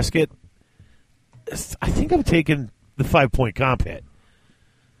the casket, I think I'm taking the 5-point comp hit.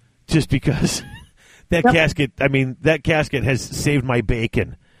 Just because that casket has saved my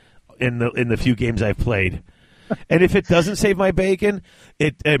bacon in the few games I've played. And if it doesn't save my bacon,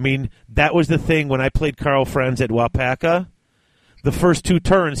 that was the thing when I played Carl Friends at Wapaka. The first 2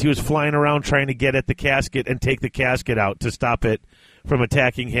 turns, he was flying around trying to get at the casket and take the casket out to stop it from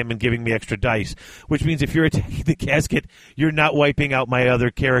attacking him and giving me extra dice. Which means if you're attacking the casket, you're not wiping out my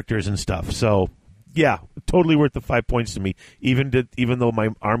other characters and stuff. So, yeah, totally worth the 5 points to me, even though my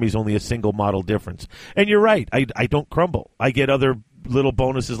army's only a single model difference. And you're right, I don't crumble. I get other little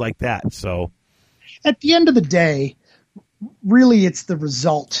bonuses like that. So, at the end of the day, really, it's the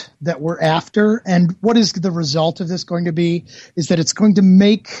result that we're after. And what is the result of this going to be is that it's going to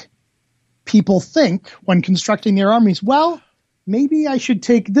make people think when constructing their armies, well, maybe I should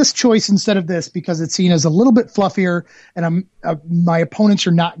take this choice instead of this because it's seen as a little bit fluffier and my opponents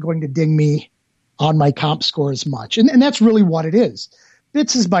are not going to ding me on my comp score as much. And that's really what it is.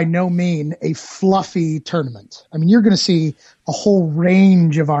 Bits is by no means a fluffy tournament. I mean, you're going to see a whole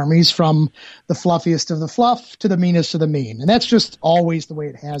range of armies from the fluffiest of the fluff to the meanest of the mean. And that's just always the way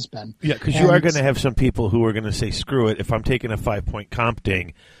it has been. Yeah, because you are going to have some people who are going to say, screw it, if I'm taking a 5-point comp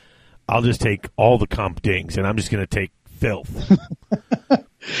ding, I'll just take all the comp dings, and I'm just going to take filth.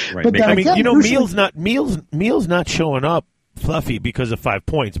 Right. But Meal's not showing up fluffy because of 5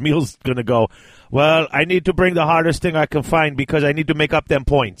 points. Meal's going to go, well, I need to bring the hardest thing I can find because I need to make up them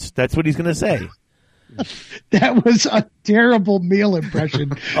points. That's what he's going to say. That was a terrible Meal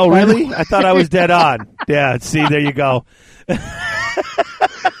impression. Oh, really? I thought I was dead on. Yeah, see, there you go.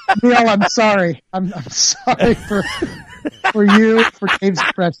 Meal, I'm sorry. I'm sorry for you, for Dave's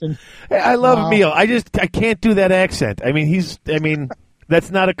impression. Hey, I love Meal. I can't do that accent. That's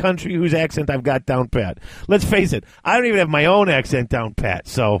not a country whose accent I've got down pat. Let's face it, I don't even have my own accent down pat,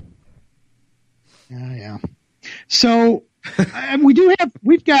 so. Yeah. So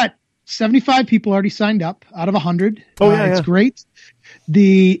we've got 75 people already signed up out of 100. It's great.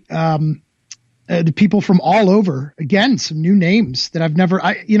 The people from all over, again, some new names that I've never,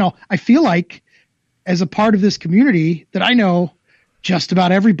 I feel like as a part of this community that I know just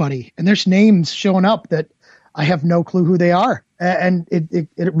about everybody, and there's names showing up that I have no clue who they are. and it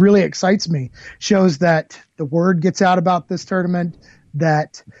really excites me. Shows that the word gets out about this tournament,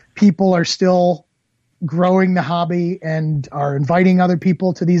 that people are still growing the hobby and are inviting other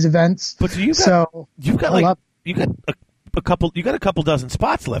people to these events. But you've got a couple dozen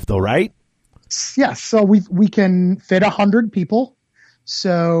spots left, though, right? Yes. So we can fit 100 people.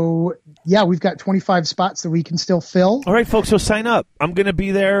 So yeah, we've got 25 spots that we can still fill. All right, folks. So sign up. I'm going to be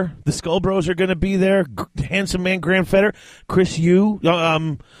there. The Skull Bros are going to be there. Handsome Man Grant Feder, Chris Yu.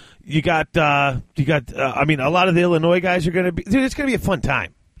 You got. I mean, a lot of the Illinois guys are going to be. Dude, it's going to be a fun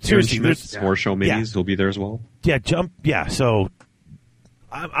time. Seriously, there's Horror Show Minis. He'll be there as well. Yeah, So,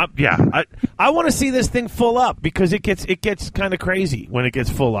 I want to see this thing full up because it gets kind of crazy when it gets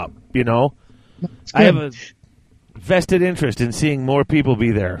full up. You know, I have a vested interest in seeing more people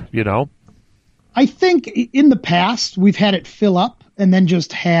be there. You know, I think in the past we've had it fill up and then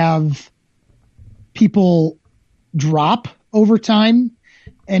just have people drop over time,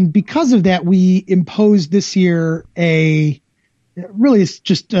 and because of that, we imposed this year really it's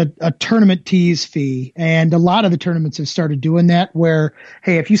just a tournament tease fee, and a lot of the tournaments have started doing that where,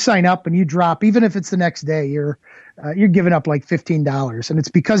 hey, if you sign up and you drop, even if it's the next day, you're giving up like $15, and it's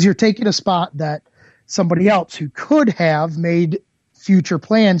because you're taking a spot that somebody else who could have made future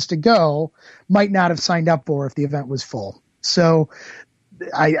plans to go might not have signed up for if the event was full. So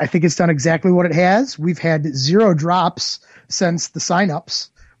I think it's done exactly what it has. We've had 0 drops since the signups,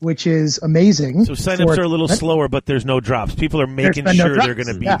 which is amazing. So signups are a little slower, but there's no drops. People are making sure they're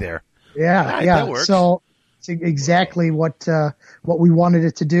going to be there. Yeah. That works. So it's exactly what we wanted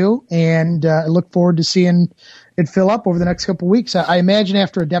it to do, and I look forward to seeing it fill up over the next couple of weeks. I imagine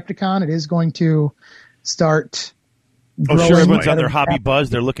after Adepticon, it is going to start growing. Oh, sure. Everyone's on their hobby buzz.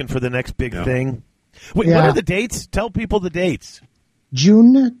 They're looking for the next big thing. Wait, what are the dates? Tell people the dates.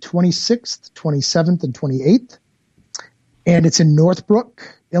 June 26th, 27th, and 28th. And it's in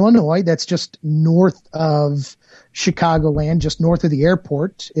Northbrook, Illinois. That's just north of Chicagoland, just north of the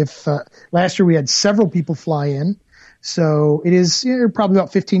airport. Last year we had several people fly in, so it is probably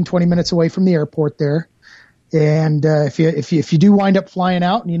about 15, 20 minutes away from the airport there. And if you do wind up flying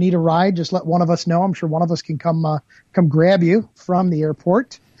out and you need a ride, just let one of us know. I'm sure one of us can come grab you from the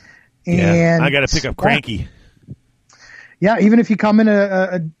airport. And I got to pick up Cranky. Yeah, even if you come in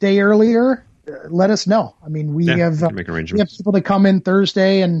a day earlier, let us know. I mean, we have people that come in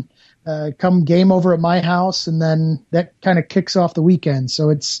Thursday and come game over at my house, and then that kind of kicks off the weekend. So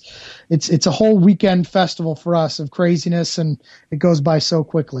it's a whole weekend festival for us of craziness, and it goes by so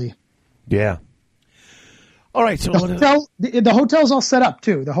quickly. Yeah. All right. So the hotel's all set up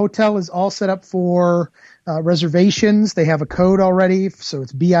too. The hotel is all set up for reservations. They have a code already, so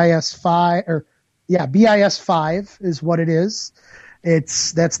it's BIS5 BIS5 is what it is.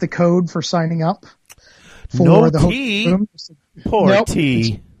 That's the code for signing up for the hotel room. Poor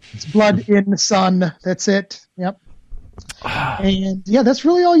T. It's Blood in the Sun. That's it. Yep. And that's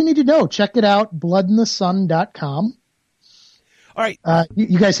really all you need to know. Check it out, bloodinthesun.com. All right.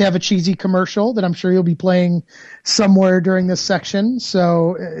 You guys have a cheesy commercial that I'm sure you'll be playing somewhere during this section.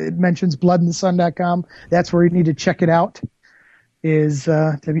 So it mentions bloodinthesun.com. That's where you need to check it out, is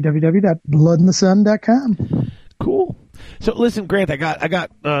www.bloodinthesun.com. Cool. So listen, Grant, I got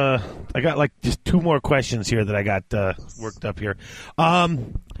like just 2 more questions here that I got worked up here. I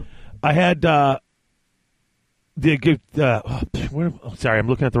had sorry, I'm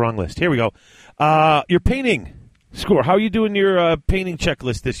looking at the wrong list. Here we go. Your painting score. How are you doing your painting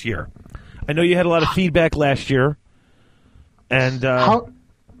checklist this year? I know you had a lot of feedback last year. And how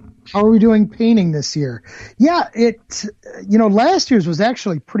are we doing painting this year? Yeah, last year's was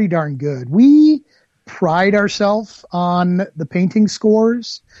actually pretty darn good. We pride ourselves on the painting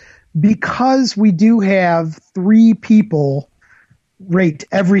scores because we do have 3 people rate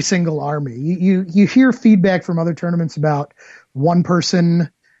every single army. You hear feedback from other tournaments about one person,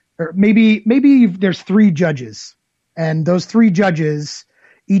 or maybe there's 3 judges, and those 3 judges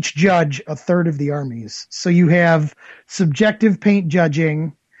each judge a third of the armies. So you have subjective paint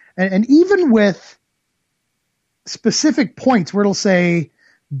judging, and even with specific points where it'll say,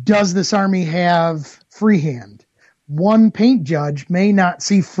 does this army have freehand? One paint judge may not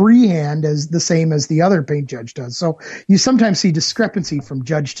see freehand as the same as the other paint judge does. So you sometimes see discrepancy from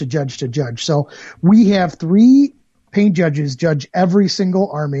judge to judge to judge. So we have 3 paint judges judge every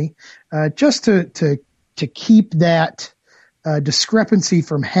single army, just to keep that discrepancy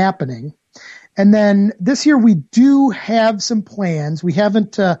from happening. And then this year we do have some plans. We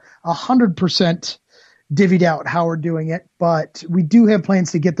haven't 100% divvied out how we're doing it, but we do have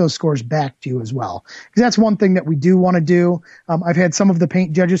plans to get those scores back to you as well. Because that's one thing that we do want to do. I've had some of the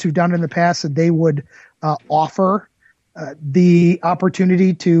paint judges who've done it in the past that they would offer the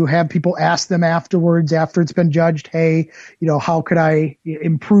opportunity to have people ask them afterwards, after it's been judged, hey, how could I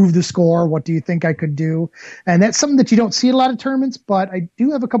improve the score? What do you think I could do? And that's something that you don't see at a lot of tournaments, but I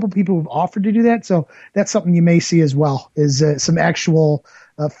do have a couple people who've offered to do that. So that's something you may see as well, is some actual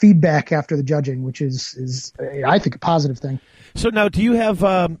feedback after the judging, which is I think, a positive thing. So now, do you have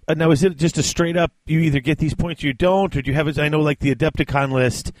now? Is it just a straight up? You either get these points, or you don't, or do you have? I know, like the Adepticon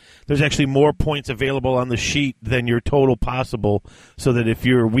list, there's actually more points available on the sheet than your total possible. So that if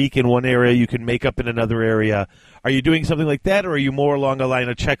you're weak in one area, you can make up in another area. Are you doing something like that, or are you more along a line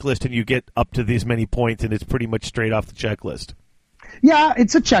of checklist and you get up to these many points and it's pretty much straight off the checklist? Yeah,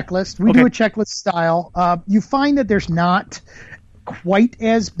 it's a checklist. We do a checklist style. You find that there's not quite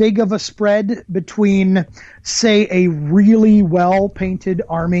as big of a spread between, say, a really well-painted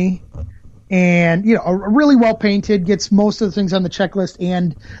army and, a really well-painted gets most of the things on the checklist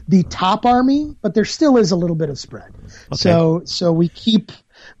and the top army, but there still is a little bit of spread. Okay. So we keep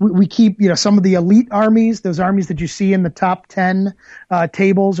some of the elite armies, those armies that you see in the top 10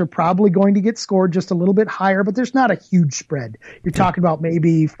 tables are probably going to get scored just a little bit higher, but there's not a huge spread. You're talking about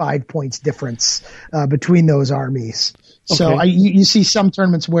maybe 5 points difference between those armies. So you see some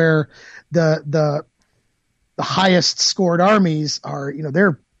tournaments where the highest scored armies are,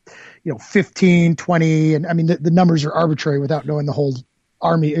 they're, 15, 20, and I mean the numbers are arbitrary without knowing the whole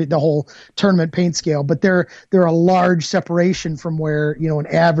army, the whole tournament paint scale, but they're a large separation from where, an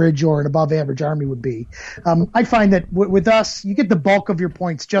average or an above average army would be. I find that with us, you get the bulk of your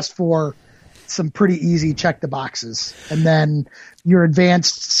points just for some pretty easy check the boxes, and then your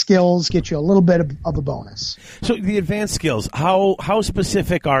advanced skills get you a little bit of a bonus. So the advanced skills, how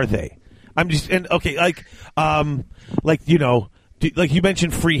specific are they? I'm just like you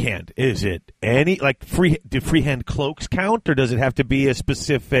mentioned freehand. Is it any do freehand cloaks count, or does it have to be a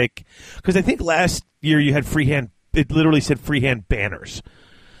specific? Because I think last year you had freehand. It literally said freehand banners.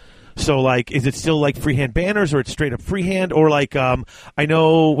 So, is it still freehand banners, or it's straight up freehand, or I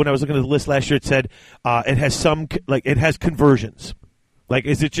know when I was looking at the list last year, it said it has it has conversions.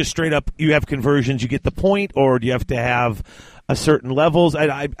 Is it just straight up you have conversions, you get the point, or do you have to have a certain levels?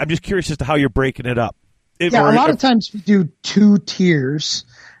 I'm just curious as to how you're breaking it up. A lot of times we do 2 tiers.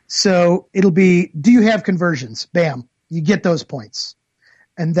 So it'll be, do you have conversions? Bam, you get those points.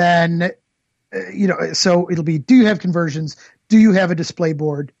 And then, so it'll be, do you have conversions? Do you have a display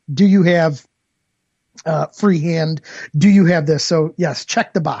board? Do you have freehand? Do you have this? So yes,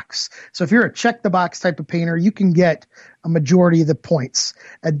 check the box. So if you're a check the box type of painter, you can get a majority of the points.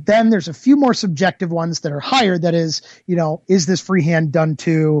 And then there's a few more subjective ones that are higher. That is, is this freehand done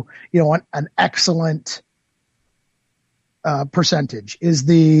to, an excellent percentage? Is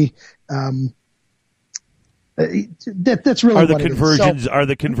the that's really what it is. So, are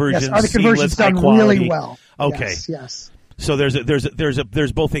the conversions yes, are the conversions done really well? Okay. Yes. So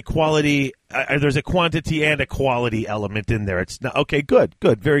there's both a quality, there's a quantity and a quality element in there. It's not okay. Good,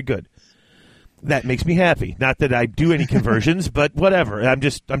 very good. That makes me happy. Not that I do any conversions, but whatever. I'm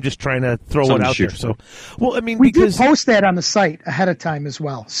just trying to throw one out there. So, well, I mean, we do post that on the site ahead of time as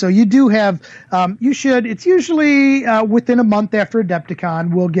well. So you do have, it's usually within a month after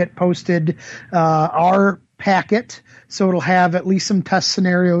Adepticon, we'll get posted our packet. So it'll have at least some test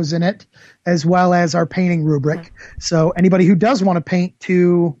scenarios in it, as well as our painting rubric. So anybody who does want to paint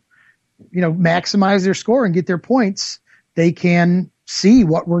to, maximize their score and get their points, they can see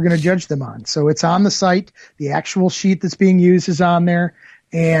what we're going to judge them on. So it's on the site. The actual sheet that's being used is on there,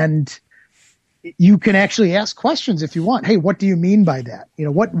 and you can actually ask questions if you want. Hey, what do you mean by that?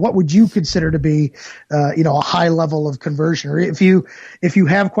 What would you consider to be, a high level of conversion? Or if you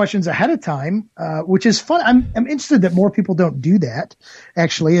have questions ahead of time, which is fun. I'm interested that more people don't do that.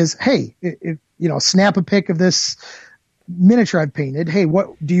 Actually, is hey, snap a pic of this miniature I've painted. Hey,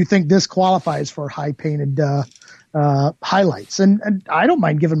 what do you think this qualifies for high painted highlights? And I don't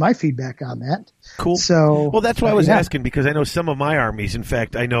mind giving my feedback on that. Cool. So, well, that's why I was asking, because I know some of my armies. In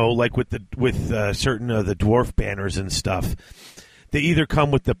fact, I know with certain of the dwarf banners and stuff, they either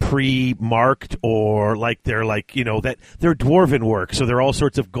come with the pre-marked or they're that they're dwarven work, so they're all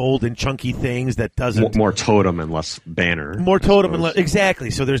sorts of gold and chunky things that doesn't more totem and less banner. More totem and less, exactly.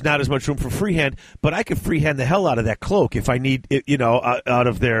 So there's not as much room for freehand, but I could freehand the hell out of that cloak if I need it, out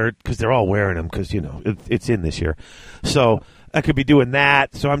of there, because they're all wearing them because it's in this year, so I could be doing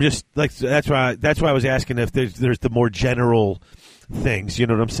that. So I'm just that's why I was asking if there's the more general things. You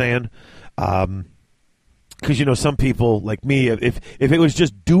know what I'm saying? Because some people like me, if it was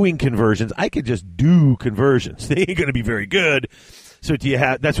just doing conversions, I could just do conversions. They ain't going to be very good. So do you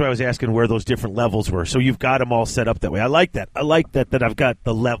have? That's why I was asking where those different levels were. So you've got them all set up that way. I like that. That I've got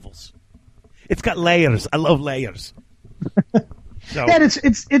the levels. It's got layers. I love layers. So, And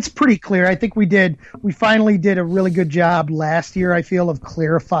it's pretty clear. I think we finally did a really good job last year, I feel, of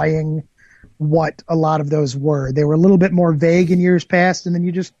clarifying what a lot of those were. They were a little bit more vague in years past, and then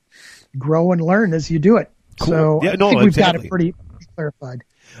you just grow and learn as you do it. Cool. So Yeah, I no, think we've exactly. got it pretty clarified.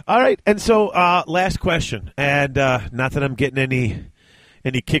 all right. And so, last question, and not that I'm getting any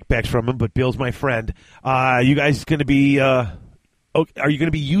kickbacks from him, but Bill's my friend. You guys going to be? Are you going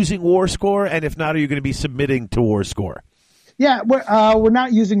to be using War Score? And if not, are you going to be submitting to War Score? Yeah, we're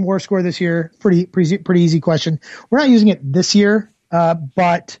not using War Score this year. Pretty easy question. We're not using it this year,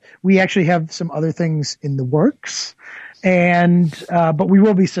 but we actually have some other things in the works, and but we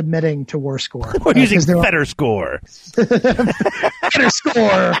will be submitting to War Score. We're using Better Score. Better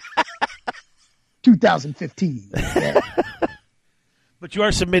Score 2015. Yeah. But you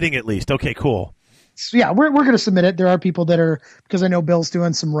are submitting at least. Okay, cool. So yeah, we're going to submit it. There are people that are, because I know Bill's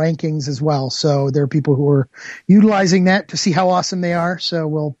doing some rankings as well. So there are people who are utilizing that to see how awesome they are. So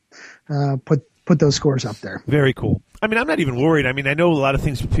we'll put those scores up there. Very cool. I mean, I'm not even worried. I mean, I know a lot of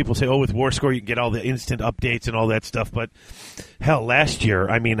things people say, with War Score you can get all the instant updates and all that stuff. But hell, last year,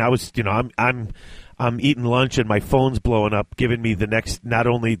 I mean, I was, I'm eating lunch and my phone's blowing up, giving me the next, not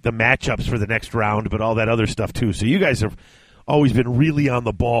only the matchups for the next round, but all that other stuff too. So you guys have always been really on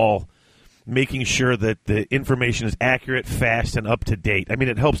the ball, making sure that the information is accurate, fast, and up to date. I mean,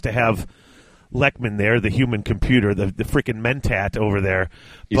 it helps to have Leckman there, the human computer, the freaking Mentat over there.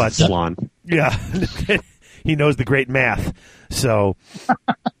 He's But Salon. yeah, he knows the great math. So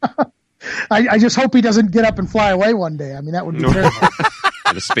I just hope he doesn't get up and fly away one day. I mean, that would be terrible.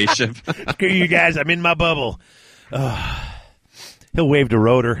 In a spaceship. screw you guys, I'm in my bubble. He'll wave to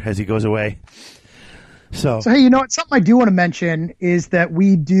Rotor as he goes away. So hey, you know what? Something I do want to mention is that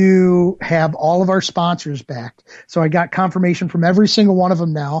we do have all of our sponsors back. So I got confirmation from every single one of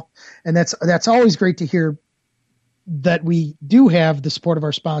them now, and that's always great to hear that we do have the support of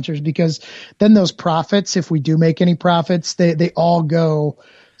our sponsors, because then those profits, if we do make any profits, they all go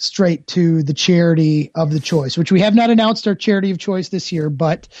straight to the charity of the choice, which we have not announced our charity of choice this year,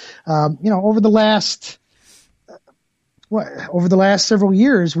 but over the last several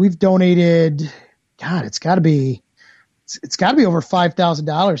years, we've donated. God, it's got to be over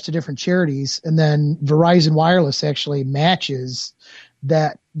 $5,000 to different charities, and then Verizon Wireless actually matches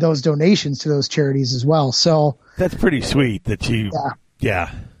those donations to those charities as well. So that's pretty sweet that you.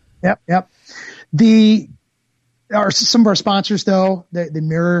 Yeah. Yep. Some of our sponsors though, they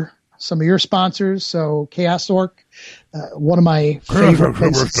mirror some of your sponsors. So Chaos Orc, one of my favorite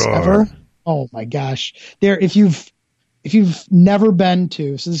places ever. Oh my gosh, if you've never been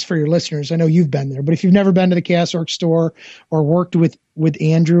to, so this is for your listeners, I know you've been there, but if you've never been to the Chaos Orc store or worked with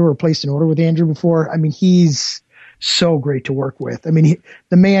Andrew or placed an order with Andrew before, I mean, he's so great to work with. I mean,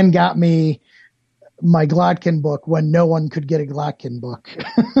 the man got me my Glotkin book when no one could get a Glotkin book.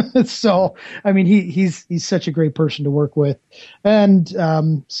 So, I mean, he's such a great person to work with. And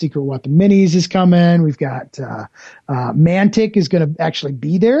Secret Weapon Minis is coming. We've got Mantic is going to actually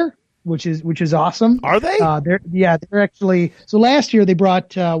be there, which is awesome. Are they? They're actually. So last year they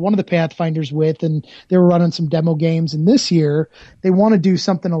brought one of the Pathfinders with, and they were running some demo games. And this year they want to do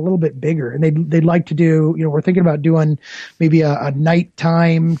something a little bit bigger, and they'd like to do. We're thinking about doing maybe a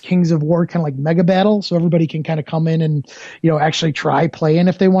nighttime Kings of War kind of like mega battle, so everybody can kind of come in and actually try playing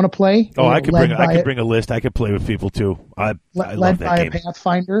if they want to play. Oh, I could bring a list. I could play with people too. I love led that by game. a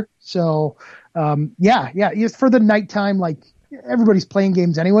Pathfinder. So it's for the nighttime, like. Everybody's playing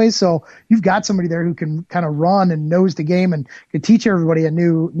games anyway, so you've got somebody there who can kind of run and knows the game and can teach everybody a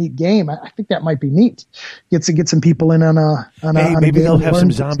neat game. I think that might be neat. Get some people in on a maybe a they'll have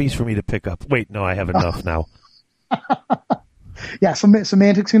some zombies for me to pick up. Wait, no, I have enough now. Yeah, so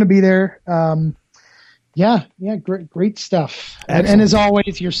Mantic's going to be there. Great stuff. And as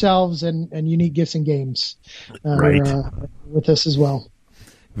always, yourselves and Unique Gifts and Games are with us as well.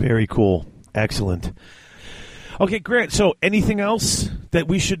 Very cool. Excellent. Okay, great. So anything else that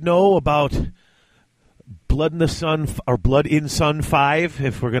we should know about Blood in the Sun or Blood in Sun 5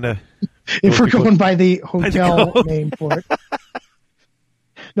 if we're going to... If we're going by the hotel name for it.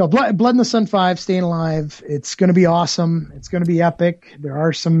 No, Blood in the Sun 5, Staying Alive. It's going to be awesome. It's going to be epic. There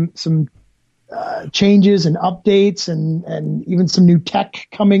are some changes and updates and even some new tech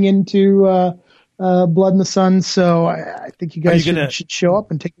coming into Blood in the Sun, so I think you guys should show up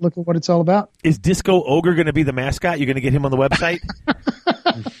and take a look at what it's all about. Is Disco Ogre going to be the mascot? You're going to get him on the website?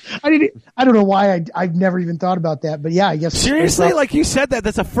 I don't know why I've never even thought about that, but yeah, I guess. Seriously? Like you said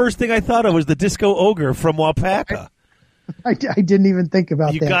that's the first thing I thought of was the Disco Ogre from Wapaka. I didn't even think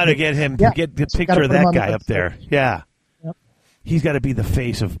about that. You got to get him, get the picture of that guy up there. Yeah. Yep. He's got to be the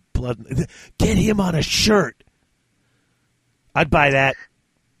face of Blood. Get him on a shirt. I'd buy that.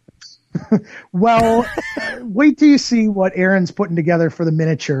 Well, wait till you see what Aaron's putting together for the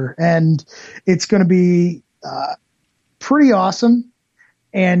miniature, and it's going to be pretty awesome,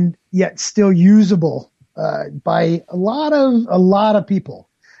 and yet still usable by a lot of people.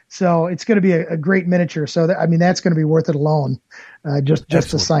 So it's going to be a great miniature. So that's going to be worth it alone, just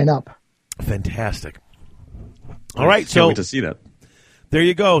to sign up. Fantastic. All right, Can't wait to see that. There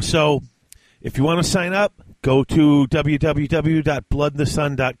you go. So if you want to sign up, go to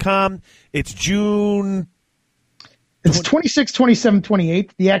www.bloodandthesun.com. It's June. It's 26th, 27th,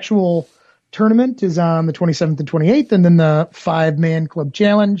 28th. The actual tournament is on the 27th and 28th, and then the 5-man club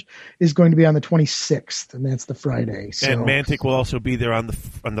challenge is going to be on the 26th, and that's the Friday. So. And Mantic will also be there on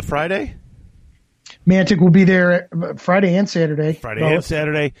the Friday? Mantic will be there Friday and Saturday. And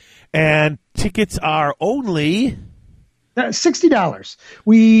Saturday. And tickets are only $60.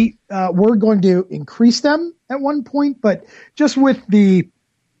 We were going to increase them at one point, but just with the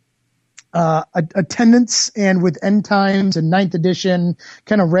attendance and with end times and 9th edition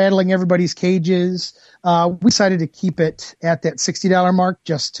kind of rattling everybody's cages, we decided to keep it at that $60 mark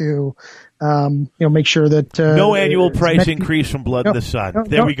just to make sure that no annual price increase from Blood in the Sun.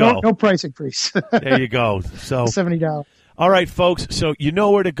 There we go. No price increase. There you go. So $70. All right, folks. So you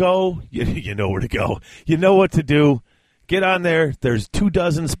know where to go. You know where to go. You know what to do. Get on there. There's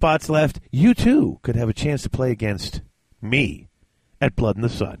 24 spots left. You, too, could have a chance to play against me at Blood in the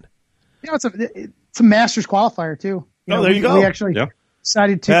Sun. It's a Masters qualifier, too. There you go. We actually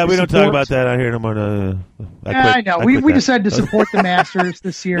decided to we don't talk about that out here no more. I know. We decided to support the Masters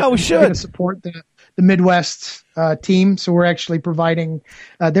this year. No, we should. We're going to support the Midwest team, so we're actually providing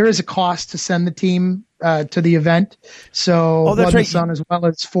there is a cost to send the team to the event. So Blood in the Sun, as well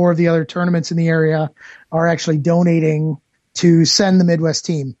as 4 of the other tournaments in the area, are actually donating to send the Midwest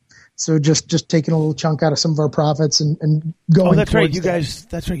team. So just taking a little chunk out of some of our profits and going. Oh, that's right. You that. guys,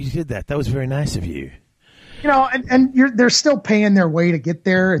 that's right. You did that. That was very nice of you. They're still paying their way to get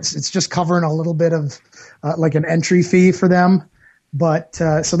there. It's just covering a little bit of like an entry fee for them. But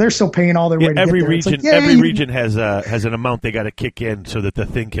so they're still paying all their way to get there. Every region has an amount they got to kick in so that the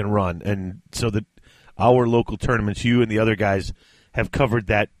thing can run, and so that our local tournaments, you and the other guys, have covered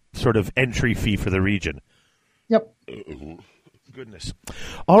that sort of entry fee for the region. Yep. Goodness.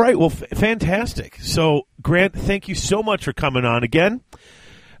 All right. Well, fantastic. So, Grant, thank you so much for coming on again.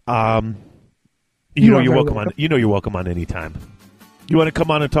 You're welcome on. You know you're welcome on anytime. You want to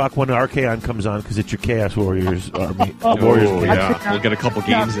come on and talk when Archaon comes on because it's your Chaos Warriors army. Warriors. Yeah, we'll get a couple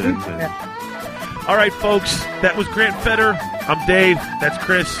games in. All right, folks. That was Grant Fetter. I'm Dave. That's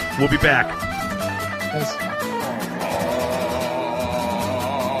Chris. We'll be back.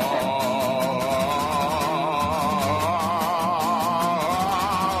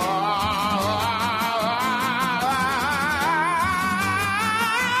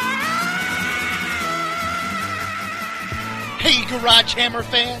 Hey, Garage Hammer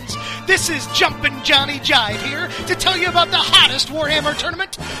fans, this is Jumpin' Johnny Jive here to tell you about the hottest Warhammer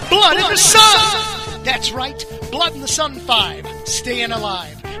tournament, Blood in the Sun! That's right, Blood in the Sun 5, Staying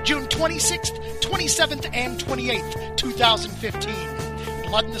Alive, June 26th, 27th, and 28th, 2015.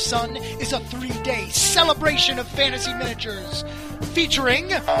 Blood in the Sun is a 3-day celebration of fantasy miniatures,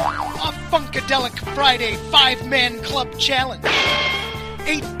 featuring a Funkadelic Friday 5-man club challenge,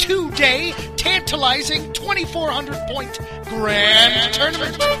 a 2-day tantalizing 2,400-point grand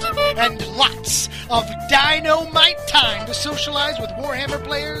tournament, and lots of dynamite time to socialize with Warhammer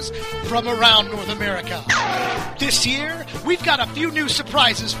players from around North America. This year, we've got a few new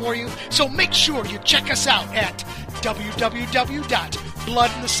surprises for you, so make sure you check us out at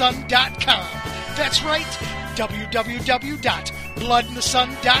www.bloodandthesun.com. That's right,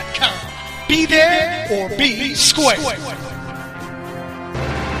 www.bloodandthesun.com. Be there or be square.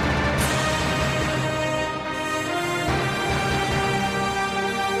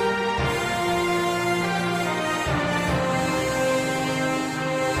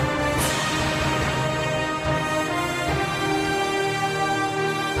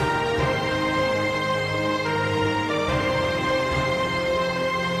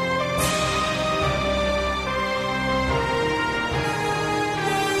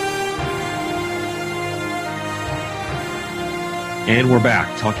 And we're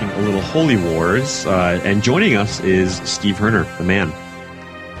back talking a little Holy Wars. And joining us is Steve Herner, the man.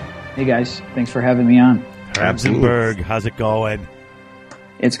 Hey, guys. Thanks for having me on. Habsenberg, how's it going?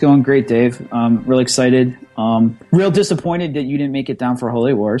 It's going great, Dave. Really excited. Real disappointed that you didn't make it down for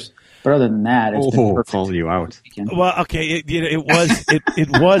Holy Wars. But other than that, it's been perfect. Calling you out. Well, okay,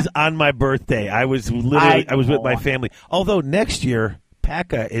 it was on my birthday. I was with my family. Although next year,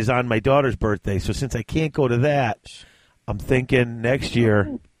 PACA is on my daughter's birthday, so since I can't go to that, I'm thinking next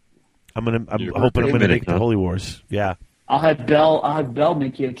year. I'm hoping I'm gonna make the Holy Wars. Yeah. I'll have Belle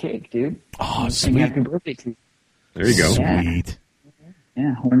make you a cake, dude. Oh, sing sweet. happy birthday to you. There you go. Sweet.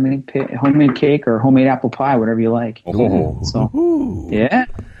 Yeah, homemade cake or homemade apple pie, whatever you like. Oh. So, yeah.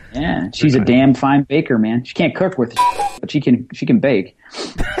 She's a damn fine baker, man. She can't cook worth but she can bake.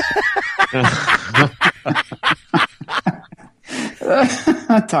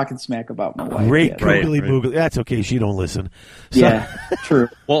 Talking smack about my wife. Great yeah. googly moogly. That's okay. She don't listen. So, Yeah, true.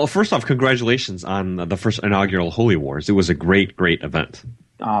 Well, first off, congratulations on the first inaugural Holy Wars. It was a great event.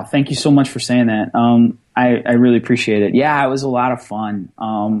 Thank you so much for saying that. I really appreciate it. Yeah, it was a lot of fun.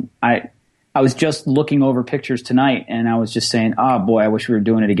 I was just looking over pictures tonight, and I was just saying, oh boy, I wish we were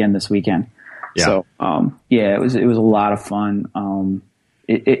doing it again this weekend. Yeah. So, it was a lot of fun.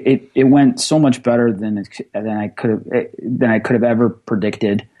 It went so much better than I could have ever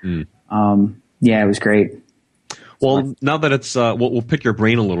predicted. It was great. Well, now that it's we'll pick your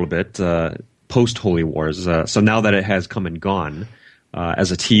brain a little bit post Holy Wars. So now that it has come and gone,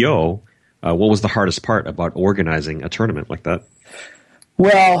 as a TO, what was the hardest part about organizing a tournament like that?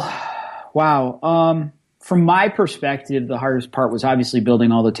 Well, wow. From my perspective, the hardest part was obviously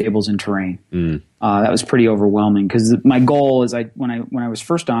building all the tables and terrain. That was pretty overwhelming because my goal is when I was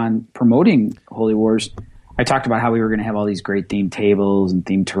first on promoting Holy Wars, I talked about how we were going to have all these great themed tables and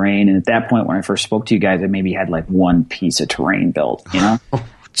themed terrain. And at that point, when I first spoke to you guys, I maybe had like one piece of terrain built, you know?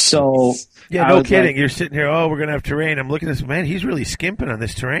 So yeah, no kidding. You're sitting here, we're going to have terrain. I'm looking at this, man, he's really skimping on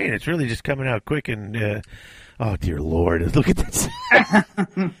this terrain. It's really just coming out quick and, oh, dear Lord, look at this.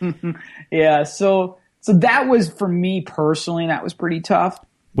 Yeah, so that was, for me personally, that was pretty tough.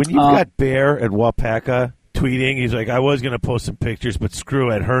 When you've got Bear at Wapaka tweeting, he's like, I was going to post some pictures, but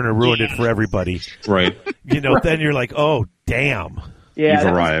screw it. Herner ruined it for everybody. Right. Then you're like, oh, damn. Yeah,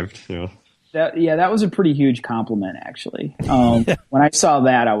 You've arrived. That was a pretty huge compliment, actually. When I saw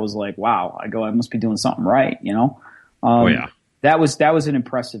that, I was like, wow. I must be doing something right, you know? That was an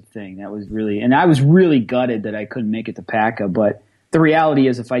impressive thing. That was really, and I was really gutted that I couldn't make it to PACA, but the reality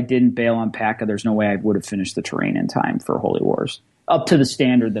is if I didn't bail on PACA, there's no way I would have finished the terrain in time for Holy Wars, up to the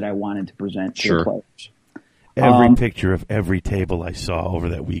standard that I wanted to present to the players. Every picture of every table I saw over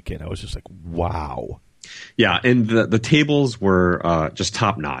that weekend, I was just like, wow. Yeah, and the tables were just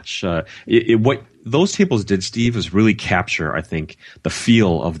top notch. What those tables did, Steve, is really capture, I think, the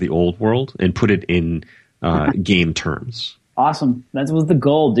feel of the old world and put it in game terms. Awesome. That was the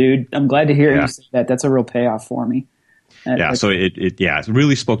goal, dude. I'm glad to hear you say that. That's a real payoff for me. So it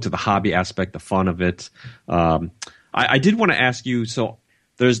really spoke to the hobby aspect, the fun of it. I did want to ask you, so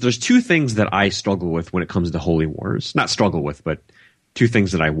there's two things that I struggle with when it comes to Holy Wars. Not struggle with, but two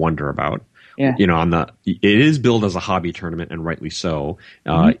things that I wonder about. Yeah. You know, it is billed as a hobby tournament, and rightly so.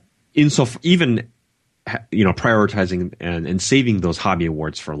 Even prioritizing and saving those hobby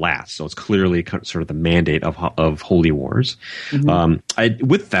awards for last. So it's clearly sort of the mandate of Holy Wars.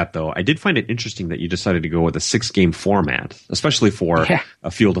 With that, though, I did find it interesting that you decided to go with a 6-game format, especially for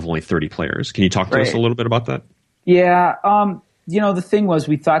a field of only 30 players. Can you talk to us a little bit about that? Yeah. The thing was,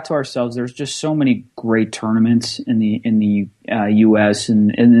 we thought to ourselves, there's just so many great tournaments in the U.S.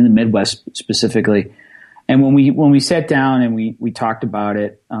 and in the Midwest specifically. And when we sat down and we talked about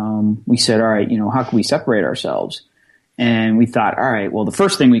it, we said, all right, how can we separate ourselves? And we thought, all right, well, the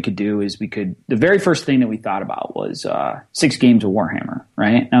first thing we could do is the very first thing that we thought about was 6 games of Warhammer,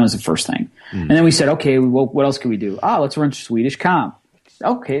 right? That was the first thing. And then we said, okay, well, what else can we do? Let's run Swedish Comp.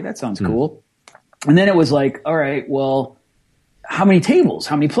 Okay, that sounds cool. And then it was like, all right, well, how many tables?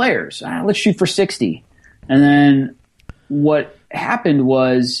 How many players? Let's shoot for 60. And then what happened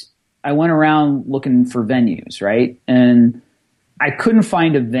was I went around looking for venues, right? And I couldn't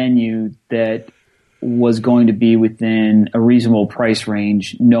find a venue that was going to be within a reasonable price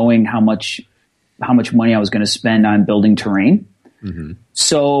range, knowing how much money I was going to spend on building terrain.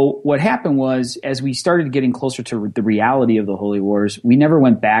 So what happened was, as we started getting closer to the reality of the Holy Wars, we never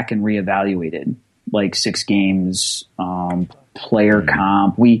went back and reevaluated like 6 games, player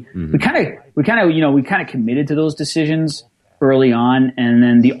comp. We kind of committed to those decisions early on, and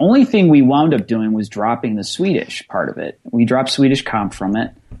then the only thing we wound up doing was dropping the Swedish part of it. We dropped Swedish Comp from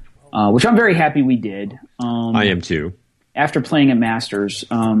it, which I'm very happy we did. I am too. After playing at Masters,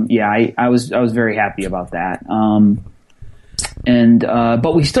 I was very happy about that.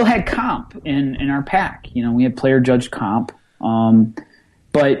 But we still had comp in our pack. We had player judged comp.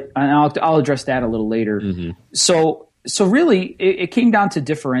 But I'll address that a little later. So really, it came down to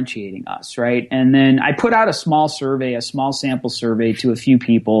differentiating us, right? And then I put out a small sample survey to a few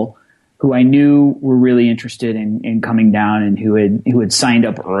people who I knew were really interested in coming down and who had signed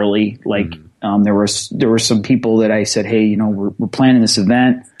up early, like There were some people that I said, hey, we're planning this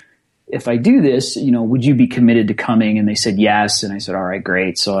event. If I do this, would you be committed to coming? And they said yes. And I said, all right,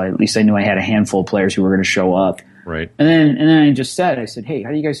 great. So at least I knew I had a handful of players who were going to show up. Right. And then I just said, hey, how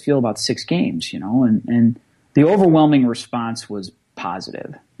do you guys feel about 6 games? And the overwhelming response was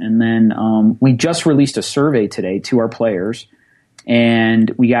positive. And then we just released a survey today to our players,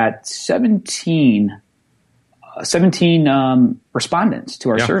 and we got 17 respondents to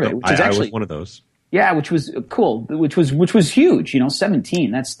our survey, which is I actually was one of those. Yeah, which was cool, which was huge.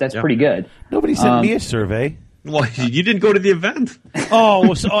 17. That's pretty good. Nobody sent me a survey. Well, you didn't go to the event.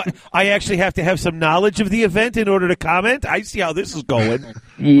 Oh, so I actually have to have some knowledge of the event in order to comment? I see how this is going.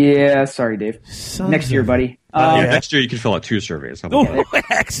 Yeah, sorry, Dave. Next year, buddy. Next year you can fill out 2 surveys. How about that?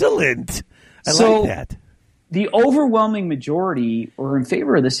 Excellent. I like that. The overwhelming majority were in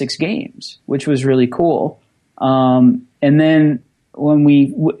favor of the 6 games, which was really cool. And then when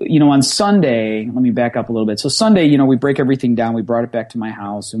we, on Sunday, let me back up a little bit. So Sunday, we break everything down. We brought it back to my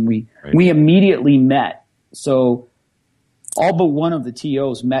house, and we immediately met. So all but one of the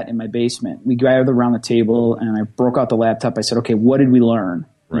TOs met in my basement. We gathered around the table, and I broke out the laptop. I said, okay, what did we learn?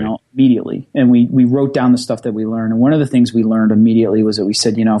 Immediately. And we wrote down the stuff that we learned. And one of the things we learned immediately was that we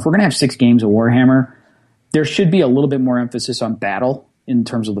said, if we're going to have 6 games of Warhammer, there should be a little bit more emphasis on battle in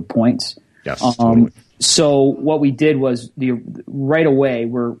terms of the points. Yes, totally. So what we did was right away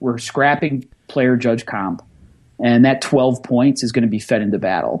we're scrapping player judge comp, and that 12 points is going to be fed into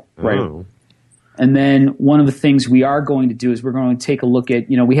battle. Right. Oh. And then one of the things we are going to do is we're going to take a look at,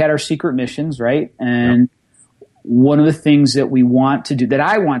 we had our secret missions, right? And one of the things that we want to do, that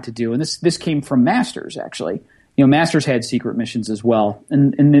I want to do, and this came from Masters actually. Masters had secret missions as well,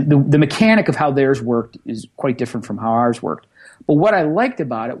 and the mechanic of how theirs worked is quite different from how ours worked. But what I liked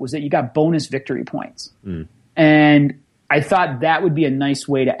about it was that you got bonus victory points. And I thought that would be a nice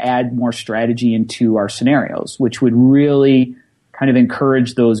way to add more strategy into our scenarios, which would really kind of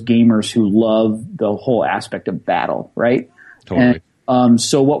encourage those gamers who love the whole aspect of battle, right? Totally. And,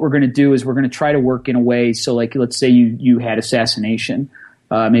 so what we're going to do is we're going to try to work in a way, so like let's say you had assassination.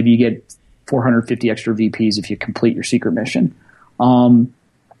 Maybe you get 450 extra VPs if you complete your secret mission.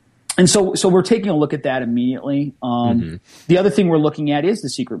 And so we're taking a look at that immediately. The other thing we're looking at is the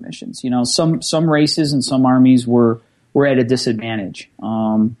secret missions. Some races and some armies were at a disadvantage.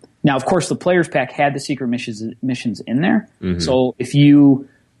 Now, of course, the players pack had the secret missions in there. So if you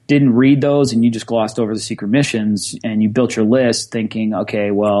didn't read those and you just glossed over the secret missions and you built your list thinking, okay,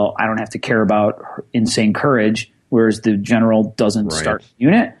 well, I don't have to care about insane courage, whereas the general doesn't start the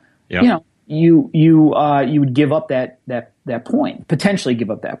unit. You would give up that point, potentially give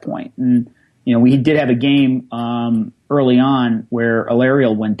up that point. And we did have a game early on where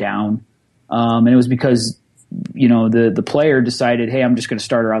Alariel went down, and it was because the player decided, hey, I'm just going to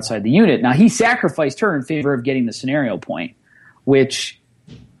start her outside the unit. Now he sacrificed her in favor of getting the scenario point, which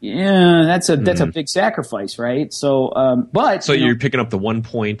that's a big sacrifice, right? So you're picking up the 1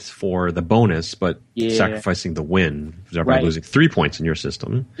 point for the bonus, but sacrificing the win by losing 3 points in your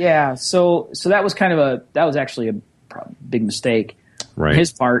system. Yeah, so that was actually a big mistake on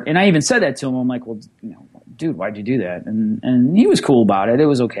his part, and I even said that to him. I'm like, well, dude, why'd you do that? And he was cool about it. It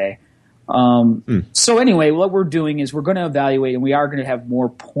was okay. So anyway, what we're doing is we're going to evaluate, and we are going to have more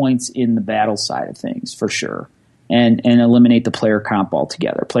points in the battle side of things for sure. And eliminate the player comp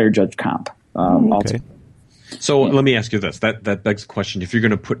altogether, player judge comp. Altogether. So let me ask you this: that begs the question: if you're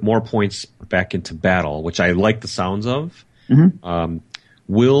going to put more points back into battle, which I like the sounds of,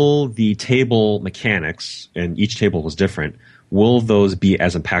 will the table mechanics, and each table was different, will those be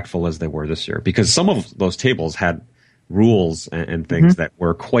as impactful as they were this year? Because some of those tables had rules and things that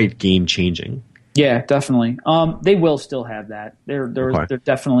were quite game changing. Yeah, definitely. They will still have that. There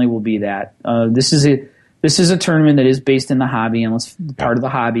definitely will be that. This is a tournament that is based in the hobby, and part of the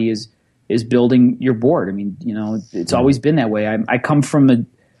hobby is building your board. I mean, it's always been that way. I come from the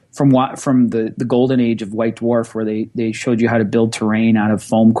golden age of White Dwarf, where they showed you how to build terrain out of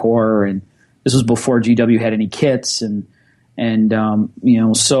foam core, and this was before GW had any kits, and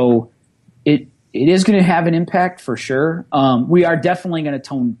so it is going to have an impact for sure. We are definitely going to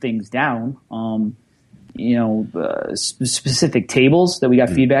tone things down. Specific tables that we got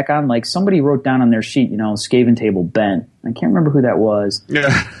feedback on. Like somebody wrote down on their sheet, Skaven table bent. I can't remember who that was.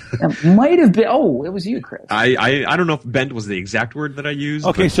 Yeah, it might have been. Oh, it was you, Chris. I don't know if bent was the exact word that I used.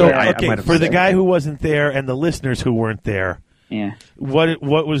 Okay, so for the guy who wasn't there and the listeners who weren't there. Yeah. What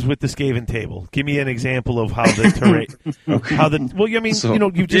was with the Skaven table? Give me an example of how the terrain,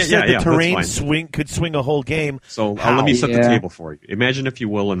 you just said the terrain could swing a whole game. So let me set the table for you. Imagine, if you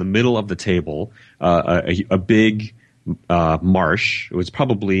will, in the middle of the table, a big marsh. It was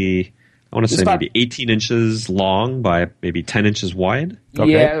probably I want to say about- maybe 18 inches long by maybe 10 inches wide.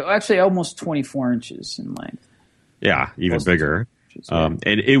 Okay. Yeah, actually almost 24 inches in length. Yeah, even Close to bigger. 2 inches, yeah.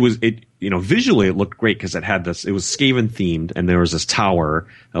 And visually it looked great because it was Skaven themed, and there was this tower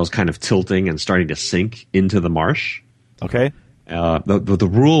that was kind of tilting and starting to sink into the marsh. Okay. The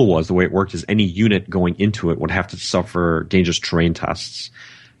rule was, the way it worked is any unit going into it would have to suffer dangerous terrain tests,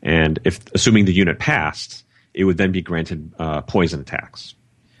 and assuming the unit passed, it would then be granted poison attacks.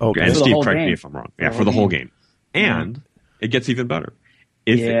 Okay. And For the Steve, whole correct me game. if I'm wrong. Yeah, for the whole game. And it gets even better.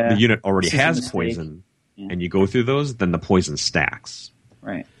 If Yeah. the unit already This is a has mistake. poison and you go through those, then the poison stacks.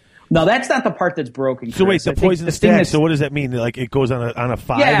 Right. No, that's not the part that's broken. So wait, Chris. the I think poison thing stack. that's- So what does that mean? Like it goes on a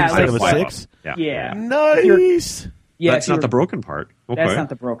 5 Yeah, instead of a like 6? Yeah. Yeah. Nice. Yeah, That's if you're- not the broken part. Okay. That's not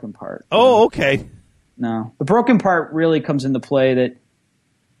the broken part. Oh, okay. No. The broken part really comes into play that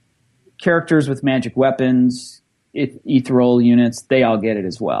characters with magic weapons, ethereal units, they all get it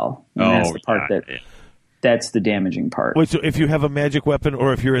as well. And that's the part that's the damaging part. Wait, so if you have a magic weapon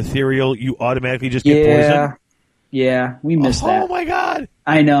or if you're ethereal, you automatically just get poisoned? Yeah, we missed that. Oh my god!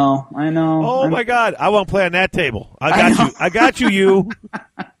 I know. Oh my god! I won't play on that table. I got you. You.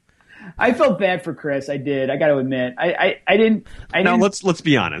 I felt bad for Chris. I did. I got to admit. I didn't. Now let's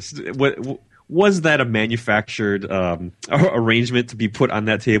be honest. Was that a manufactured arrangement to be put on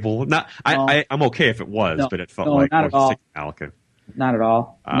that table? I'm okay if it was, No. but it felt No, like not at all. Malekith. Not at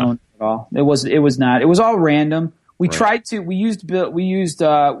all. No, not at all. It was not. It was all random. We tried to. We used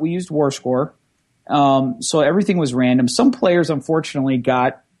War Score. So everything was random. Some players, unfortunately,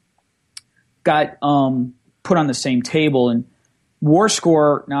 got put on the same table, and War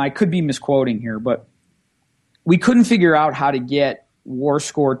Score. Now I could be misquoting here, but we couldn't figure out how to get War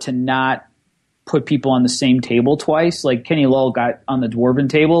Score to not put people on the same table twice. Like Kenny Lull got on the Dwarven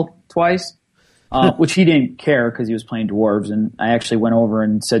table twice, which he didn't care because he was playing dwarves. And I actually went over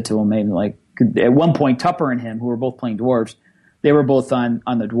and said to him, maybe like at one point, Tupper and him, who were both playing dwarves, they were both on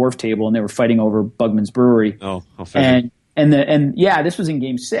the dwarf table and they were fighting over Bugman's Brewery. Oh, how fitting. And this was in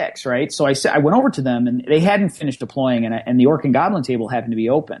game 6, right? So I went over to them and they hadn't finished deploying, and the Orc and Goblin table happened to be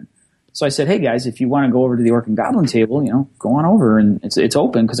open. So I said, "Hey guys, if you want to go over to the Orc and Goblin table, go on over, and it's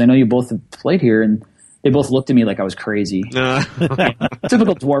open because I know you both have played here." And they both looked at me like I was crazy.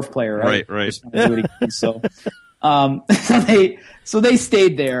 Typical dwarf player, right? Right. Just wanna do it again. So they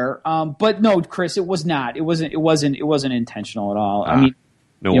stayed there. But no, Chris, it was not. It wasn't intentional at all. I mean,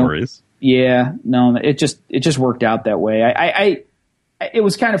 no worries. Yeah, no, it just worked out that way. It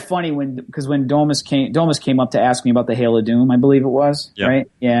was kind of funny because when Domus came up to ask me about the Hail of Doom, I believe it was,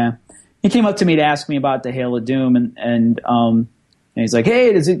 right? Yeah. He came up to me to ask me about the Hail of Doom, and he's like,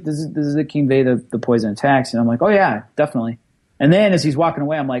 "Hey, does it convey the poison attacks?" And I'm like, "Oh yeah, definitely." And then as he's walking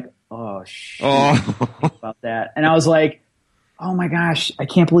away, I'm like, "Oh shit, about that." And I was like, "Oh my gosh, I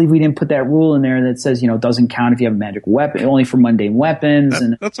can't believe we didn't put that rule in there that says doesn't count if you have a magic weapon, only for mundane weapons."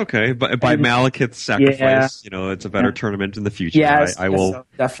 That's okay. But by Malekith's sacrifice, it's a better tournament in the future. Yes, I will so,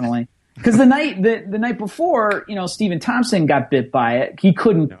 definitely. Because the night before, Stephen Thompson got bit by it. He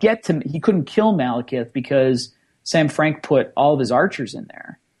couldn't kill Malekith because Sam Frank put all of his archers in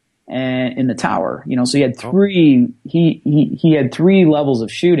there and in the tower. So he had three. He had 3 levels of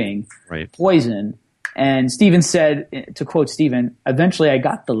shooting, poison. And Stephen said, to quote Stephen, "Eventually, I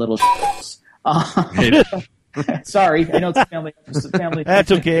got the little." Sorry, I know it's a family.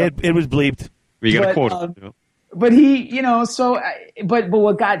 That's okay. It was bleeped. You got to quote him. But he, but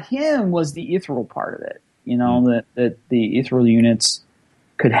what got him was the ethereal part of it. That the ethereal units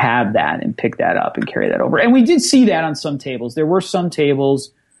could have that and pick that up and carry that over. And we did see that on some tables. There were some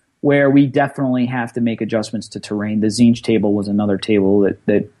tables where we definitely have to make adjustments to terrain. The Zinj table was another table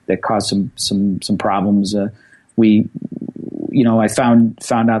that caused some problems. I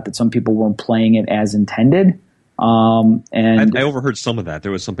found out that some people weren't playing it as intended. And I overheard some of that.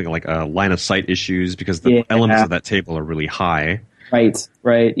 There was something like line of sight issues because the elements of that table are really high. Right.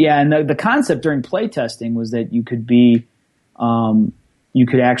 Yeah, and the concept during playtesting was that you could be, you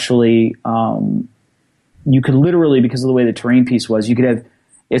could literally, because of the way the terrain piece was, you could have,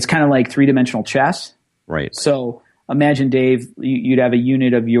 it's kind of like 3-dimensional chess. Right. So imagine, Dave, you'd have a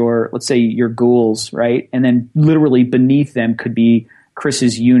unit of let's say your ghouls, right? And then literally beneath them could be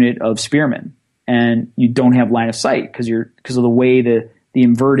Chris's unit of spearmen. And you don't have line of sight because of the way the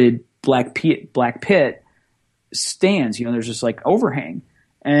inverted black pit stands. There's just like overhang.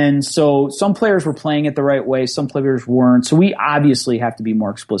 And so some players were playing it the right way, some players weren't. So we obviously have to be more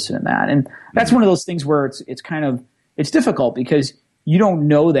explicit in that. And that's one of those things where it's difficult because you don't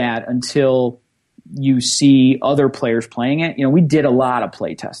know that until you see other players playing it. We did a lot of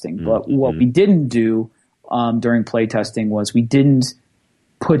play testing, but what we didn't do during play testing was we didn't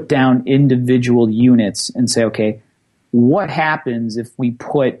put down individual units and say, okay, what happens if we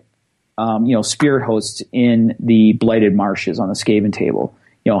put spirit hosts in the blighted marshes on the Skaven table?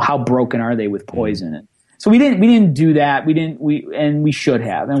 How broken are they with poison? So we didn't do that. We should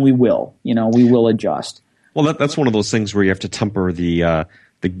have, and we will. We will adjust. Well, that's one of those things where you have to temper the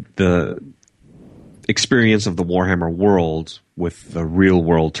experience of the Warhammer world with the real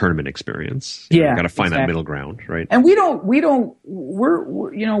world tournament experience. Yeah, got to find exactly. that middle ground, right? And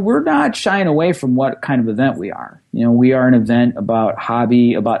we're not shying away from what kind of event we are. We are an event about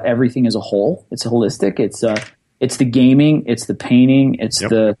hobby, about everything as a whole. It's holistic. It's the gaming, it's the painting, it's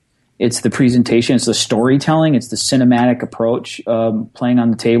the presentation, it's the storytelling, it's the cinematic approach, playing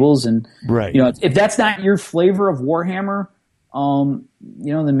on the tables, and right. If that's not your flavor of Warhammer,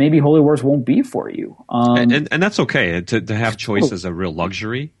 then maybe Holy Wars won't be for you. And that's okay. To have choice is a real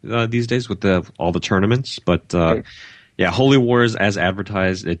luxury these days with all the tournaments. But Holy Wars, as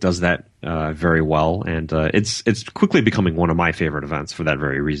advertised, it does that very well, and it's quickly becoming one of my favorite events for that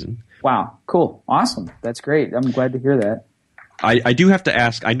very reason. Wow, cool, awesome, that's great. I'm glad to hear that. I do have to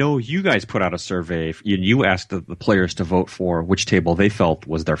ask, I know you guys put out a survey, and you asked the players to vote for which table they felt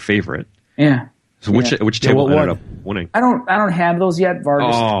was their favorite. Yeah. So which table ended up winning? I don't have those yet,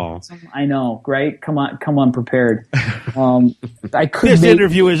 Vargas. Oh. I know, right? Come on prepared. I could. This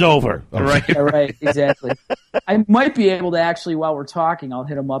interview is over. Right. Yeah, right, exactly. I might be able to actually, while we're talking, I'll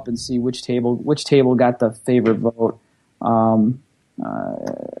hit them up and see which table got the favorite vote.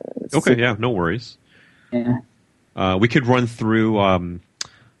 Okay, yeah, no worries. Yeah. We could run through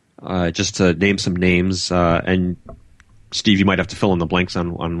just to name some names, and Steve, you might have to fill in the blanks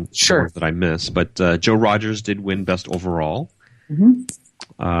on sure. words that I miss. But Joe Rogers did win Best Overall.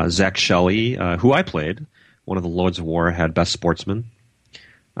 Mm-hmm. Zach Shelley, who I played, one of the Lords of War, had Best Sportsman.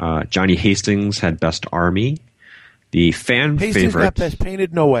 Johnny Hastings had Best Army. The fan Hastings favorite got Best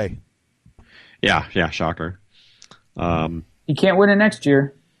Painted? No way. Yeah, shocker. He can't win it next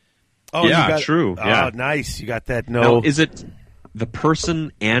year. Oh, yeah, true. Yeah. Oh, nice. You got that. Now, is it the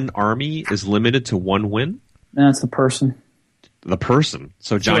person and army is limited to one win? No, it's the person. The person.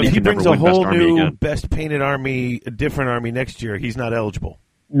 So Johnny if he can never brings win a whole Best Army new again. Best Painted Army, a different army next year, he's not eligible.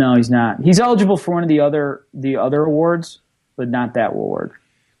 No, he's not. He's eligible for one of the other awards, but not that award.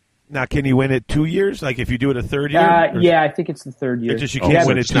 Now, can you win it 2 years? Like if you do it a third year? Yeah, I think it's the third year. It's just you can't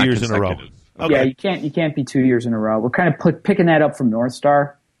win it 2 years in a row. Okay. Yeah, you can't be 2 years in a row. We're kind of picking that up from North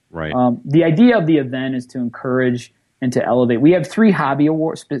Star. Right. The idea of the event is to encourage and to elevate. We have 3 hobby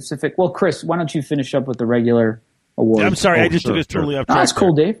awards specific. Well, Chris, why don't you finish up with the regular awards? I'm sorry, I just took us totally off track. That's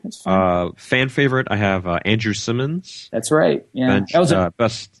cool, Dave. That's fine. Fan favorite, I have Andrew Simmons. That's right. Yeah, Bench, that was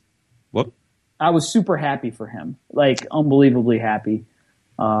best. What? I was super happy for him, like unbelievably happy.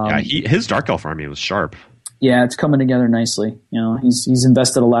 His Dark Elf army was sharp. Yeah, it's coming together nicely. He's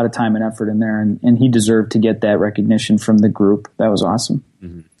invested a lot of time and effort in there, and he deserved to get that recognition from the group. That was awesome.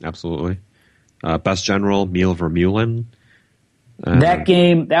 Mm-hmm. Absolutely. Best General, Miel Vermeulen. That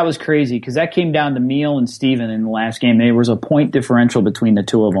game, that was crazy because that came down to Miel and Steven in the last game. There was a point differential between the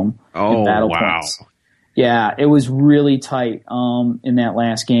two of them. Oh, battle wow. points. Yeah, it was really tight in that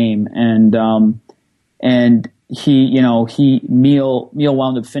last game, and Miel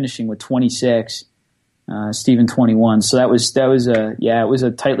wound up finishing with 26. Steven 21. So it was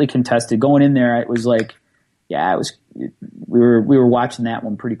a tightly contested. Going in there, it was like, we were watching that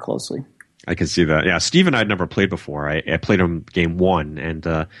one pretty closely. I can see that. Yeah, Steven I'd never played before. I played him game 1,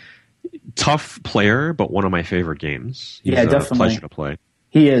 and tough player, but one of my favorite games. He's definitely. A pleasure to play.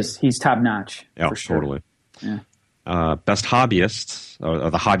 He is. He's top notch. Yeah, for sure. Totally. Yeah. Best hobbyist, or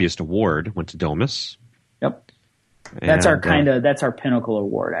the hobbyist award, went to Domus. Yep. That's our pinnacle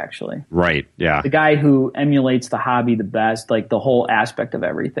award, actually. Right. Yeah. The guy who emulates the hobby the best, like the whole aspect of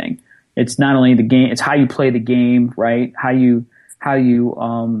everything. It's not only the game; it's how you play the game, right? How you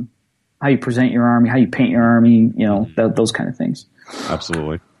present your army, how you paint your army, those kind of things.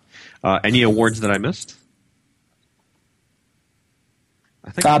 Absolutely. Any awards that I missed?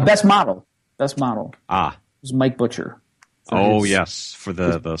 I think Best model. It was Mike Butcher. Oh, yes, for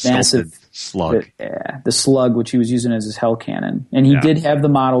the massive sculpted slug. The slug, which he was using as his hell cannon. And he did have the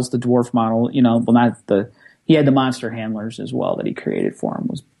models, the dwarf model, he had the monster handlers as well that he created for him.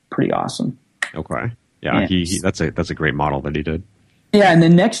 It was pretty awesome. Okay. Yeah, that's a great model that he did. Yeah, and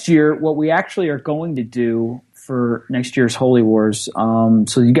then next year, what we actually are going to do for next year's Holy Wars, so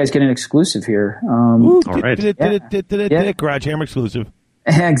you guys get an exclusive here. All right. Garage Hammer exclusive.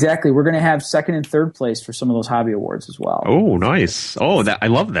 Exactly. We're going to have second and third place for some of those hobby awards as well. Oh, nice. Oh, I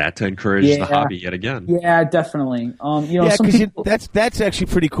love that, to encourage the hobby yet again. Yeah, definitely. That's actually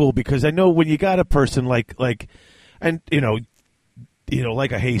pretty cool because I know when you got a person like, and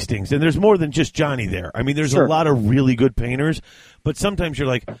like a Hastings, and there's more than just Johnny there. I mean, there's Sure. a lot of really good painters, but sometimes you're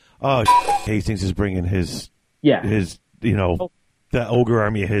like, oh, Hastings is bringing his the ogre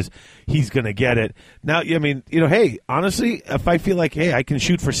army of his. He's going to get it. Now, I mean, hey, honestly, if I feel like, hey, I can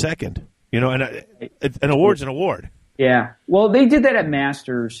shoot for second, and an award's an award. Yeah. Well, they did that at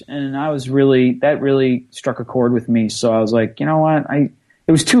Masters, and that really struck a chord with me. So I was like, you know what?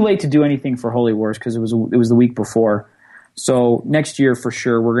 It was too late to do anything for Holy Wars because it was the week before. So next year for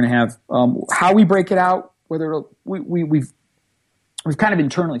sure we're going to have how we break it out. Whether we've kind of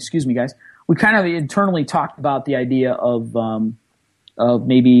internally, excuse me, guys, we kind of internally talked about the idea of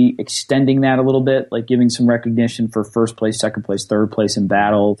maybe extending that a little bit, like giving some recognition for first place, second place, third place in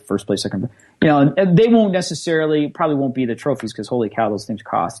battle, first place, second place. And they probably won't be the trophies because holy cow, those things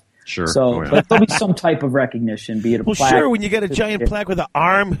cost. Sure. So, but there'll be some type of recognition, be it a plaque. Well, sure, when you get a giant plaque with an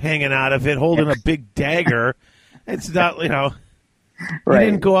arm hanging out of it, holding a big dagger, it's not, Right.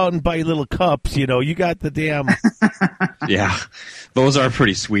 You didn't go out and buy little cups, you got the damn. Yeah, those are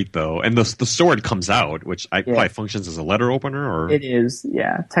pretty sweet though, and the sword comes out, which probably functions as a letter opener, or it is,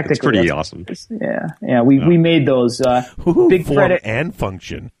 yeah, technically, it's pretty awesome. Yeah. We made those. Big form credit and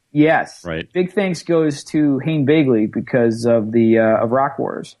function. Yes, right. Big thanks goes to Hayne Bagley because of the of Rock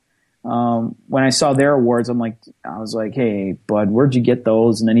Wars. When I saw their awards, I was like, hey, bud, where'd you get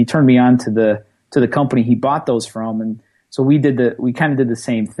those? And then he turned me on to the company he bought those from, and so we kind of did the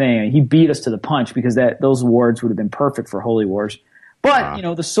same thing. He beat us to the punch because those awards would have been perfect for Holy Wars. But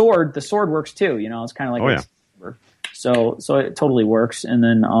the sword works too. It's kind of like so it totally works. And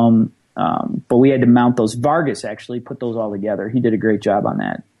then but we had to mount those. Vargas actually put those all together. He did a great job on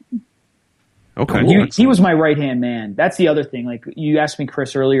that. Okay, he was my right hand man. That's the other thing. Like you asked me,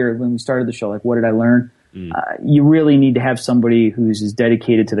 Chris, earlier when we started the show, like what did I learn? You really need to have somebody who's as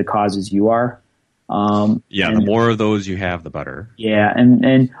dedicated to the cause as you are. The more of those you have, the better. Yeah,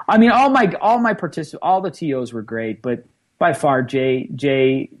 and I mean all my participants, all the TOs were great, but by far Jay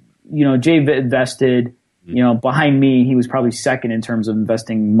invested. Behind me, he was probably second in terms of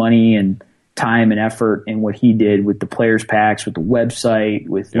investing money and time and effort in what he did with the players packs, with the website,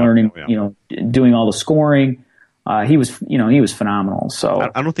 with learning, doing all the scoring. He was phenomenal.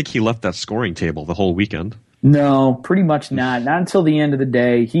 So I don't think he left that scoring table the whole weekend. No, pretty much not. Not until the end of the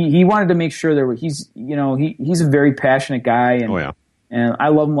day. He wanted to make sure he's a very passionate guy, and and I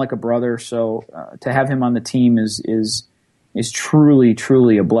love him like a brother. So to have him on the team is truly,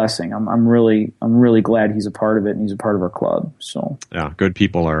 truly a blessing. I'm really glad he's a part of it, and he's a part of our club. So yeah, good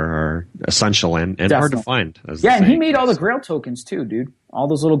people are essential and hard to find. And he made all the Grail tokens too, dude. All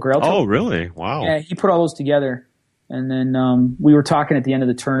those little Grail tokens. Oh, really? Wow. Yeah, he put all those together, and then we were talking at the end of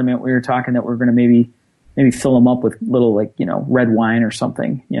the tournament. We were talking that we're going to maybe fill them up with little red wine or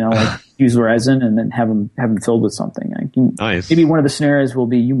something, use resin and then have them filled with something. Nice. Maybe one of the scenarios will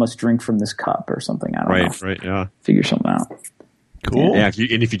be you must drink from this cup or something. I don't know. Right, yeah. Figure something out. Cool. Yeah,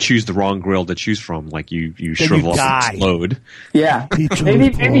 if you choose the wrong grill to choose from, you shrivel up and explode. Yeah.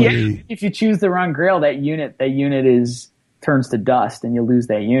 maybe if you choose the wrong grill, that unit turns to dust and you lose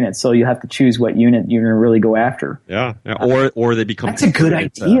that unit. So you have to choose what unit you're going to really go after. Yeah. Or they become. That's a good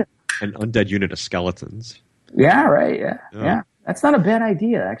idea. An undead unit of skeletons. Yeah, right. Yeah. That's not a bad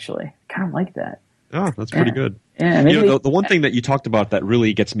idea, actually. I kind of like that. Oh, that's pretty good. Yeah, the one thing that you talked about that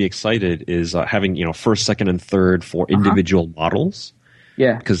really gets me excited is having first, second, and third for individual models.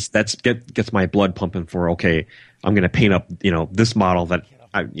 Yeah, because gets my blood pumping for okay, I'm going to paint up this model that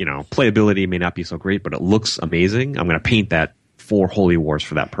playability may not be so great, but it looks amazing. I'm going to paint that for Holy Wars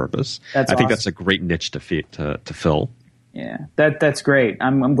for that purpose. I think that's a great niche to fill. Yeah, that's great.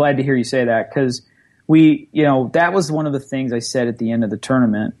 I'm glad to hear you say that because that was one of the things I said at the end of the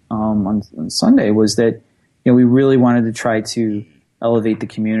tournament on Sunday was that we really wanted to try to elevate the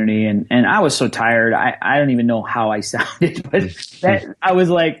community and I was so tired. I don't even know how I sounded, but I was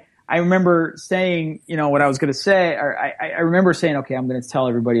like I remember saying what I was going to say, or I remember saying okay, I'm going to tell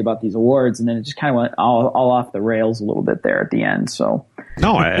everybody about these awards, and then it just kind of went all off the rails a little bit there at the end. So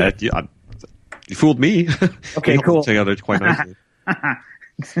no, you fooled me. Okay, cool. Together quite nicely.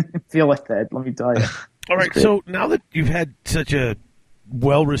 Feel like that, let me tell you. All right, so now that you've had such a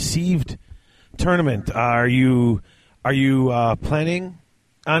well-received tournament, are you planning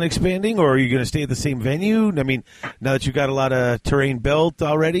on expanding, or are you going to stay at the same venue? I mean, now that you've got a lot of terrain built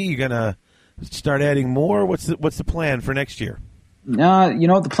already, you're going to start adding more? What's the plan for next year?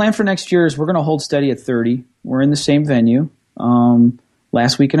 The plan for next year is we're going to hold steady at 30. We're in the same venue.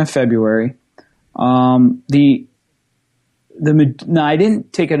 Last weekend of February. I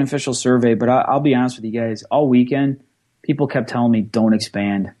didn't take an official survey, but I'll be honest with you guys. All weekend, people kept telling me, "Don't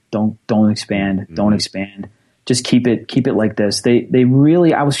expand, don't expand, don't expand." just keep it like this. They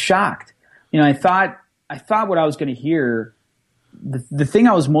really, I was shocked. I thought what I was going to hear. The thing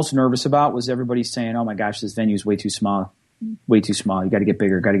I was most nervous about was everybody saying, "Oh my gosh, this venue is way too small. You got to get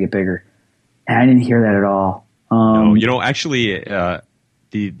bigger. And I didn't hear that at all. No, actually, the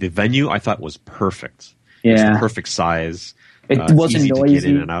venue I thought was perfect. Yeah, it's the perfect size. It wasn't easy noisy to get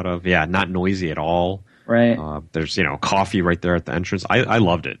in and out of. Yeah, not noisy at all. Right. There's coffee right there at the entrance. I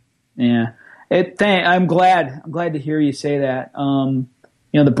loved it. Yeah. I'm glad to hear you say that.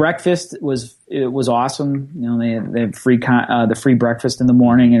 The breakfast was awesome. They have the free breakfast in the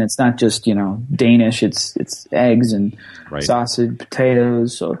morning, and it's not just Danish. It's eggs and sausage,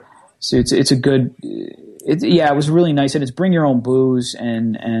 potatoes. So it's a good. It was really nice, and it's bring your own booze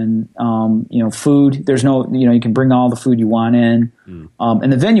and food. There's no you can bring all the food you want in,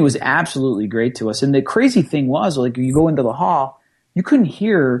 and the venue was absolutely great to us. And the crazy thing was, like, you go into the hall, you couldn't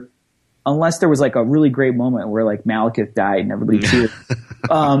hear. Unless there was like a really great moment where like Malekith died and everybody cheered,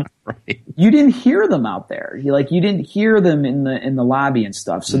 you didn't hear them out there. You didn't hear them in the lobby and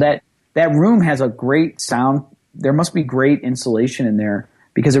stuff. So that room has a great sound. There must be great insulation in there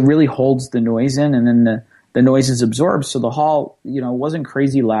because it really holds the noise in, and then the noise is absorbed. So the hall, wasn't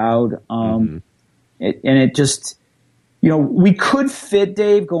crazy loud. It just, we could fit,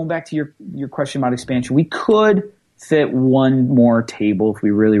 Dave. Going back to your question about expansion, we could fit one more table if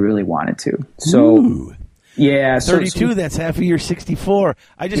we really, really wanted to. So, Ooh. Yeah. 32, that's half of your 64.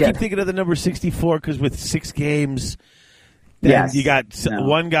 I just keep thinking of the number 64 because with 6 games, then you got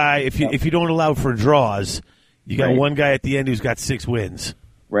one guy, if you don't allow for draws, you got one guy at the end who's got 6 wins.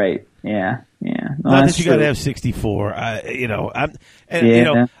 Right. Yeah. Not that you got to have 64. I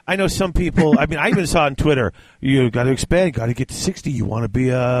know some people. I mean, I even saw on Twitter, you got to expand, got to get to 60. You want to be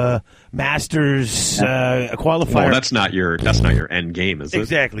a Masters qualifier. Well, that's not your end game, is it?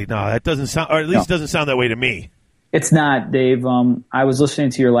 Exactly. No, that doesn't sound, or at least it doesn't sound that way to me. It's not, Dave. I was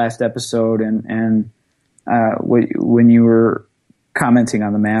listening to your last episode, and when you were commenting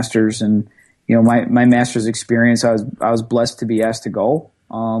on the Masters, and my Masters experience, I was blessed to be asked to go.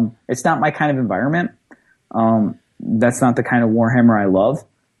 It's not my kind of environment. That's not the kind of Warhammer I love.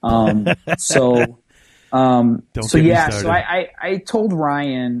 So I told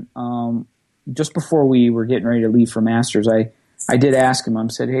Ryan, just before we were getting ready to leave for Masters, I did ask him, I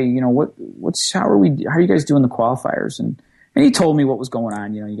said, hey, how are you guys doing the qualifiers? And he told me what was going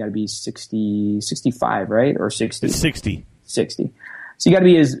on. You got to be 60, 65, right? Or 60? 60. 60. So you got to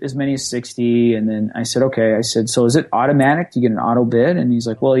be as many as 60. And then I said, okay. I said, so is it automatic? Do you get an auto bid? And he's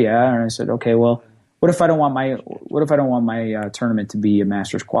like, well, yeah. And I said, okay, well, what if I don't want my tournament to be a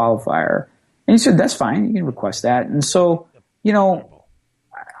Masters qualifier? And he said, that's fine. You can request that. And so,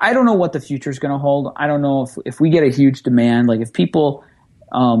 I don't know what the future is going to hold. I don't know if we get a huge demand, like if people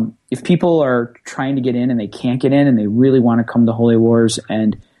are trying to get in and they can't get in and they really want to come to Holy Wars,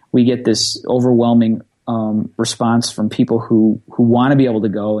 and we get this overwhelming response from people who want to be able to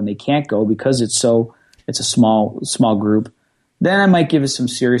go and they can't go because it's a small group, then I might give it some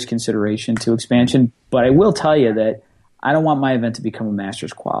serious consideration to expansion. But I will tell you that I don't want my event to become a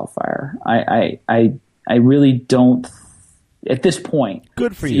Masters qualifier. I really don't at this point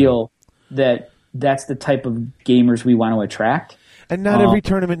feel that that's the type of gamers we want to attract. And not every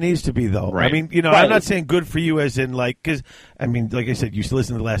tournament needs to be, though. Right. I mean, I'm not saying good for you as in because I mean, like I said, you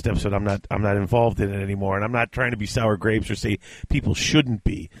listen to the last episode. I'm not involved in it anymore, and I'm not trying to be sour grapes or say people shouldn't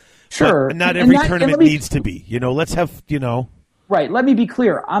be. Sure, but not every tournament needs to be. Let's have Right. Let me be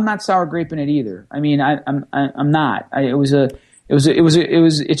clear. I'm not sour graping it either. I mean, I'm not. It's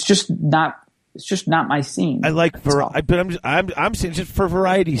just not my scene. I like but I'm saying just for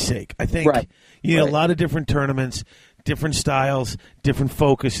variety's sake. I think a lot of different tournaments. Different styles, different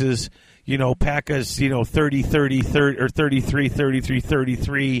focuses. PACA's 30, 30, 30, or 33, 33,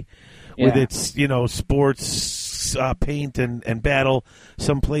 33 with its, sports, paint and battle.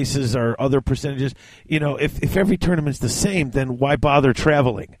 Some places are other percentages. If every tournament's the same, then why bother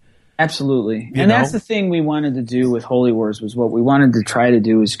traveling? Absolutely. That's the thing we wanted to do with Holy Wars, was what we wanted to try to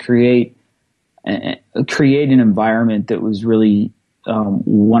do is create an environment that was really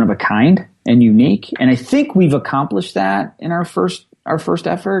one of a kind and unique, and I think we've accomplished that in our first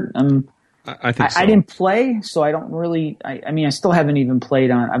effort. I think so. I didn't play, so I don't really. I still haven't even played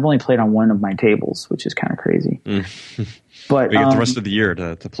on. I've only played on one of my tables, which is kind of crazy. But we get the rest of the year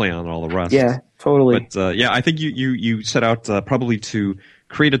to play on all the rest. Yeah, totally. But I think you set out probably to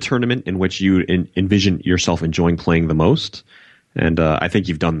create a tournament in which you envision yourself enjoying playing the most, and I think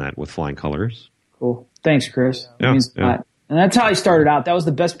you've done that with Flying Colors. Cool. Thanks, Chris. That means a lot. And that's how I started out. That was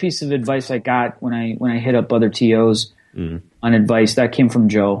the best piece of advice I got when I hit up other TOs on advice. That came from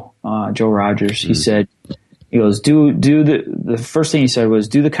Joe Rogers. He said, He goes, do the first thing he said was,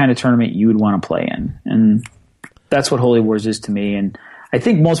 do the kind of tournament you would want to play in. And that's what Holy Wars is to me. And I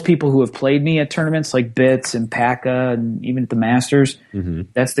think most people who have played me at tournaments like Bits and PACA and even at the Masters,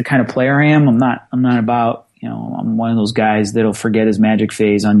 that's the kind of player I am. I'm not about, I'm one of those guys that'll forget his magic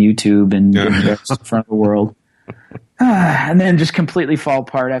phase on YouTube and get embarrassed in front of the world. And then just completely fall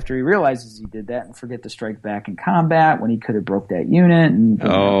apart after he realizes he did that and forget to strike back in combat when he could have broke that unit. And I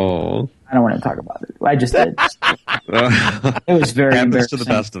don't want to talk about it. I just did. It was very embarrassing. To the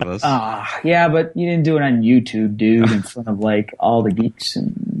best of us. Yeah, but you didn't do it on YouTube, dude, in front of like all the geeks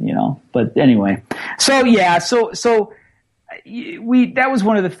and But anyway, so yeah, so that was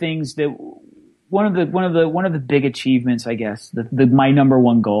one of the things that one of the big achievements, I guess. My number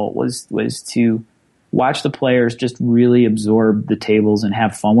one goal was to watch the players just really absorb the tables and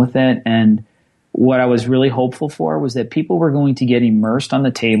have fun with it. And what I was really hopeful for was that people were going to get immersed on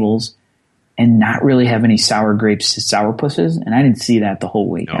the tables and not really have any sour grapes, sourpusses. And I didn't see that the whole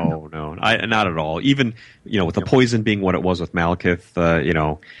weekend. No, not at all. Even, with the poison being what it was with Malekith,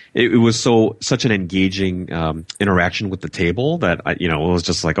 it was such an engaging interaction with the table that, it was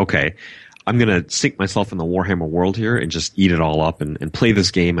just like, okay, I'm going to sink myself in the Warhammer world here and just eat it all up and play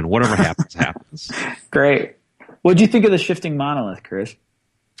this game, and whatever happens, happens. Great. What did you think of the shifting monolith, Chris?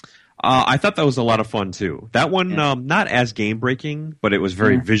 I thought that was a lot of fun, too. That one, not as game-breaking, but it was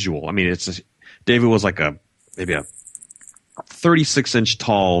very visual. I mean, David was like maybe a 36-inch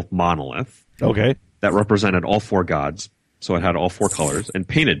tall monolith. Okay. That represented all four gods, so it had all four colors, and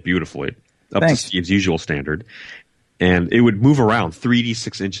painted beautifully, up to Steve's usual standard. And it would move around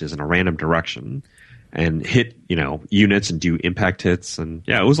 3d6 inches in a random direction and hit, units and do impact hits. And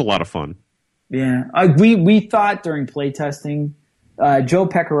yeah, it was a lot of fun. Yeah. We thought during playtesting, Joe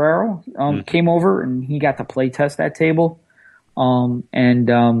Pecoraro came over and he got to playtest that table. I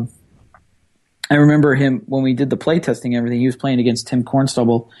remember him when we did the playtesting and everything, he was playing against Tim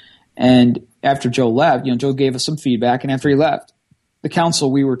Cornstubble. And after Joe left, Joe gave us some feedback. And after he left, the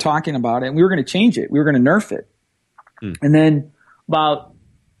council, we were talking about it and we were going to change it. We were going to nerf it. And then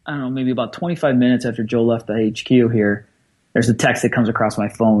maybe about 25 minutes after Joe left the HQ here, there's a text that comes across my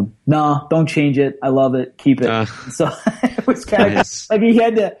phone. No, don't change it. I love it. Keep it. So it was kind of like he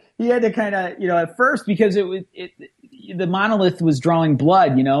had to kind of, at first, because the monolith was drawing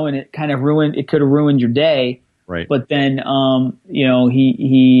blood, and it kind of could have ruined your day. Right. But then,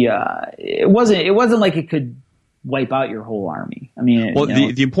 it wasn't like it could wipe out your whole army. I mean,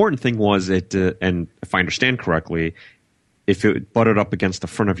 the important thing was and if I understand correctly, if it butted up against the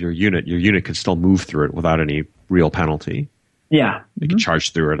front of your unit could still move through it without any real penalty. Yeah, you can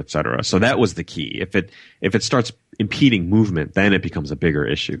charge through it, etc. So that was the key. If it starts impeding movement, then it becomes a bigger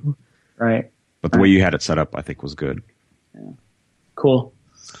issue. Right. But the way you had it set up, I think, was good. Yeah. Cool.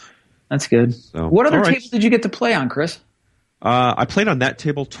 That's good. So, what other tables did you get to play on, Chris? I played on that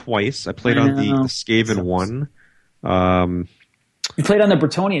table twice. I played on the Skaven one. You played on the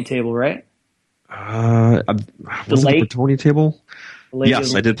Bretonnia table, right? Was it the Bretonnia table?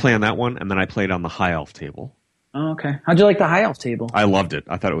 Yes, I did play on that one, and then I played on the High Elf table. Oh, okay. How'd you like the High Elf table? I loved it.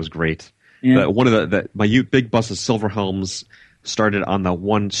 I thought it was great. Yeah. One of my big bus of Silverhelms started on the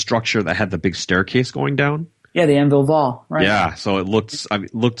one structure that had the big staircase going down. Yeah, the Anvil Vol, right? Yeah, so it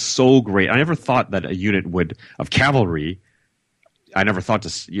looked so great. I never thought that a unit of cavalry. I never thought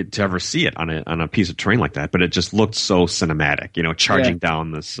to ever see it on a piece of terrain like that, but it just looked so cinematic, charging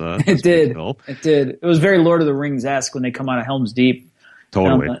down this. It did. Hill. It did. It was very Lord of the Rings-esque when they come out of Helm's Deep.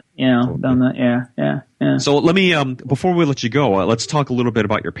 Totally. Yeah. So let me, before we let you go, let's talk a little bit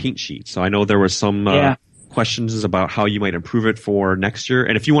about your paint sheet. So I know there were some questions about how you might improve it for next year,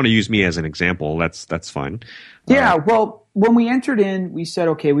 and if you want to use me as an example, that's fine. Yeah. Well, when we entered in, we said,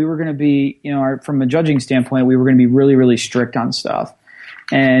 okay, we were going to be, from a judging standpoint, we were going to be really, really strict on stuff.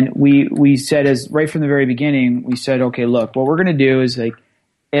 And we said, right from the very beginning, we said, okay, look, what we're going to do is like,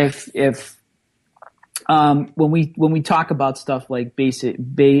 when we talk about stuff like basic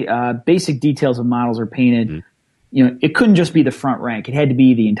details of models are painted, it couldn't just be the front rank. It had to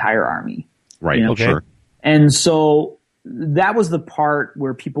be the entire army. Right. Okay. Sure. And so that was the part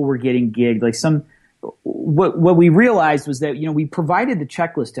where people were getting gigged. Like what we realized was that, we provided the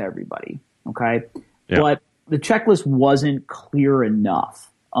checklist to everybody. Okay. Yeah. But the checklist wasn't clear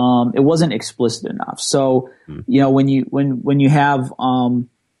enough. It wasn't explicit enough. So, when you have, let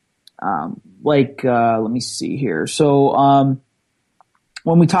me see here. So,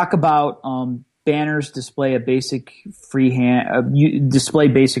 when we talk about, banners display basic freehand or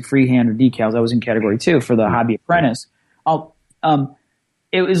decals. I was in category 2 for the Hobby Apprentice.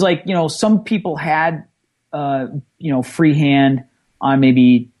 It was like, some people had, freehand on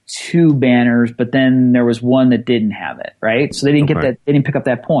maybe 2 banners, but then there was one that didn't have it, right? So they didn't get that. They didn't pick up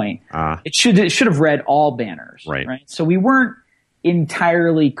that point. It should have read all banners, right? So we weren't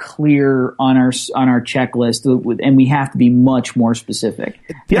entirely clear on our checklist, and we have to be much more specific.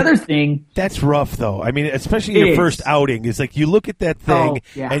 The other thing that's rough, though. I mean, especially your first outing is like you look at that thing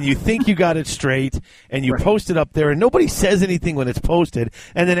and you think you got it straight, and you post it up there, and nobody says anything when it's posted,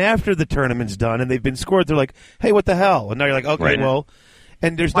 and then after the tournament's done and they've been scored, they're like, "Hey, what the hell?" And now you're like, "Okay, well,"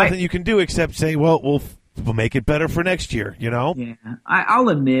 and there's nothing you can do except say, "Well, we'll make it better for next year." You know? Yeah, I'll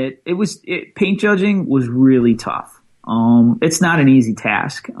admit paint judging was really tough. It's not an easy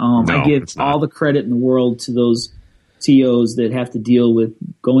task. I give all the credit in the world to those TOs that have to deal with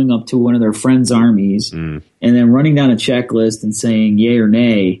going up to one of their friends' armies and then running down a checklist and saying yay or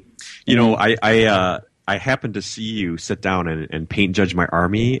nay. You know, I happened to see you sit down and paint judge my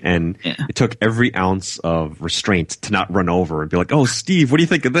army, and it took every ounce of restraint to not run over and be like, "Oh, Steve, what do you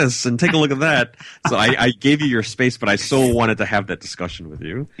think of this?" and take a look at that. So I gave you your space, but I so wanted to have that discussion with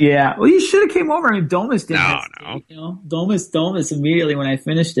you. Yeah, well, you should have came over. I mean, Domus didn't. No. You know, Domus immediately when I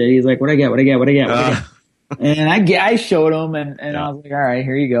finished it, he's like, "What I get? And I showed him, and I was like, "All right,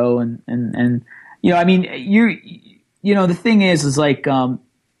 here you go." And you know, I mean, you know, the thing is like.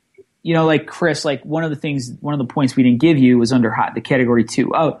 You know, like Chris, like one of the points we didn't give you was under the category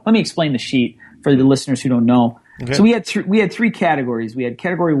 2. Oh, let me explain the sheet for the listeners who don't know. Okay. So we had 3 categories. We had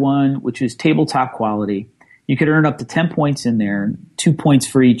category 1, which is tabletop quality. You could earn up to 10 points in there, 2 points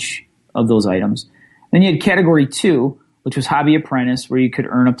for each of those items. Then you had category 2, which was hobby apprentice, where you could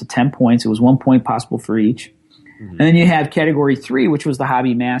earn up to 10 points. It was 1 point possible for each. And then you have category 3, which was the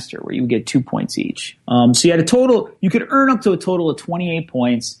hobby master, where you would get 2 points each. So you had you could earn up to a total of 28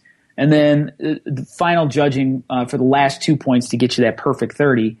 points. And then the final judging for the last 2 points to get you that perfect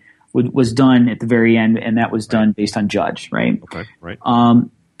 30 was done at the very end, and that was done based on judge, right? Okay, right.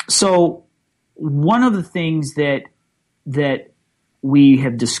 So one of the things that we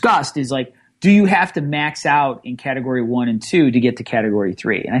have discussed is like, do you have to max out in category 1 and 2 to get to category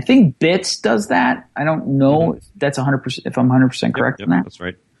 3? And I think Bits does that. I don't know if that's 100%. If I'm 100% correct on that, that's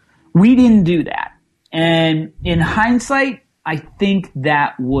right. We didn't do that, and in hindsight, I think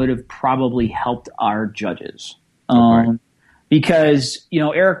that would have probably helped our judges. Because, you know,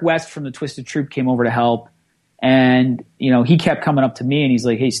 Eric West from the Twisted Troop came over to help, and, you know, he kept coming up to me and he's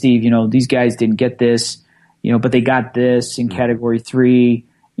like, "Hey, Steve, you know, these guys didn't get this, you know, but they got this in category 3.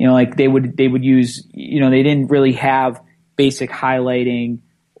 You know, like they would use, you know, they didn't really have basic highlighting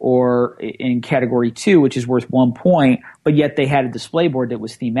or in category 2, which is worth 1 point, but yet they had a display board that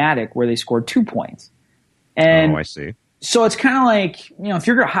was thematic where they scored 2 points." And I see. So it's kind of like, you know, if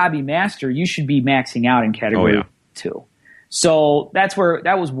you're a hobby master, you should be maxing out in category 2. So that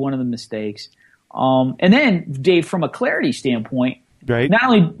was one of the mistakes. And then, Dave, from a clarity standpoint, right?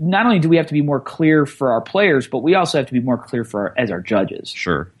 Not only do we have to be more clear for our players, but we also have to be more clear as our judges.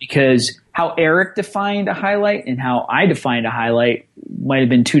 Sure. Because how Eric defined a highlight and how I defined a highlight might have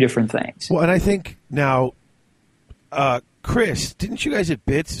been 2 different things. Well, and I think now, Chris, didn't you guys at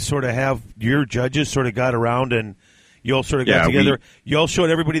Bits sort of have your judges sort of got around and you all sort of got together. You all showed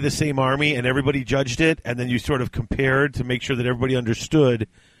everybody the same army, and everybody judged it, and then you sort of compared to make sure that everybody understood.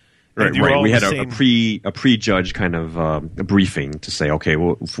 Right. We had a pre-judge kind of a briefing to say, okay,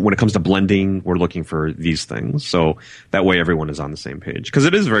 well, when it comes to blending, we're looking for these things. So that way everyone is on the same page, because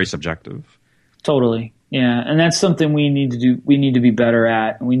it is very subjective. Totally. Yeah, and that's something we need to do. We need to be better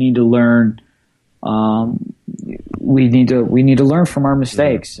at. We need to learn. We need to learn from our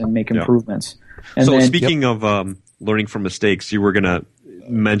mistakes and make improvements. And so speaking of learning from mistakes, you were going to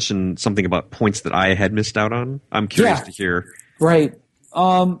mention something about points that I had missed out on. I'm curious to hear. Right.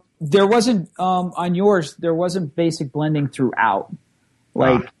 There wasn't on yours. There wasn't basic blending throughout.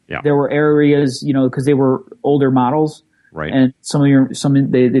 There were areas, you know, because they were older models, right? And some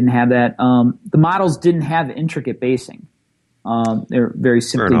they didn't have that. The models didn't have intricate basing. They're very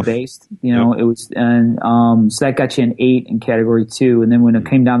simply based. You know, it was, and so that got you an 8 in category 2. And then when it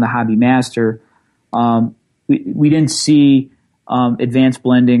came down to Hobby Master, we didn't see advanced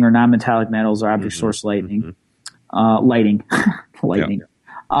blending or non-metallic metals or object source lighting. You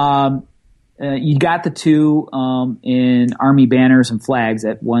got the 2 in Army banners and flags.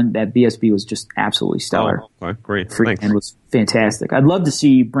 That BSB was just absolutely stellar. Oh, okay, great. Thanks. And was fantastic. I'd love to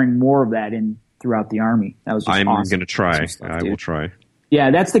see you bring more of that in throughout the Army. That was just awesome. I'm going to try. I will try. Yeah,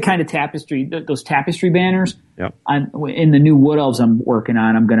 that's the kind of tapestry, those tapestry banners. Yep. In the new Wood Elves I'm working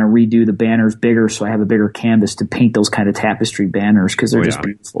on, I'm going to redo the banners bigger so I have a bigger canvas to paint those kind of tapestry banners because they're just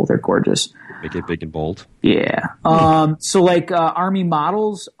beautiful. They're gorgeous. Make it big and bold. Yeah. So like Army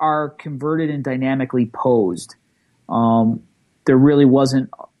models are converted and dynamically posed. There really wasn't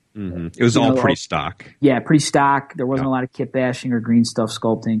Mm-hmm. It was all pretty stock. Yeah, pretty stock. There wasn't a lot of kit bashing or green stuff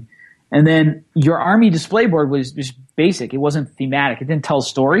sculpting. And then your army display board was just basic. It wasn't thematic. It didn't tell a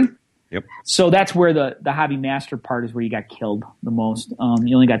story. Yep. So that's where the hobby master part is where you got killed the most.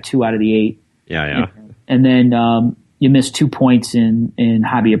 You only got 2 out of the 8. Yeah. And then you missed 2 points in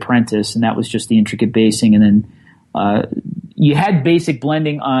hobby apprentice, and that was just the intricate basing. And then you had basic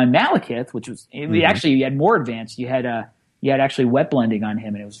blending on Malekith, which was actually you had more advanced. You had actually wet blending on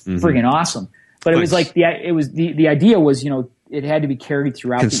him, and it was friggin' awesome. But it was like the idea was, it had to be carried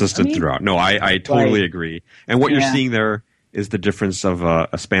throughout. Consistent throughout. No, I totally agree. And what you're seeing there is the difference of a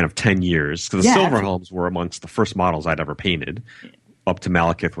span of 10 years. Because the Silverhelms were amongst the first models I'd ever painted, up to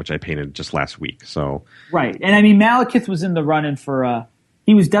Malekith, which I painted just last week. So right. And I mean, Malekith was in the run-in for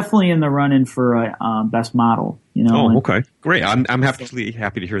he was definitely in the run-in for a best model. Oh, okay. Great. I'm happy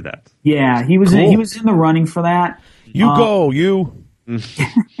to hear that. Yeah, he was he was in the running for that. You.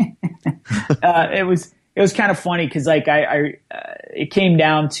 It was kind of funny because it came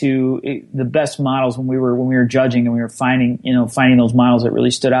down to the best models when we were judging and we were finding those models that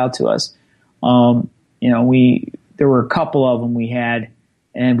really stood out to us. There were a couple of them we had,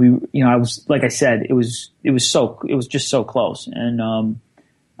 and I was, like I said, it was just so close, and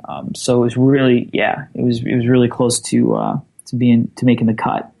so it was really it was really close to making the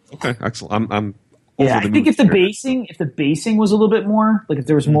cut. Okay, excellent. I'm I think if the basing was a little bit more, like if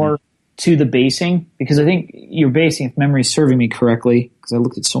there was more to the basing, because I think your basing, if memory is serving me correctly, because I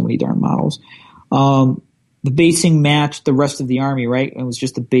looked at so many darn models, the basing matched the rest of the army, right? It was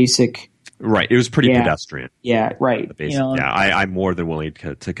just the basic. Right. It was pretty pedestrian. Yeah, right. I'm more than willing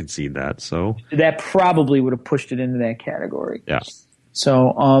to concede that. So that probably would have pushed it into that category. Yeah.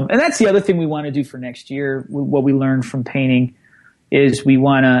 So, and that's the other thing we want to do for next year. What we learned from painting is we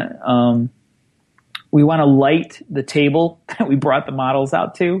want to light the table that we brought the models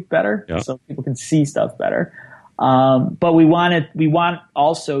out to better, so people can see stuff better. But we want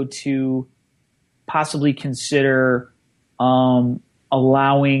also to possibly consider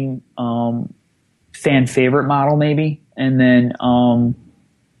allowing fan favorite model maybe, and then I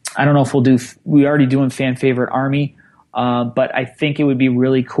don't know if we're already doing fan favorite army, but I think it would be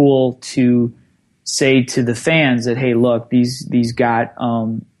really cool to say to the fans that, hey, look, these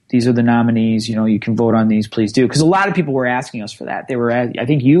are the nominees. You can vote on these. Please do, because a lot of people were asking us for that. I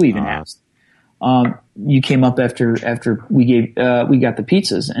think you even asked. You came up after we got the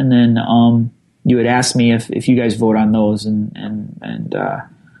pizzas, and then you had asked me if you guys vote on those,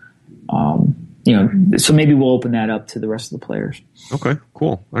 so maybe we'll open that up to the rest of the players. Okay,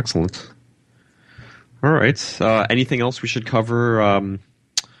 cool, excellent. All right. Anything else we should cover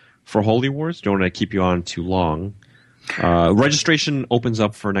for Holy Wars? Don't want to keep you on too long. Registration opens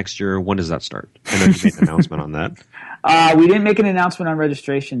up for next year. When does that start? I know you made an announcement on that. We didn't make an announcement on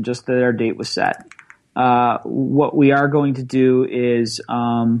registration, just that our date was set. What we are going to do is,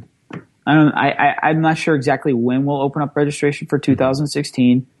 I'm not sure exactly when we'll open up registration for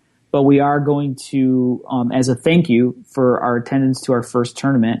 2016, but we are going to, as a thank you for our attendance to our first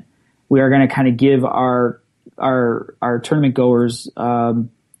tournament, we are going to kind of give our tournament goers kind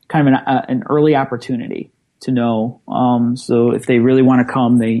of an early opportunity to know. So if they really want to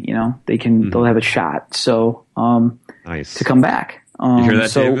come, they'll have a shot. So, nice to come back. You hear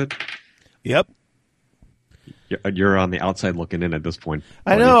that, David? Yep. You're on the outside looking in at this point.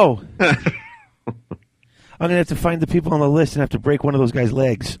 I know. I'm going to have to find the people on the list and have to break one of those guys'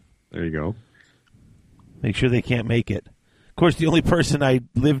 legs. There you go. Make sure they can't make it. Of course, the only person I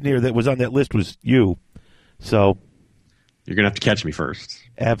lived near that was on that list was you. So you're going to have to catch me first.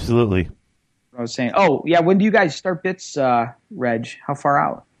 Absolutely. I was saying, when do you guys start bits, Reg? How far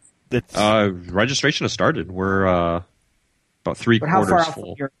out? Registration has started. We're about 3 quarters how far out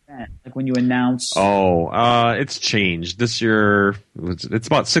full. From your event? Like when you announce? It's changed. This year, it's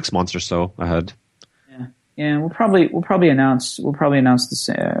about 6 months or so ahead. Yeah, we'll probably announce this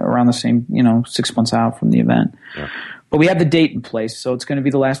around the same, 6 months out from the event. Yeah. But we have the date in place, so it's going to be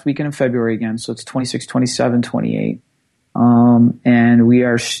the last weekend in February again. So it's 26, 27, 28. And we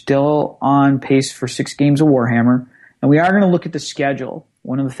are still on pace for 6 games of Warhammer. And we are going to look at the schedule.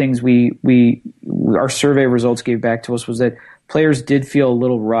 One of the things our survey results gave back to us was that players did feel a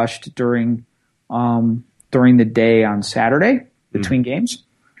little rushed during the day on Saturday between games.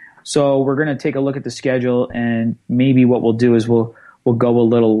 So we're going to take a look at the schedule, and maybe what we'll do is we'll go a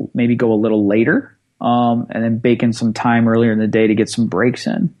little later, and then bake in some time earlier in the day to get some breaks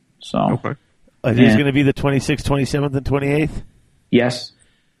in. So, okay. It is going to be the 26th, 27th, and 28th? Yes.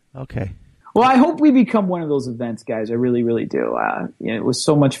 Okay. Well, I hope we become one of those events, guys. I really, really do. It was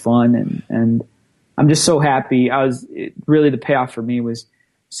so much fun, and I'm just so happy. Really the payoff for me was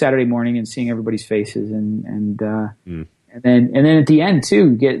Saturday morning and seeing everybody's faces and then at the end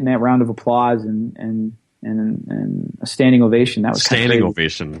too, getting that round of applause and a standing ovation. That was standing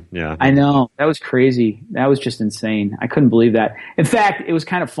ovation. Yeah, I know, that was crazy. That was just insane. I couldn't believe that. In fact, it was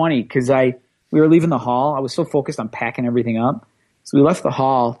kind of funny because we were leaving the hall. I was so focused on packing everything up, so we left the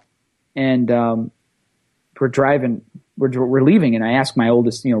hall and we're driving. We're leaving, and I asked my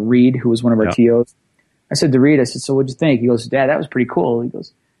oldest, Reed, who was one of our TOs. I said to Reed, I said, "So what'd you think?" He goes, "Dad, that was pretty cool." He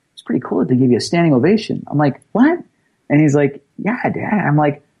goes, "It's pretty cool that they give you a standing ovation." I'm like, "What?" And he's like, "Yeah, Dad." I'm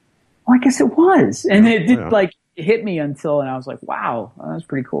like, "Well, I guess it was." And it didn't hit me and I was like, "Wow, that was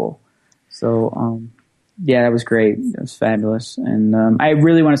pretty cool." So, that was great. It was fabulous. And I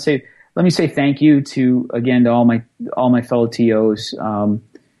really want to let me say thank you to all my fellow TOs.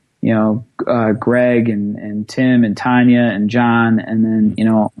 Greg and Tim and Tanya and John, and then,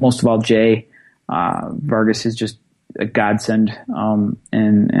 most of all, Jay. Vargas is just a godsend. And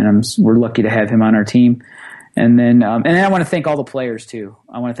we're lucky to have him on our team. And then I want to thank all the players too.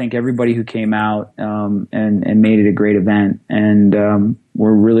 I want to thank everybody who came out, and made it a great event. And,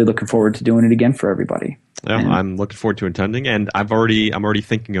 we're really looking forward to doing it again for everybody. Yeah, I'm looking forward to attending, and I'm already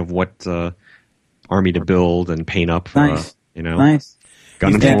thinking of what, army to build and paint up. Nice. Nice.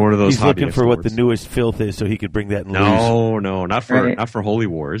 Got him for one of those. He's looking for what the newest filth is, so he could bring that. No, not for Holy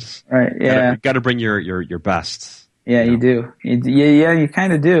Wars. Right? Yeah. Got to bring your best. Yeah, you do. You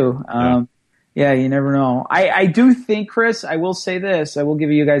kind of do. You never know. I do think, Chris, I will say this. I will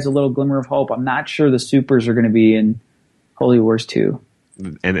give you guys a little glimmer of hope. I'm not sure the supers are going to be in Holy Wars 2.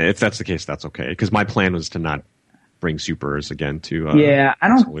 And if that's the case, that's okay. Because my plan was to not bring supers again to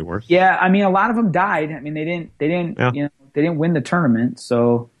Holy Wars. Yeah, I mean, a lot of them died. I mean, they didn't win the tournament.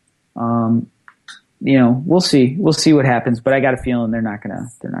 So, we'll see. We'll see what happens. But I got a feeling they're not gonna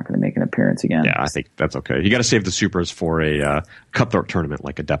make an appearance again. Yeah, I think that's okay. You got to save the supers for a cutthroat tournament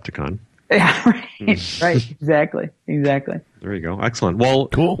like Adepticon. Yeah, right. Exactly. There you go. Excellent. Well,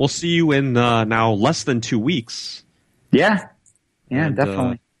 cool. We'll see you in now less than 2 weeks. Yeah,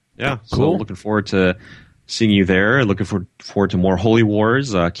 definitely. So cool. Looking forward to seeing you there. Looking forward to more Holy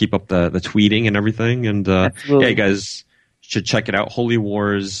Wars. Keep up the tweeting and everything. And you guys should check it out.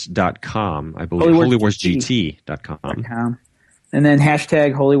 HolyWars.com, I believe. HolyWarsGT.com. And then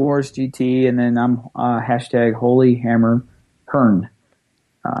hashtag HolyWarsGT, and then I'm hashtag HolyHammerHern.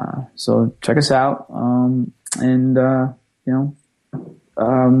 So check us out. We'll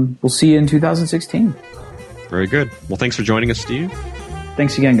see you in 2016. Very good. Well, thanks for joining us, Steve.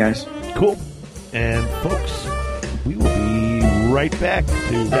 Thanks again, guys. Cool. And folks, we will be right back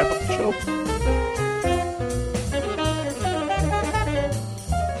to wrap up the show.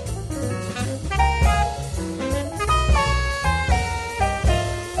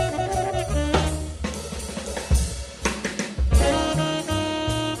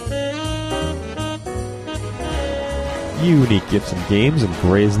 Unique Gifts and Games in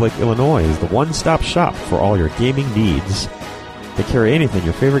Grays Lake, Illinois is the one-stop shop for all your gaming needs. They carry anything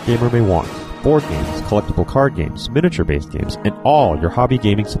your favorite gamer may want. Board games, collectible card games, miniature-based games, and all your hobby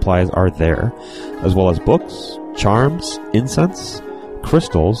gaming supplies are there, as well as books, charms, incense,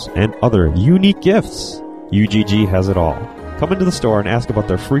 crystals, and other unique gifts. UGG has it all. Come into the store and ask about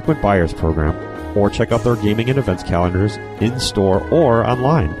their frequent buyers program, or check out their gaming and events calendars in-store or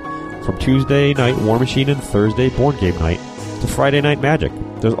online. From Tuesday night War Machine and Thursday Board Game Night to Friday Night Magic,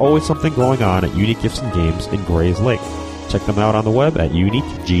 there's always something going on at Unique Gifts and Games in Grays Lake. Check them out on the web at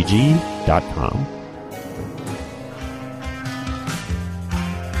uniquegg.com.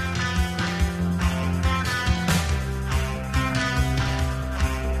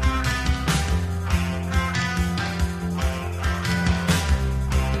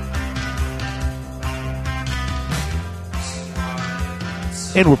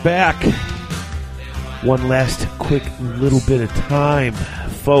 And we're back. One last quick little bit of time,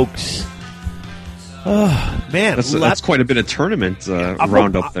 folks. Oh, man. That's quite a bit of tournament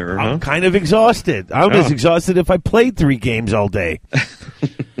roundup there. I'm kind of exhausted. I'm as exhausted if I played 3 games all day.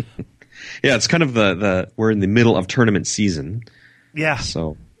 Yeah, it's kind of we're in the middle of tournament season. Yeah.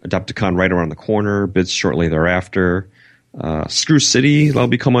 So Adepticon right around the corner, bids shortly thereafter. Screw City, that'll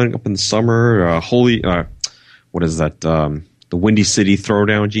be coming up in the summer. What is that? The Windy City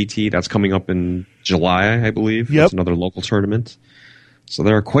Throwdown GT, that's coming up in July, I believe. Yep. It's another local tournament. So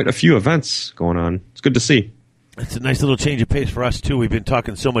there are quite a few events going on. It's good to see. It's a nice little change of pace for us, too. We've been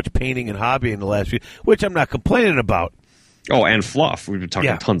talking so much painting and hobby in the last few, which I'm not complaining about. Oh, and fluff. We've been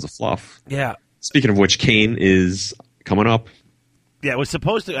talking tons of fluff. Yeah. Speaking of which, Kane is coming up. Yeah, it was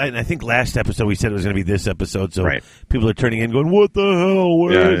supposed to, and I think last episode we said it was going to be this episode, so people are turning in going, what the hell,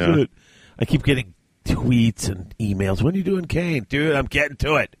 where is it? I keep getting tweets and emails. When are you doing Kane? Dude, I'm getting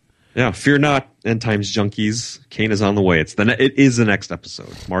to it. Yeah, fear not, End Times junkies. Kane is on the way. It is the next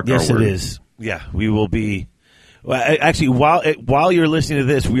episode. Mark our Yes, word. it is. Yeah, we will be. Well, actually, while you're listening to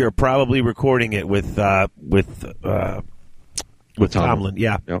this, we are probably recording it with Tomlin.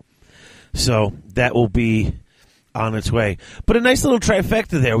 Yeah. Yep. So that will be on its way. But a nice little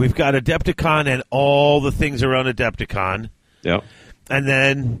trifecta there. We've got Adepticon and all the things around Adepticon. Yep. And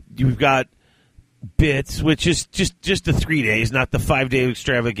then you've got Bits, which is just the 3 days, not the 5-day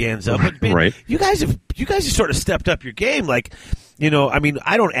extravaganza. But man, right. You guys have sort of stepped up your game. Like, I mean,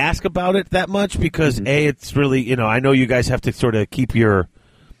 I don't ask about it that much because it's really, I know you guys have to sort of keep your,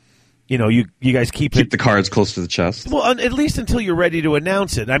 you guys keep the cards close to the chest. Well, at least until you're ready to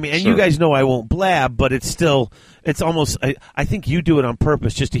announce it. I mean, and Sure. you guys know I won't blab, but it's almost. I think you do it on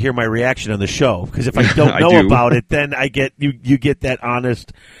purpose just to hear my reaction on the show. Because if I don't know about it, then I get you get that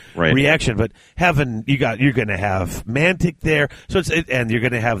honest reaction. But you're going to have Mantic there, so and you're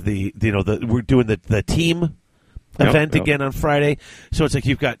going to have we're doing the team event again on Friday. So it's like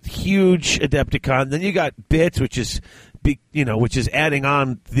you've got huge Adepticon, then you got Bits, which is adding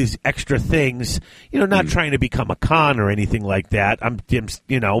on these extra things, not trying to become a con or anything like that.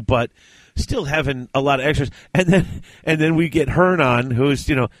 But still having a lot of extras. And then we get Hearn on, who's,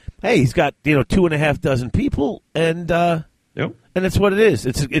 hey, he's got, 2.5 dozen people, and that's what it is.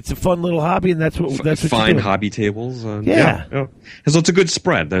 It's a fun little hobby, and that's what fine hobby tables. Yeah. So it's a good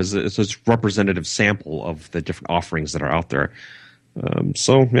spread. It's a representative sample of the different offerings that are out there. It's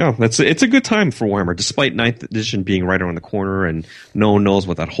a good time for Warhammer, despite 9th edition being right around the corner and no one knows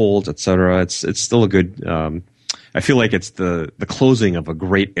what that holds, etc. It's still a good. I feel like it's the closing of a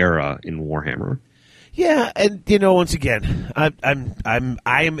great era in Warhammer. Yeah, and once again, I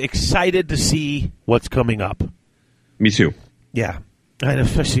am excited to see what's coming up. Me too. Yeah, and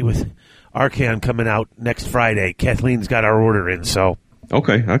especially with Archaon coming out next Friday. Kathleen's got our order in, so.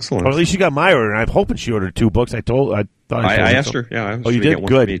 Okay, excellent. Or at least she got my order, and I'm hoping she ordered 2 books. I asked her. Yeah, I asked her you to did? get one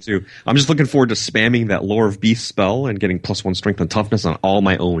Good. for me too. I'm just looking forward to spamming that Lore of Beast spell and getting +1 strength and toughness on all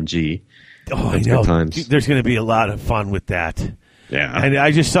my O&G. Oh, That's I know. good times. There's going to be a lot of fun with that. Yeah, and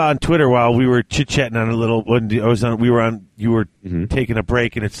I just saw on Twitter while we were chit chatting on a little. When I was on, you were taking a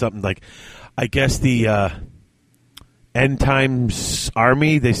break, and it's something like, I guess the End Times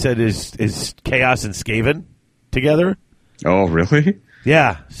Army, they said is Chaos and Skaven together. Oh, really?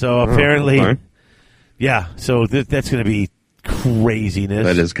 Yeah. So apparently, okay. Yeah. So that's going to be craziness.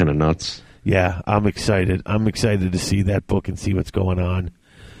 That is kind of nuts. Yeah, I'm excited. I'm excited to see that book and see what's going on.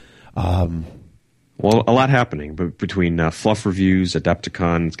 Well, a lot happening, but between fluff reviews,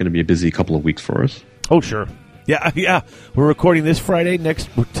 Adepticon, it's going to be a busy couple of weeks for us. Oh, sure. Yeah. We're recording this Friday.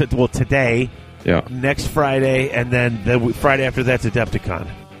 Today. Yeah. Next Friday, and then the Friday after that's Adepticon.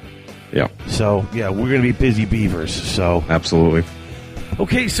 Yeah. So, yeah, we're going to be busy beavers. So absolutely.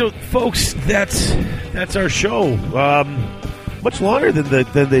 Okay, so folks, that's our show. Much longer than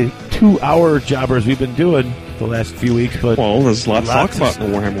the 2-hour jobbers we've been doing the last few weeks, but there's lots to talk about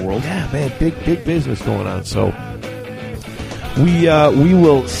in the Warhammer world. Yeah, man, big business going on. So we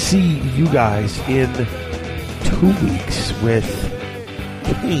will see you guys in 2 weeks with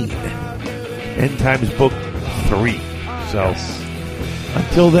Kane, End Times Book 3. So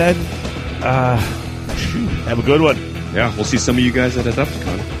until then, have a good one. Yeah, we'll see some of you guys at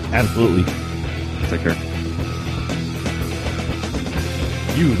Adepticon. Absolutely. Take care.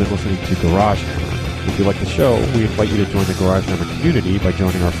 You've been listening to Garage Hammer. If you like the show, we invite you to join the Garage Hammer community by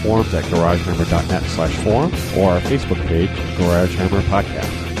joining our forums at garagehammer.net/forum or our Facebook page, Garage Hammer Podcast.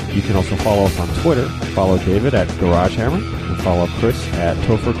 You can also follow us on Twitter. Follow David at Garage Hammer and follow Chris at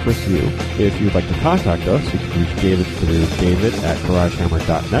TopherChrisU. If you'd like to contact us, you can reach David through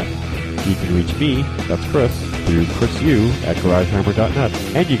david@garagehammer.net. You can reach me, that's Chris, through ChrisU at garagehammer.net.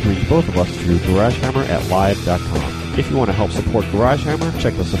 And you can reach both of us through garagehammer@live.com. If you want to help support Garage Hammer,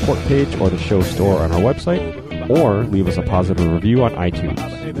 check the support page or the show store on our website, or leave us a positive review on iTunes.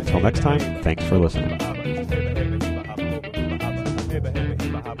 Until next time, thanks for listening.